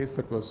a case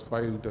that was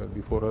filed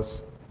before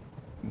us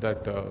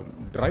that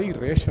dry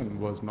ration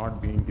was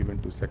not being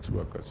given to sex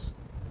workers.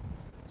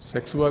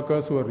 Sex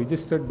workers who are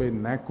registered by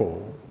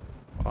NACO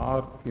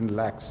are in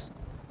lakhs.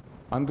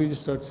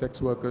 Unregistered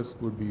sex workers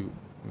would be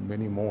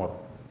many more,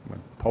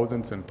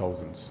 thousands and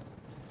thousands.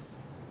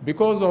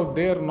 Because of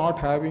their not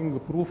having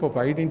proof of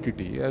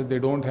identity, as they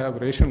don't have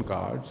ration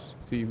cards,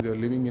 see, if they're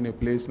living in a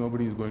place,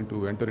 nobody is going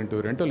to enter into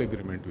a rental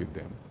agreement with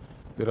them.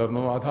 There are no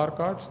Aadhaar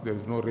cards, there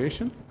is no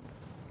ration,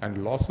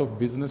 and loss of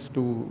business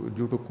due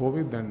to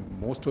COVID, and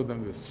most of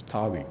them were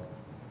starving.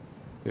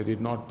 They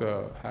did not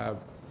have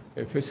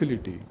a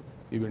facility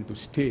even to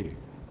stay.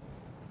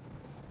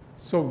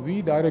 So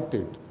we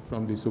directed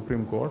from the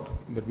Supreme Court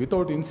that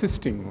without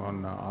insisting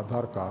on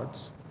Aadhaar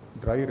cards,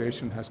 dry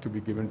ration has to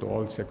be given to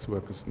all sex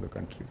workers in the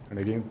country. And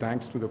again,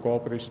 thanks to the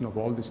cooperation of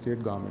all the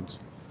state governments,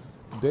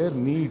 their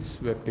needs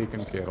were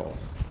taken care of.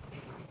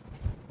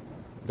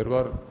 There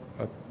were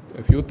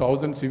a few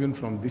thousands even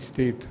from this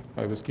state.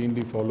 I was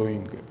keenly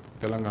following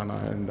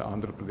Telangana and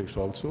Andhra Pradesh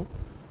also,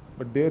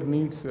 but their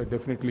needs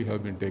definitely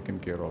have been taken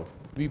care of.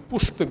 We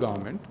pushed the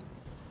government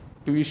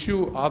to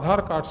issue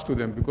Aadhaar cards to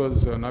them,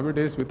 because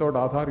nowadays without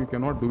Aadhaar you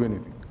cannot do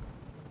anything.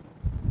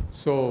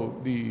 So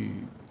the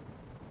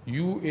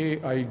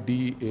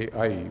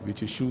UAIDAI,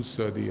 which issues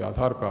the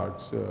Aadhaar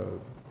cards,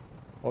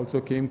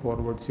 also came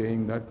forward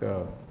saying that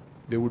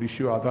they would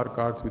issue Aadhaar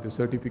cards with a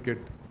certificate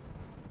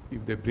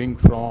if they bring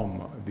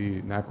from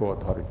the NACO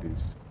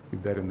authorities,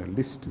 if they're in a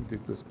list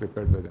that was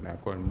prepared by the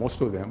NACO, and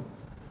most of them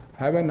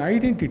have an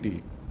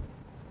identity.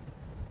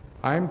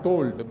 I am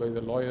told by the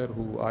lawyer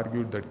who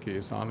argued that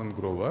case, Anand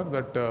Grover,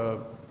 that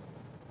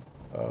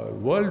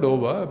world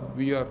over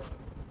we are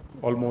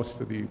almost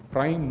the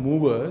prime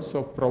movers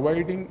of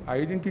providing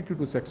identity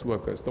to sex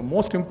workers. The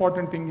most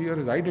important thing here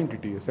is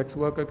identity. A sex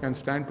worker can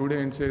stand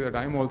today and say that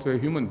I am also a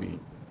human being.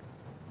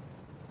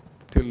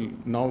 Till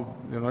now,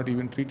 they are not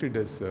even treated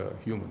as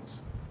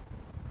humans.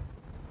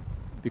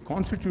 The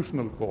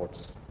constitutional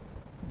courts,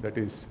 that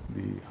is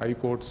the high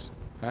courts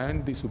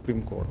and the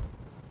Supreme Court,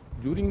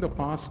 during the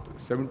past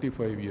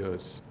 75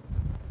 years,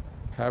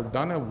 have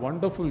done a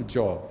wonderful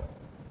job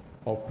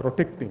of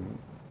protecting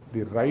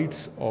the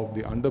rights of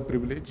the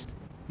underprivileged,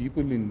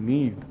 people in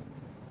need,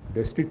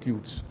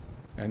 destitutes,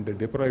 and the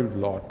deprived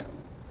lot,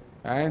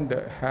 and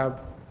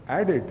have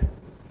added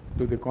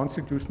to the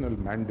constitutional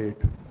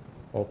mandate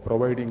of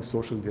providing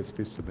social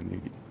justice to the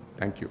needy.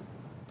 Thank you.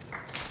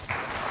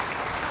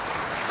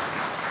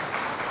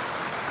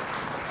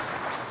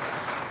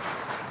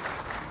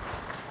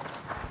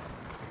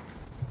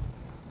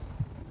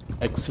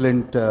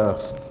 Excellent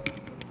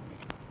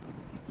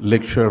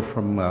lecture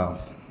from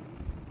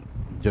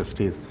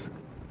Justice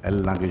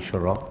Lavu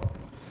Nageswara Rao.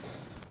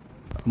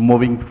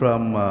 Moving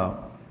from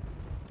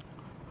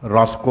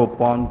Roscoe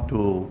Pond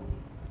to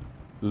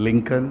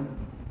Lincoln,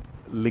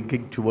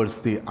 linking towards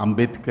the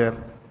Ambedkar,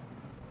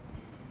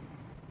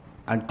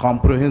 and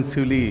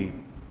comprehensively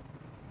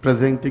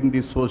presenting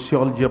the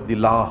sociology of the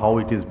law, how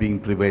it is being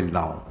prevailed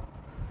now.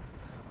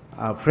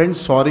 Friends,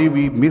 sorry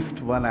we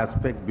missed one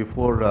aspect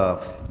before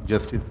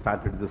Justice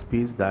started the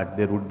speech, that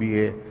there would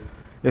be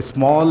a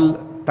small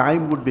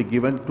time would be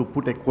given to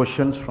put a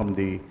questions from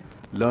the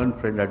learned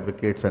friend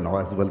advocates and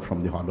as well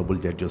from the honorable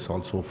judges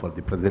also for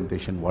the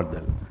presentation what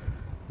the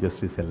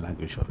Justice Lavu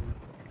Nageswara Rao.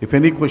 If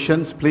any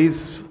questions,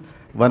 please,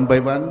 one by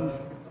one.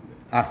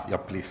 Yeah,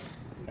 please.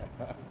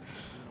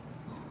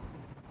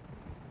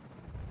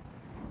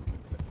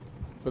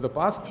 For the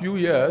past few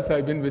years,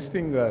 I've been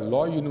visiting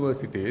law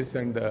universities,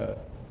 and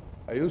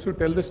I used to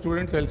tell the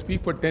students, I'll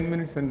speak for 10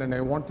 minutes and then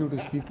I want you to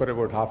speak for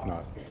about half an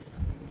hour.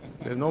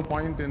 There's no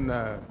point in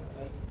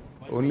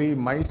only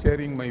my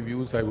sharing my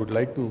views. I would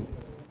like to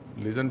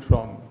listen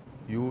from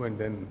you, and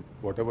then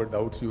whatever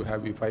doubts you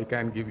have, if I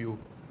can give you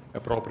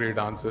appropriate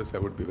answers, I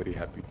would be very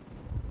happy.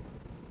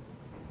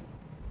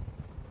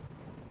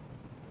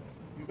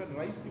 You can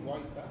raise the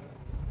voice, sir.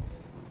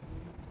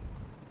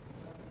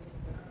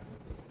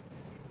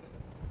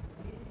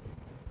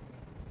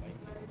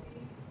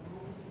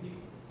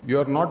 You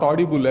are not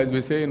audible, as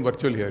we say in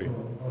virtual hearing.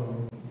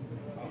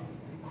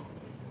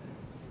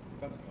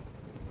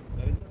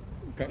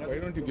 Why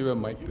don't you give a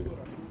mic to him?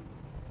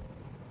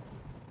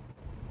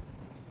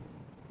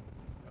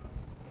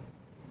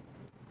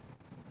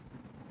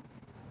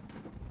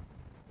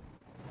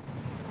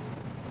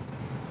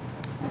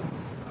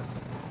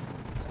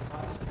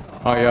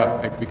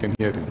 Yeah, we can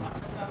hear him.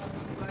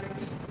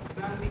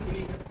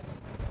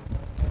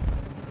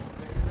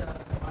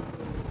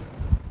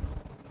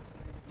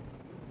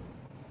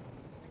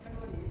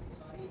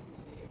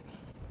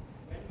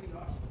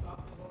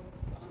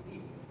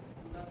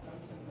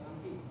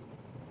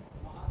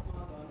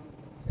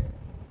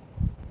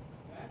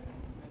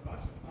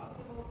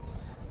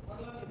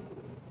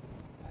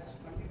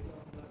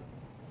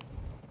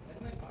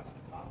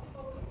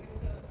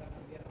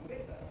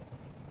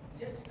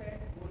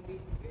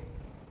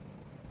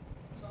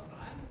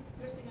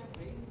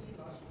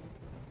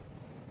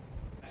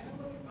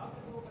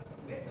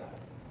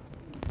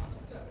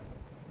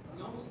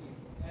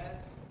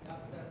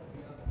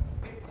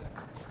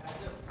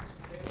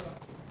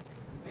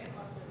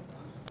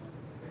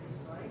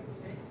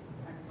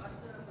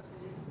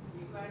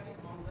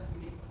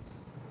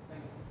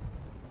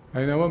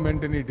 I never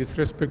meant any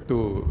disrespect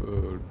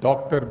to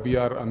Dr.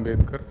 B.R.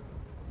 Ambedkar.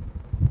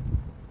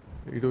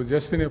 It was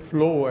just in a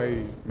flow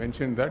I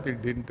mentioned that.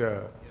 It didn't.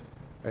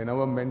 I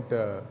never meant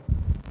to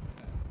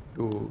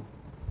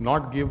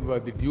not give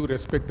the due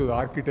respect to the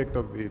architect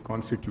of the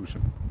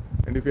Constitution.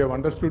 And if you have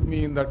understood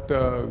me in that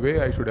way,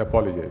 I should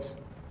apologize.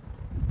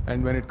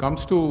 And when it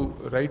comes to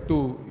right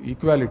to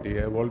equality,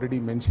 I have already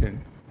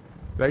mentioned,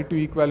 right to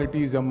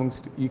equality is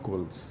amongst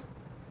equals.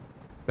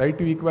 Right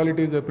to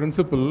equality is a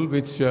principle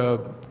which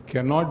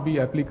cannot be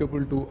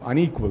applicable to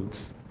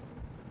unequals.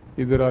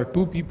 If there are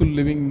two people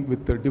living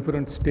with a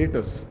different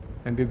status,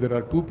 and if there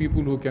are two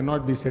people who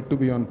cannot be said to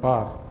be on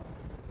par,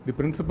 the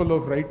principle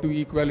of right to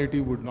equality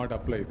would not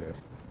apply there.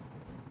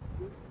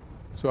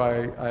 So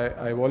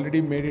I've already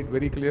made it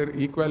very clear,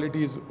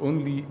 equality is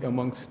only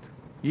amongst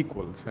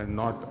equals and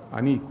not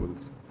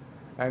unequals.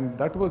 And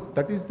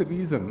that is the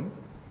reason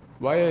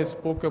why I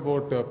spoke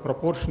about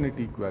proportionate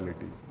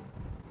equality.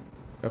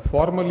 A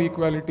formal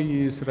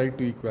equality is right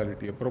to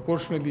equality. A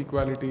proportional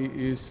equality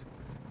is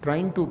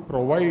trying to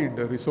provide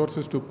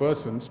resources to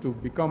persons to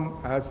become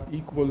as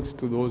equals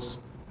to those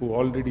who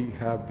already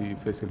have the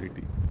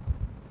facility.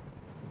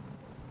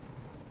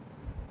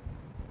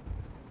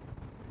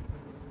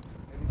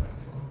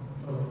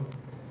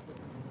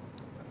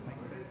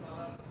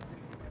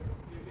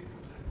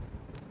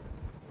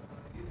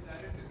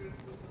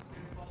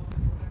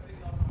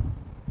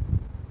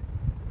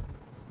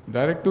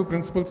 Directive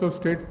Principles of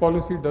State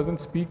Policy doesn't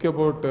speak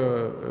about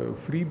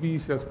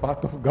freebies as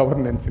part of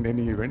governance in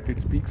any event. It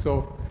speaks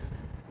of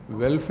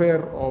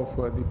welfare of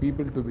the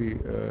people to be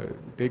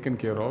taken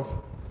care of.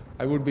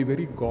 I would be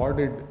very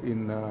guarded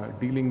in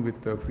dealing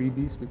with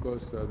freebies,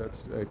 because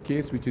that's a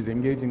case which is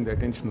engaging the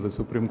attention of the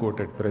Supreme Court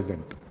at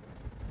present.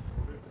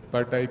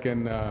 But I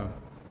can... that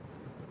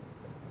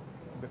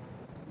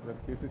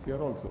case is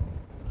here also.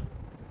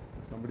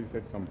 Somebody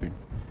said something.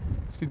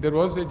 See, there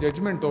was a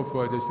judgment of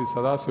Justice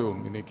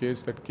Sadasivam in a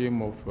case that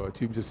came of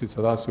Chief Justice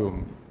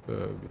Sadasivam,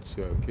 which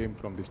came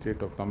from the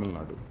state of Tamil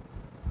Nadu.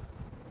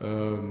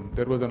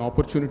 There was an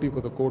opportunity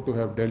for the court to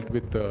have dealt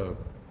with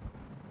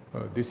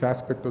this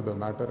aspect of the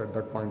matter at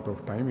that point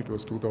of time. It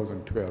was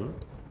 2012.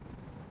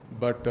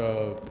 But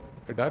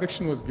a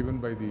direction was given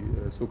by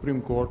the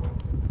Supreme Court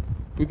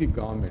to the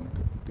government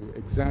to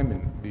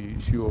examine the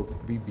issue of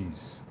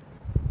freebies.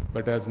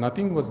 But as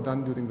nothing was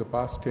done during the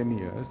past 10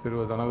 years, there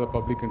was another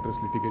public interest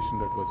litigation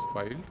that was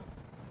filed.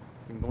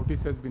 A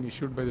notice has been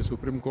issued by the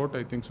Supreme Court.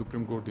 I think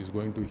Supreme Court is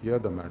going to hear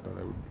the matter.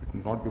 It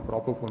would not be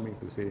proper for me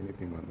to say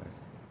anything on that.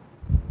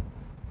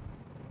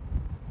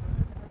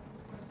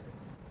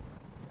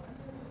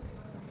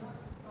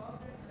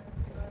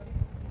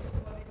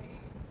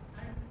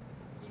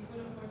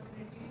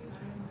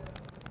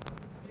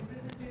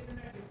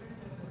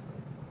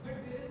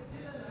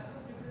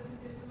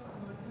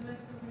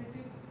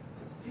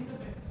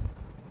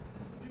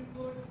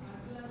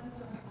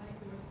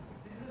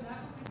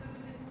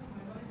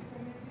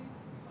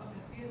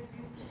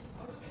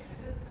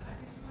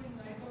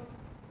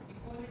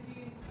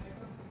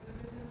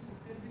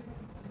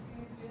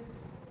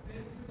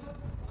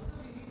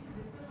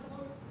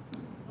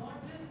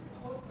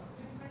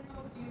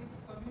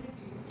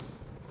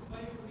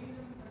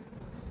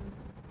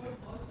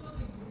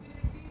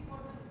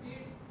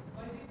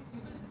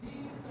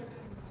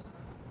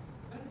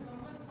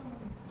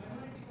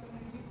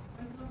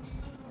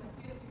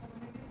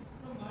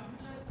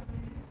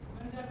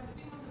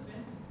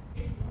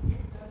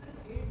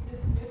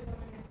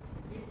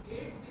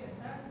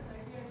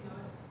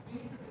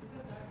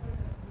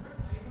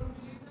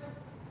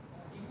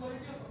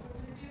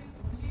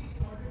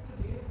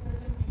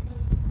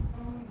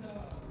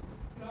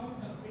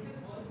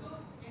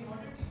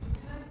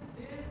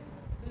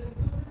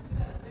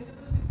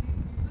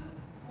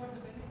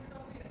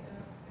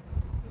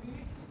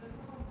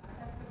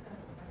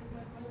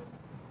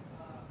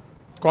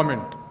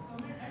 comment.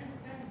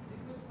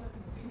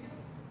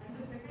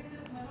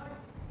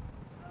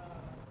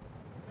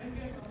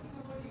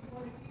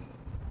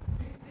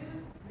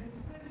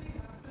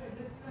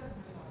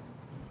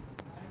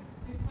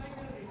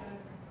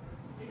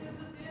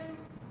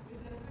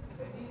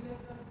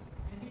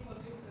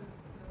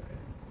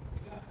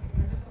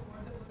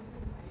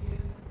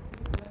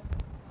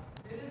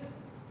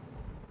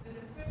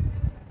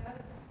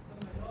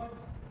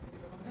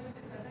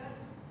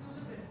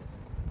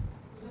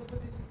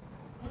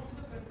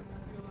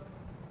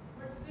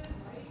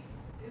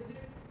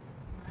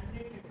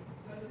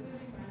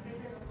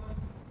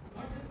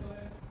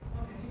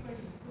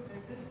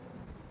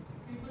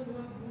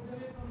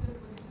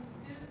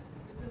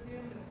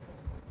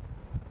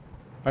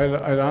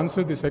 I'll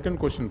answer the second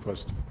question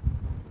first.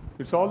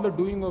 It's all the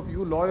doing of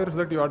you lawyers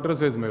that you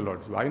address as my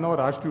lords. I never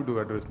asked you to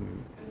address me.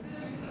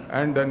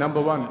 And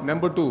number one.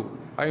 Number two,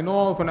 I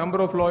know of a number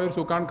of lawyers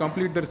who can't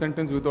complete their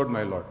sentence without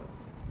my lord.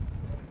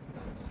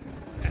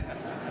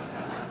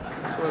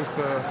 Because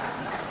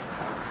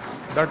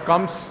that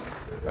comes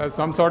as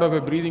some sort of a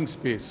breathing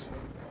space.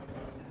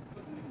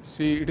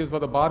 See, it is for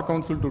the Bar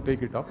Council to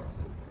take it up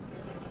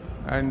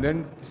and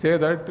then say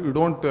that you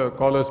don't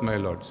call us my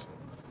lords.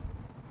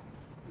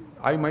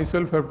 I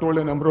myself have told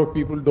a number of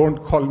people,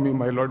 don't call me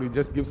my lord, you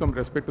just give some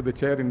respect to the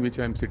chair in which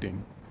I am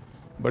sitting.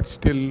 But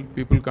still,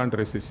 people can't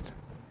resist.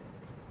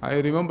 I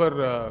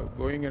remember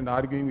going and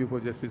arguing before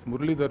Justice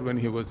Muralidhar when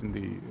he was in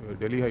the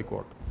Delhi High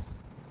Court.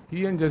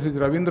 He and Justice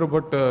Ravindra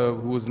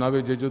Bhatt, who is now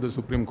a judge of the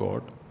Supreme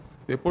Court,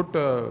 they put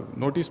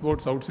notice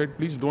boards outside,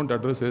 please don't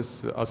address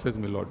us as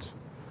my lords.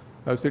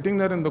 I was sitting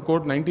there in the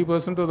court,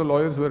 90% of the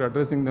lawyers were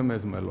addressing them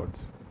as my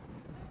lords.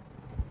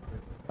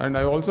 And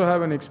I also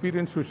have an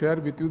experience to share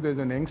with you. There's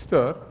an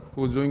youngster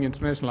who is doing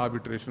international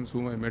arbitrations,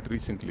 whom I met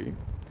recently.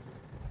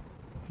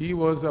 He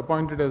was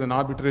appointed as an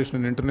arbitration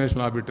in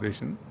international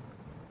arbitration.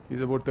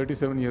 He's about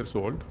 37 years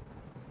old.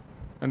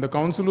 And the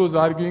counsel who was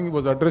arguing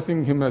was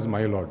addressing him as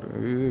my lord.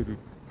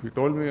 He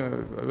told me,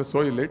 I was so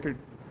elated.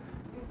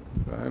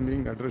 I am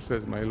being addressed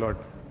as my lord.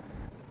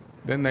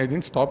 Then I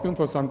didn't stop him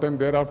for some time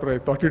thereafter. I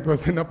thought it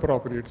was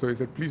inappropriate. So I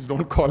said, please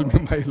don't call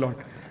me my lord.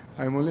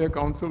 I'm only a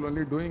counsel,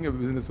 only doing a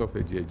business of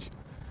a judge.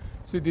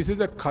 See, this is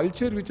a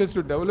culture which has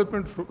to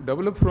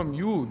develop from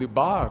you, the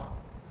bar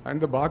and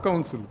the bar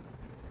council.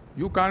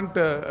 You can't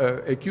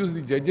accuse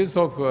the judges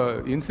of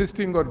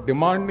insisting or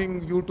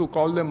demanding you to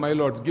call them my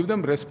lords. Give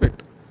them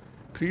respect.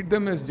 Treat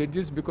them as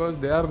judges because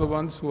they are the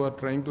ones who are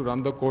trying to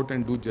run the court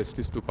and do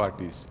justice to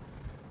parties.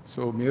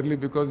 So merely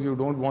because you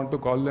don't want to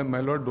call them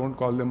my lord, don't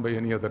call them by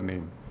any other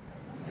name.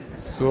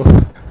 So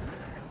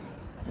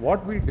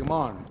what we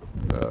demand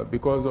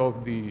because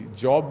of the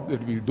job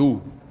that we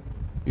do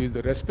is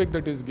the respect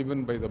that is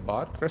given by the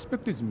bar.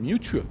 Respect is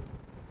mutual.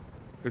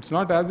 It's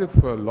not as if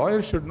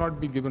lawyers should not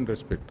be given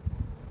respect.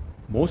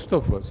 Most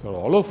of us, or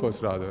all of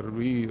us rather,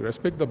 we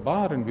respect the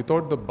bar, and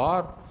without the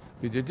bar,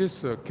 the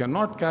judges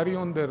cannot carry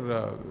on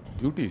their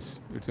duties.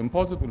 It's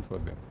impossible for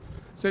them.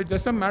 So it's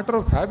just a matter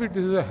of habit.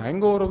 This is a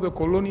hangover of the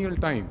colonial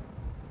time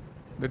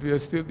that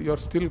you're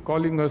still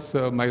calling us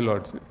my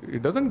lords.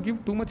 It doesn't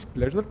give too much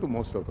pleasure to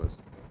most of us.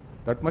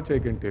 That much I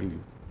can tell you.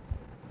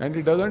 And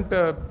it doesn't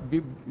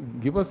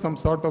give us some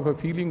sort of a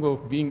feeling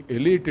of being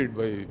elated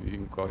by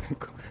being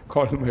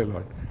called my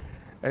lord.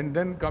 And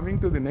then coming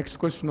to the next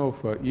question of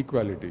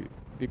equality,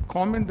 the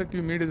comment that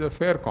you made is a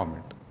fair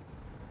comment.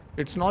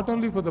 It's not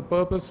only for the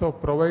purpose of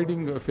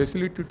providing a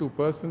facility to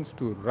persons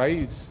to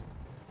rise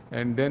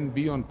and then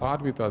be on par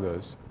with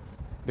others.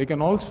 They can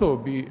also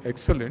be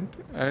excellent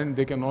and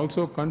they can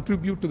also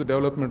contribute to the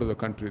development of the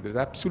country. There's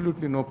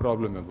absolutely no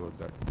problem about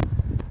that.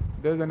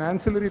 There's an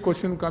ancillary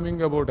question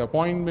coming about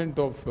appointment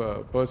of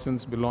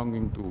persons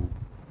belonging to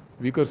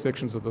weaker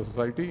sections of the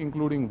society,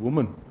 including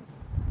women.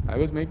 I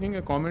was making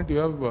a comment, you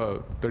have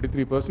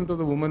 33% of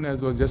the women,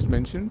 as was just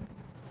mentioned.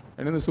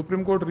 And in the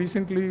Supreme Court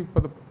recently,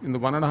 in the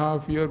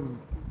 1.5 year,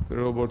 there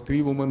were about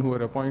 3 women who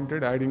were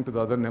appointed, adding to the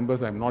other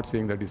numbers. I'm not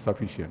saying that is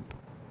sufficient.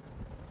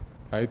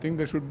 I think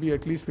there should be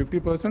at least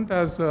 50%,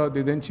 as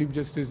the then Chief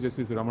Justice,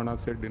 Justice Ramana,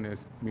 said in a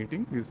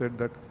meeting. He said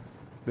that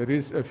there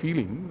is a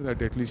feeling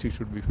that at least it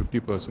should be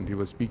 50%. He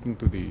was speaking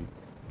to the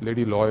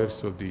lady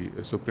lawyers of the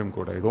Supreme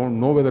Court. I don't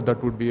know whether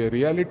that would be a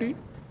reality.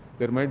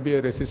 There might be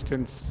a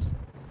resistance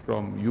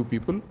from you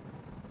people,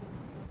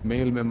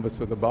 male members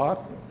of the bar.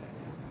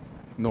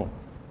 No.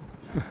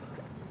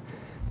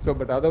 So,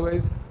 but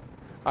otherwise,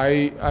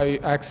 I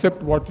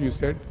accept what you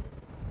said.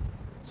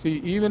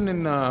 See, even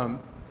in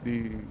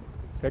the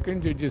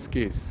second judge's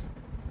case,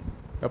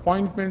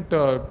 appointment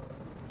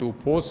to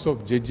posts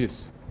of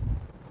judges,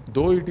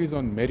 though it is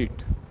on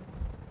merit,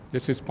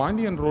 Justice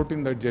Pandian wrote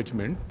in that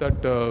judgment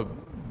that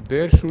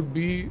there should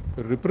be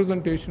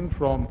representation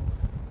from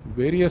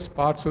various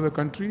parts of the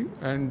country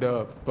and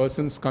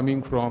persons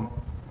coming from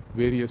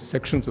various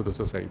sections of the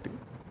society.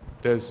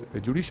 There's a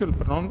judicial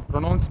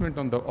pronouncement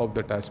on of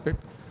that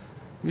aspect,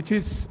 which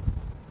is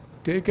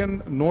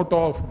taken note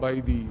of by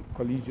the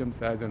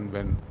collegiums as and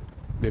when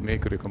they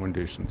make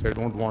recommendations. I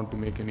don't want to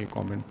make any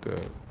comment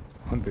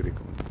on the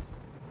recommendations.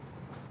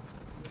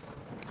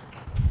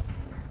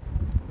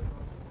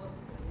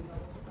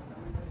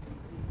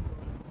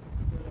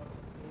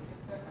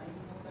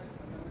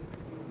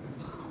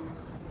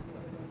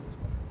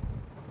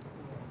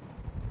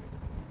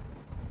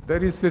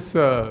 there is this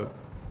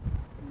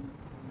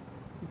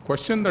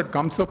question that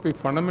comes up: if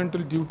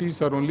fundamental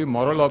duties are only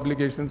moral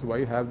obligations,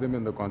 why have them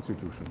in the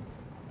Constitution?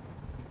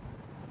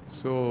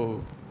 So,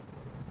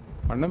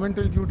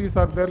 fundamental duties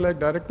are there like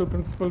directive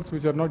principles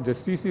which are not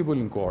justiciable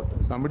in court.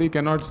 Somebody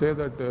cannot say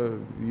that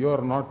you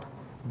are not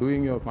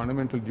doing your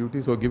fundamental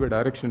duties, or give a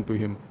direction to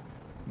him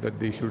that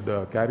they should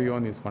carry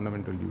on his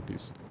fundamental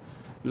duties.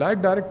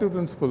 Like directive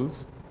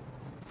principles,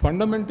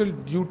 fundamental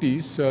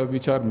duties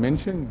which are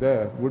mentioned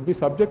there would be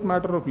subject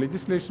matter of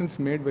legislations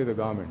made by the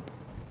government.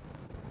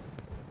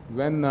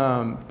 When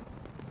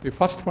the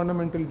first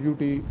fundamental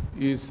duty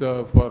is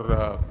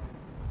for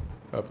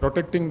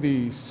protecting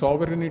the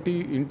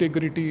sovereignty,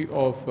 integrity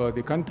of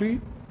the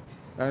country,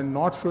 and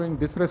not showing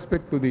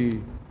disrespect to the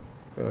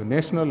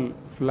national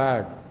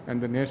flag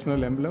and the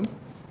national emblem.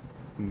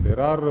 There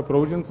are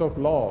provisions of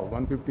law,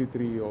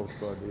 153 of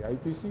the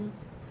IPC,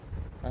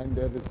 and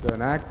there is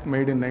an act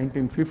made in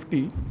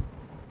 1950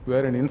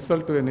 where an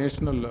insult to a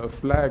national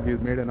flag is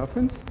made an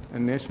offense,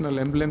 and national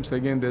emblems,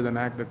 again there's an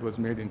act that was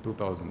made in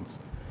 2000s.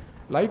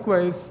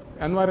 Likewise,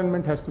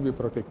 environment has to be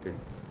protected.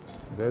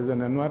 There's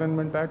an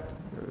Environment Act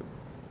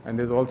and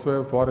there's also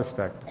a Forest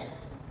Act.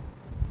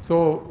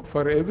 So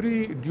for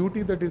every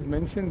duty that is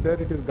mentioned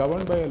there, it is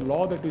governed by a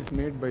law that is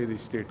made by the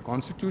state.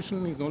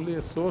 Constitution is only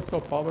a source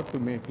of power to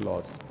make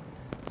laws.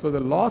 So the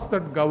laws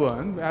that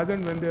govern, as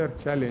and when they are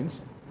challenged,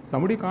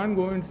 somebody can't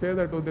go and say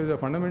that, oh, there's a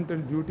fundamental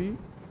duty,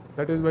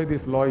 that is why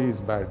this law is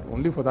bad.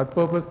 Only for that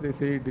purpose they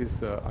say it is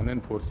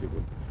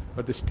unenforceable.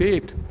 But the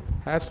state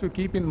has to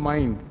keep in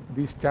mind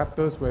these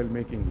chapters while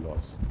making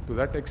laws. To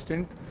that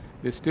extent,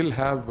 they still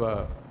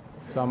have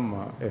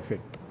some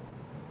effect.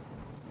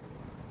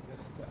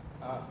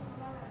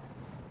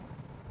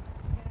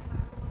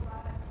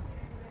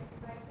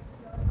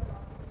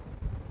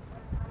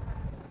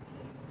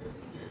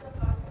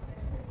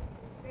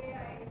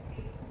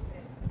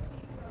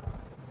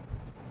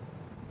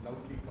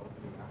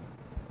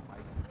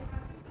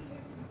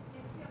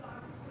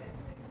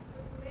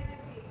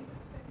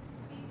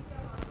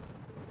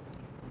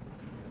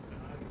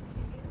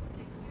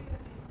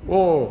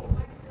 Oh.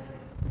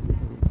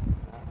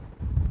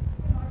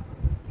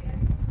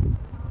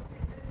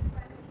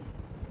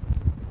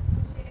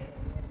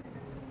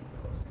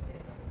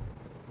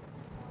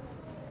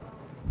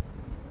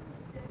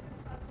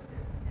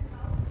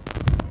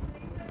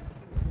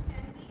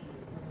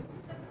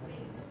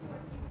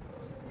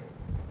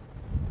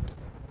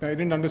 I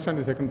didn't understand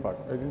the second part.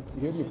 I didn't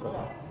hear you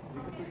correctly.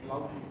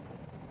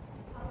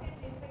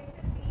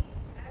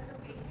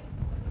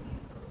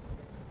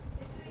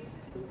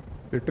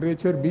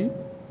 Literature be?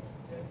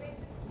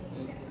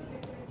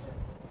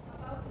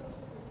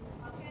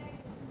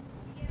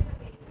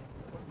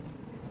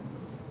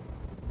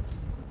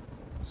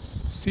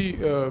 See,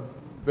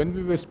 when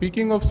we were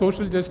speaking of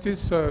social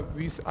justice,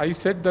 I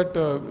said that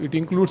it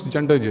includes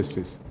gender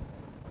justice.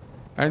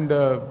 And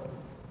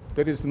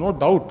there is no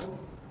doubt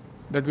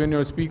that when you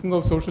are speaking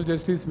of social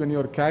justice, when you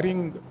are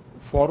carrying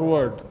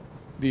forward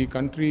the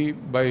country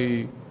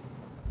by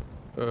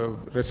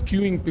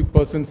rescuing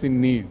persons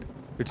in need,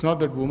 it's not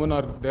that women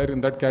are there in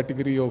that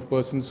category of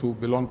persons who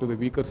belong to the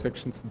weaker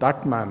sections,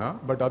 that manner,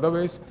 but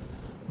otherwise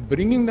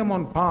bringing them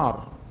on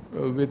par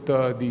with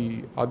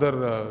the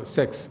other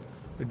sex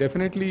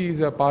definitely is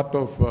a part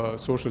of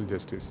social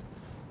justice.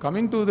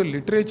 Coming to the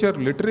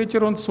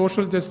literature on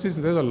social justice,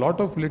 there's a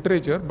lot of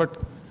literature, but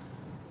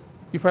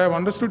if I have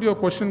understood your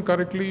question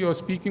correctly, you are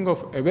speaking of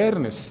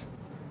awareness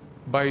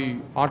by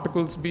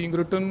articles being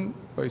written,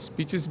 by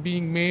speeches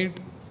being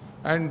made,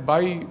 and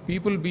by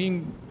people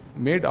being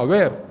made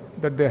aware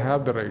that they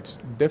have the rights.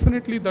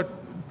 Definitely that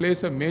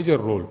plays a major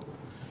role.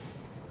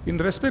 In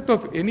respect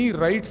of any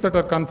rights that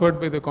are conferred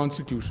by the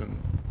Constitution,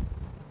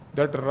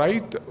 that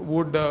right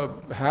would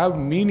have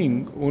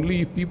meaning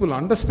only if people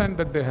understand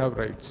that they have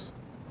rights.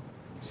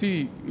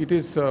 See, it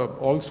is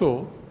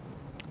also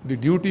the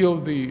duty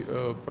of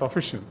the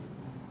profession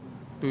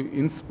to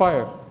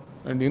inspire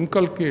and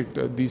inculcate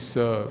these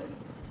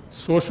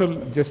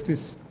social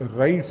justice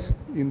rights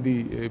in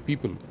the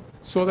people,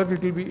 so that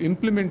it will be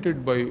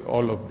implemented by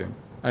all of them.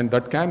 And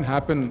that can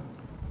happen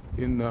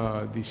in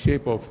the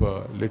shape of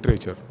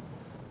literature.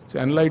 So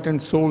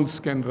enlightened souls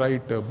can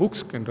write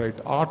books, can write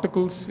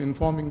articles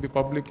informing the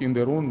public in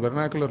their own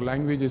vernacular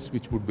languages,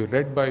 which would be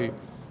read by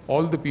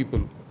all the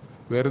people,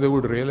 where they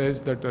would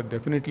realize that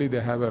definitely they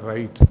have a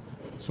right.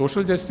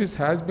 Social justice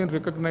has been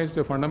recognized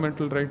a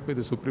fundamental right by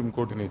the Supreme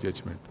Court in a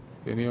judgment.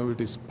 Anyhow, it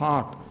is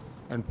part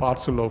and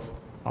parcel of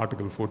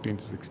Article 14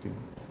 to 16.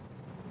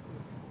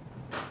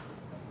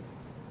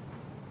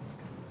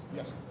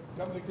 Yeah,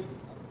 come little.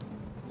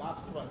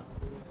 Last one.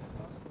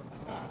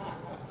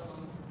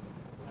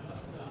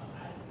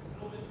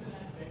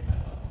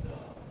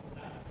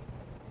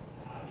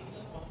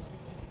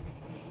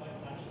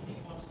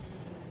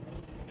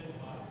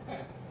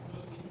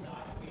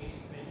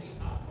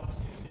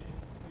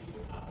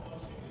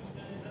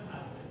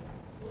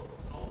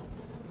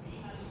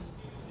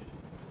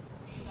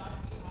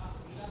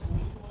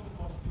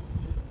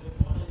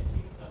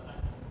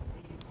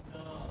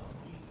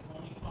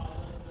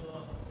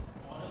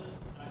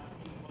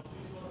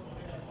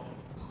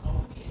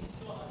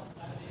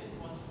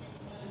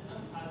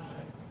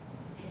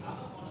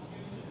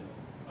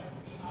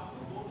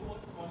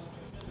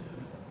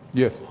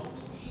 Yes.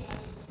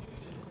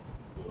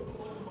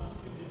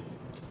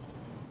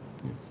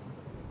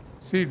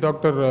 See,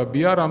 Dr.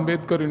 B.R.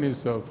 Ambedkar in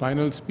his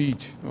final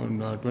speech on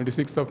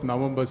 26th of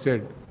November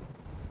said,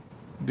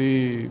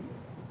 the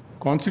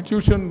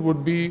constitution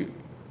would be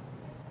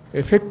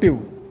effective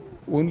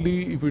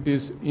only if it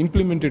is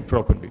implemented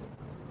properly.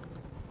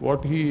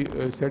 What he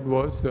said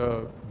was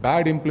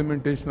bad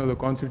implementation of the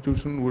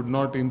constitution would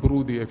not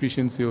improve the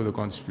efficiency of the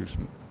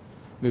constitution.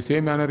 The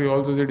same manner he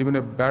also said even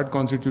a bad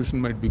constitution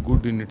might be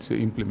good in its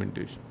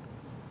implementation.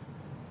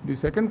 The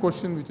second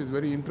question, which is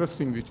very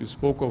interesting, which you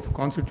spoke of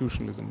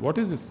constitutionalism. What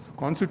is this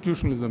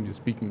constitutionalism you're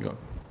speaking of?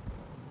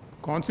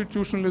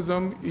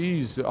 Constitutionalism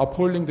is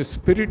upholding the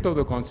spirit of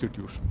the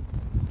constitution.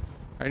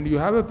 And you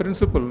have a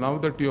principle. Now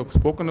that you have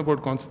spoken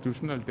about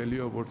constitution, I'll tell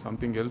you about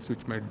something else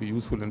which might be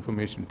useful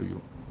information to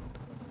you.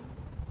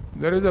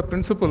 There is a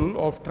principle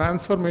of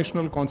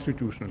transformational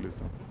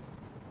constitutionalism.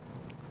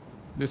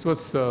 This was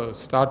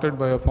started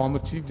by a former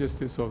Chief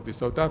Justice of the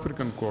South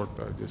African Court,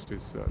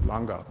 Justice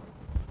Langa.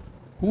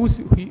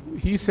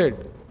 He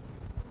said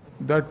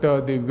that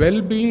the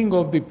well-being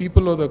of the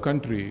people of the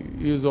country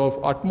is of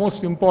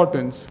utmost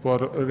importance for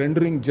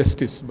rendering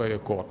justice by a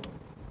court.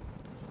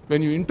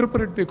 When you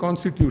interpret the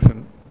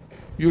Constitution,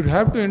 you'd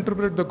have to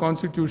interpret the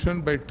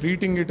Constitution by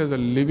treating it as a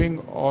living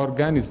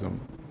organism.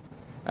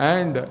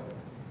 And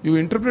you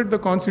interpret the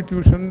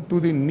Constitution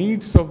to the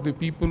needs of the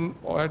people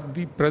at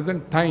the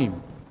present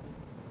time.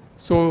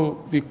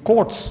 So the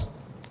courts,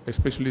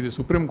 especially the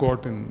Supreme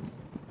Court in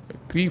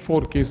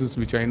 3-4 cases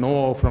which I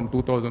know of from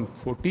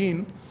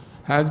 2014,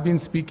 has been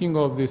speaking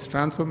of this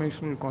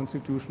transformational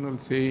constitutional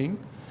saying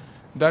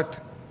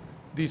that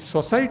the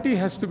society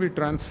has to be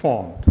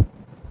transformed.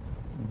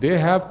 They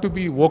have to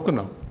be woken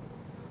up.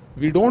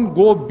 We don't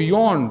go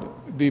beyond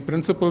the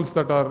principles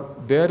that are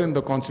there in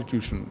the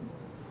Constitution.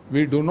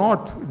 We do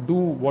not do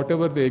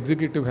whatever the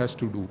executive has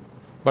to do.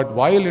 But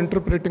while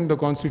interpreting the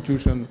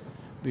Constitution,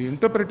 the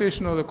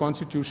interpretation of the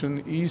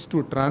Constitution is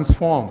to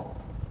transform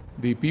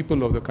the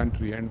people of the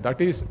country, and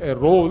that is a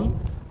role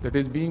that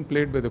is being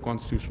played by the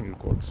constitutional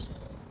courts.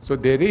 So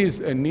there is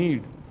a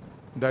need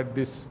that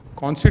this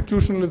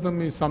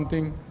constitutionalism is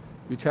something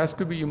which has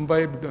to be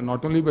imbibed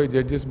not only by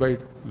judges, by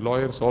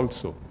lawyers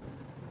also.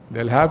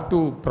 They'll have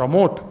to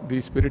promote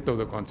the spirit of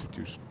the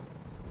Constitution.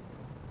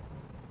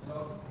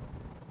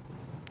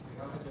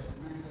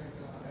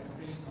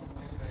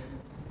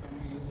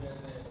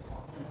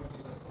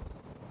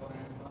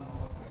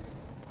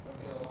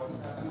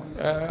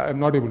 I'm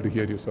not able to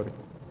hear you, sorry.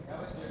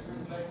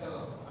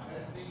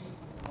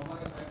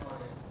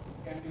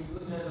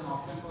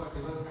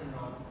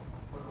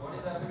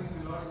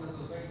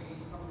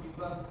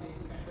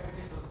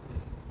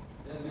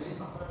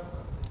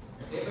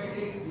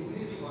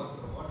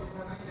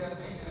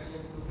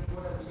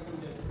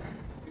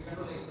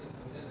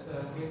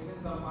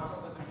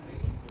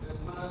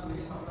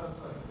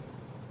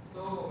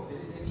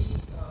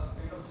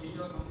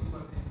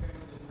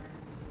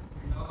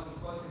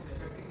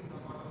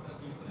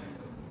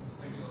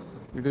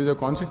 It is a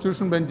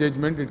constitution bench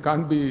judgment, it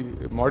can't be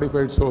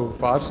modified so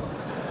fast.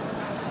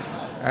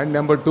 And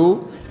number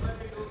two,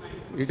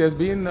 it has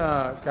been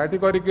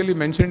categorically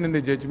mentioned in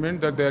the judgment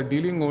that they are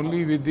dealing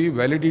only with the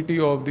validity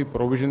of the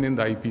provision in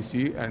the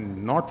IPC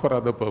and not for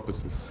other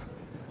purposes.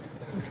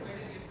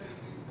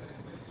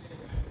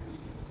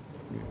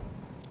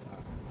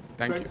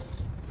 Thank you.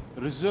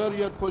 Reserve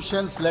your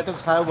questions. Let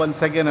us have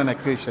once again an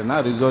occasion.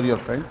 Reserve your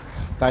friend.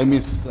 Time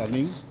is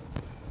running.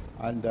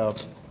 And there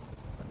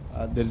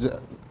is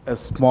a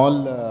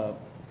small,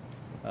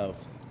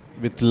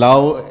 with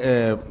love,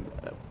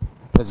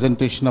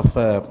 presentation of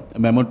a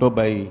memento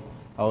by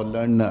our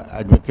learned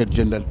Advocate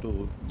General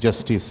to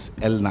Justice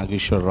L.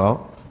 Nageswara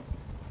Rao.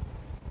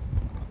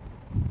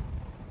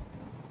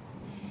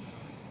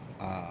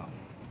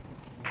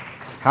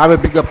 Have a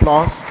big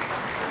applause.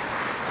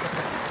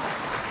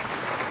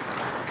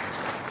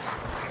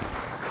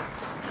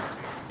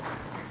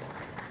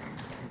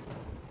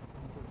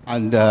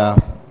 And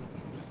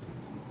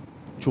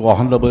to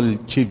Honorable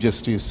Chief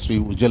Justice Sri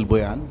Ujjal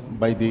Boyan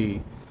by the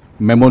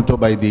memento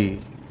by the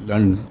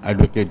learned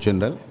Advocate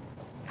General.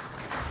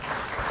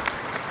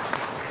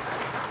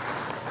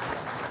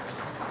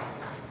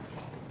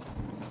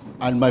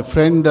 And my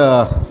friend,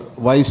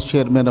 Vice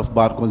Chairman of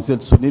Bar Council,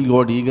 Sunil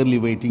Gaud, eagerly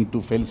waiting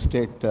to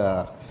felicitate,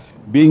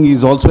 being he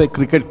is also a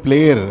cricket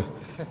player,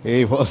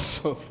 he was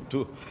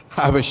to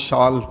have a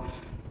shawl.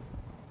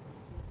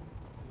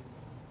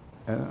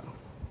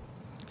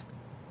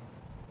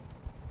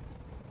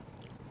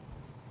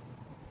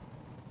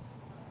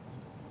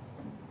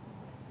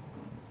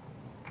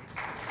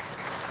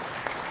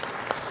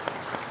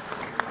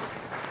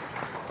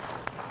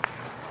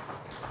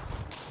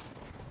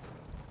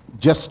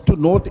 Just to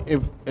note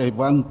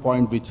one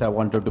point which I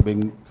wanted to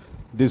bring,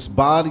 this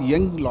bar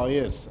young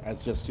lawyers, as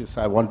Justice,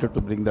 I wanted to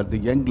bring that the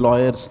young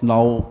lawyers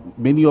now,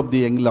 many of the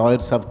young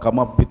lawyers have come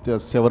up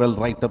with several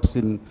write-ups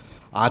in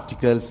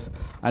articles,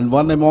 and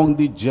one among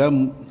the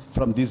gem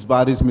from this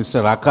bar is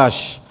Mr.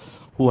 Akash,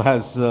 who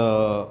has,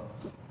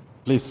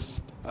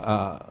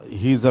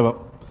 he is a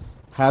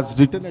has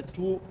written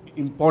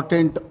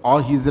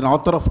he's an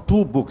author of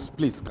two books.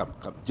 Please come.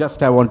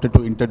 Just I wanted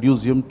to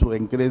introduce him to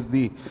encourage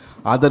the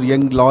other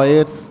young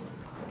lawyers.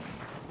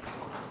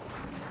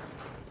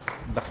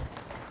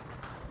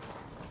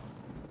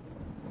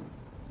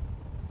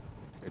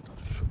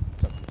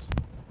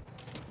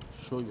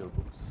 Show your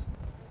books.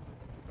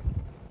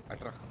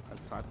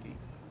 Al-Saki.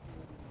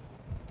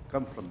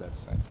 Come from that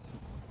side.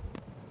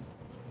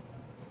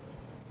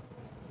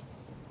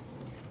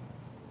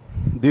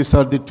 These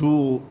are the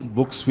two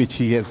books which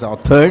he has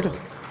authored,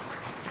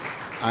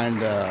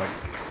 and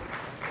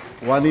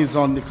one is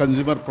on the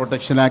Consumer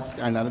Protection Act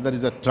and another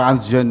is a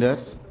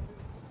Transgenders.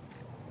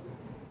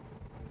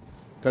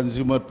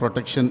 Consumer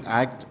Protection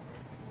Act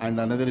and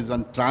another is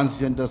on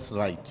Transgenders'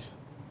 right.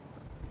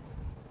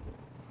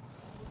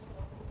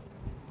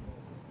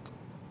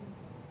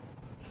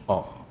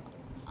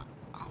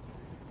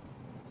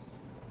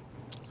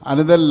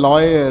 Another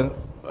lawyer,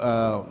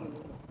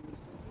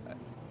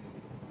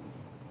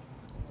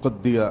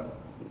 Kuddiya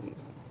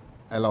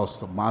allows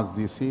the Mas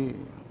DC.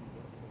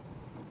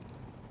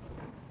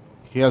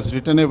 He has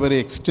written a very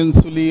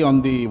extensively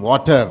on the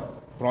water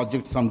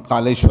projects on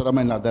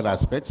Kaleshwaram and other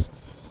aspects.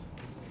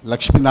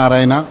 Lakshmi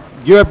Narayana.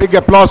 Give a big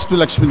applause to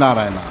Lakshmi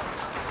Narayana.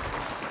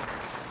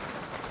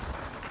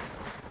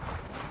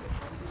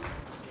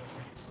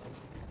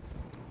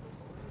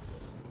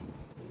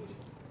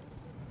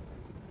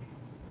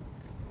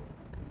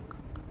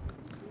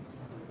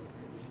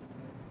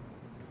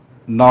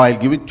 Now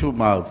I'll give it to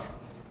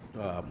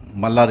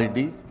Malla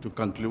Reddy to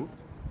conclude.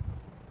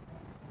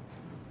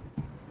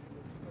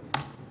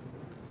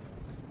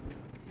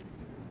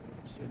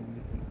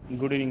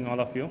 Good evening, all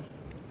of you.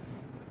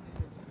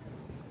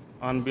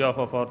 On behalf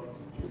of our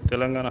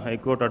Telangana High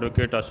Court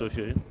Advocate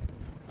Association,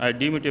 I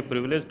deem it a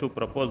privilege to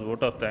propose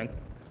vote of thanks.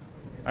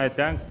 I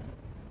thank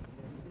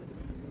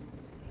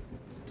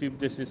Chief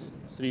Justice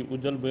Sri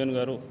Ujjal Bhuyan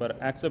Garu for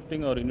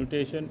accepting our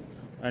invitation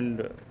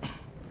and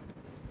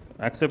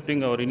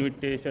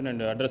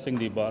addressing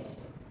the bar.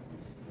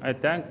 I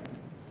thank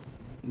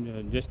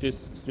Justice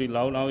Sri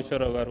Lavu Nageswara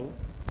Rao Garu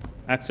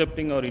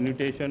accepting our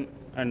invitation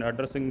and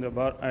addressing the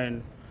bar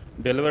and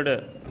delivered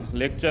a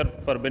lecture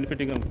for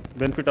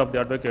benefit of the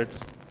advocates.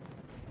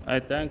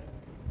 I thank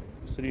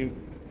Sri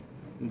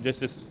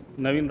Justice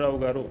Naveen Rao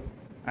Garu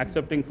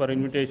accepting for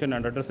invitation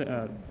and addressing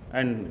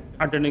and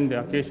attending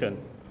the occasion.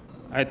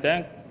 I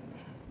thank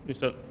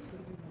Mr.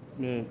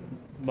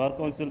 Bar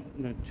Council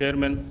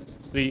Chairman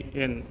Sri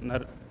N.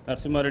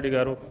 Narasimha Reddy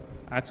Garu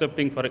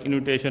accepting for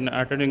invitation and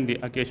attending the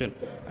occasion.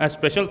 A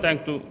special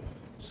thanks to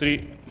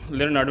Sri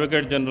Learned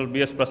Advocate General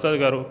B.S. Prasad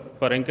Garu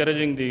for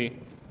encouraging the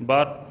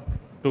bar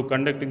to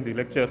conducting the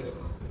lectures.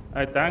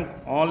 I thank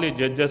all the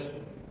judges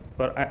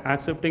for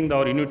accepting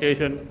our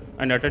invitation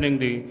and attending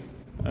the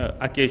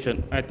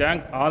occasion. I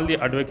thank all the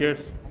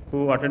advocates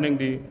who attending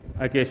the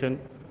occasion.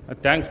 I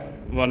thank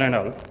one and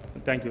all.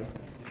 Thank you.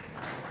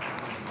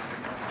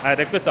 I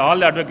request all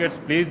the advocates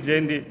please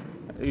join the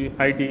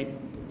high tea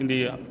in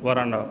the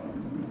veranda.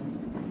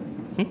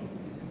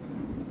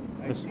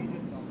 Yes,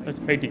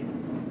 high tea.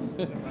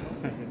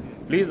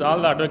 Please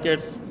all the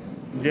advocates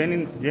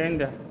join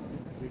the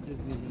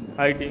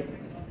high tea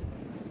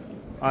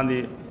on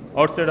the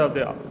outside of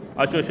the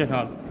association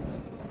hall.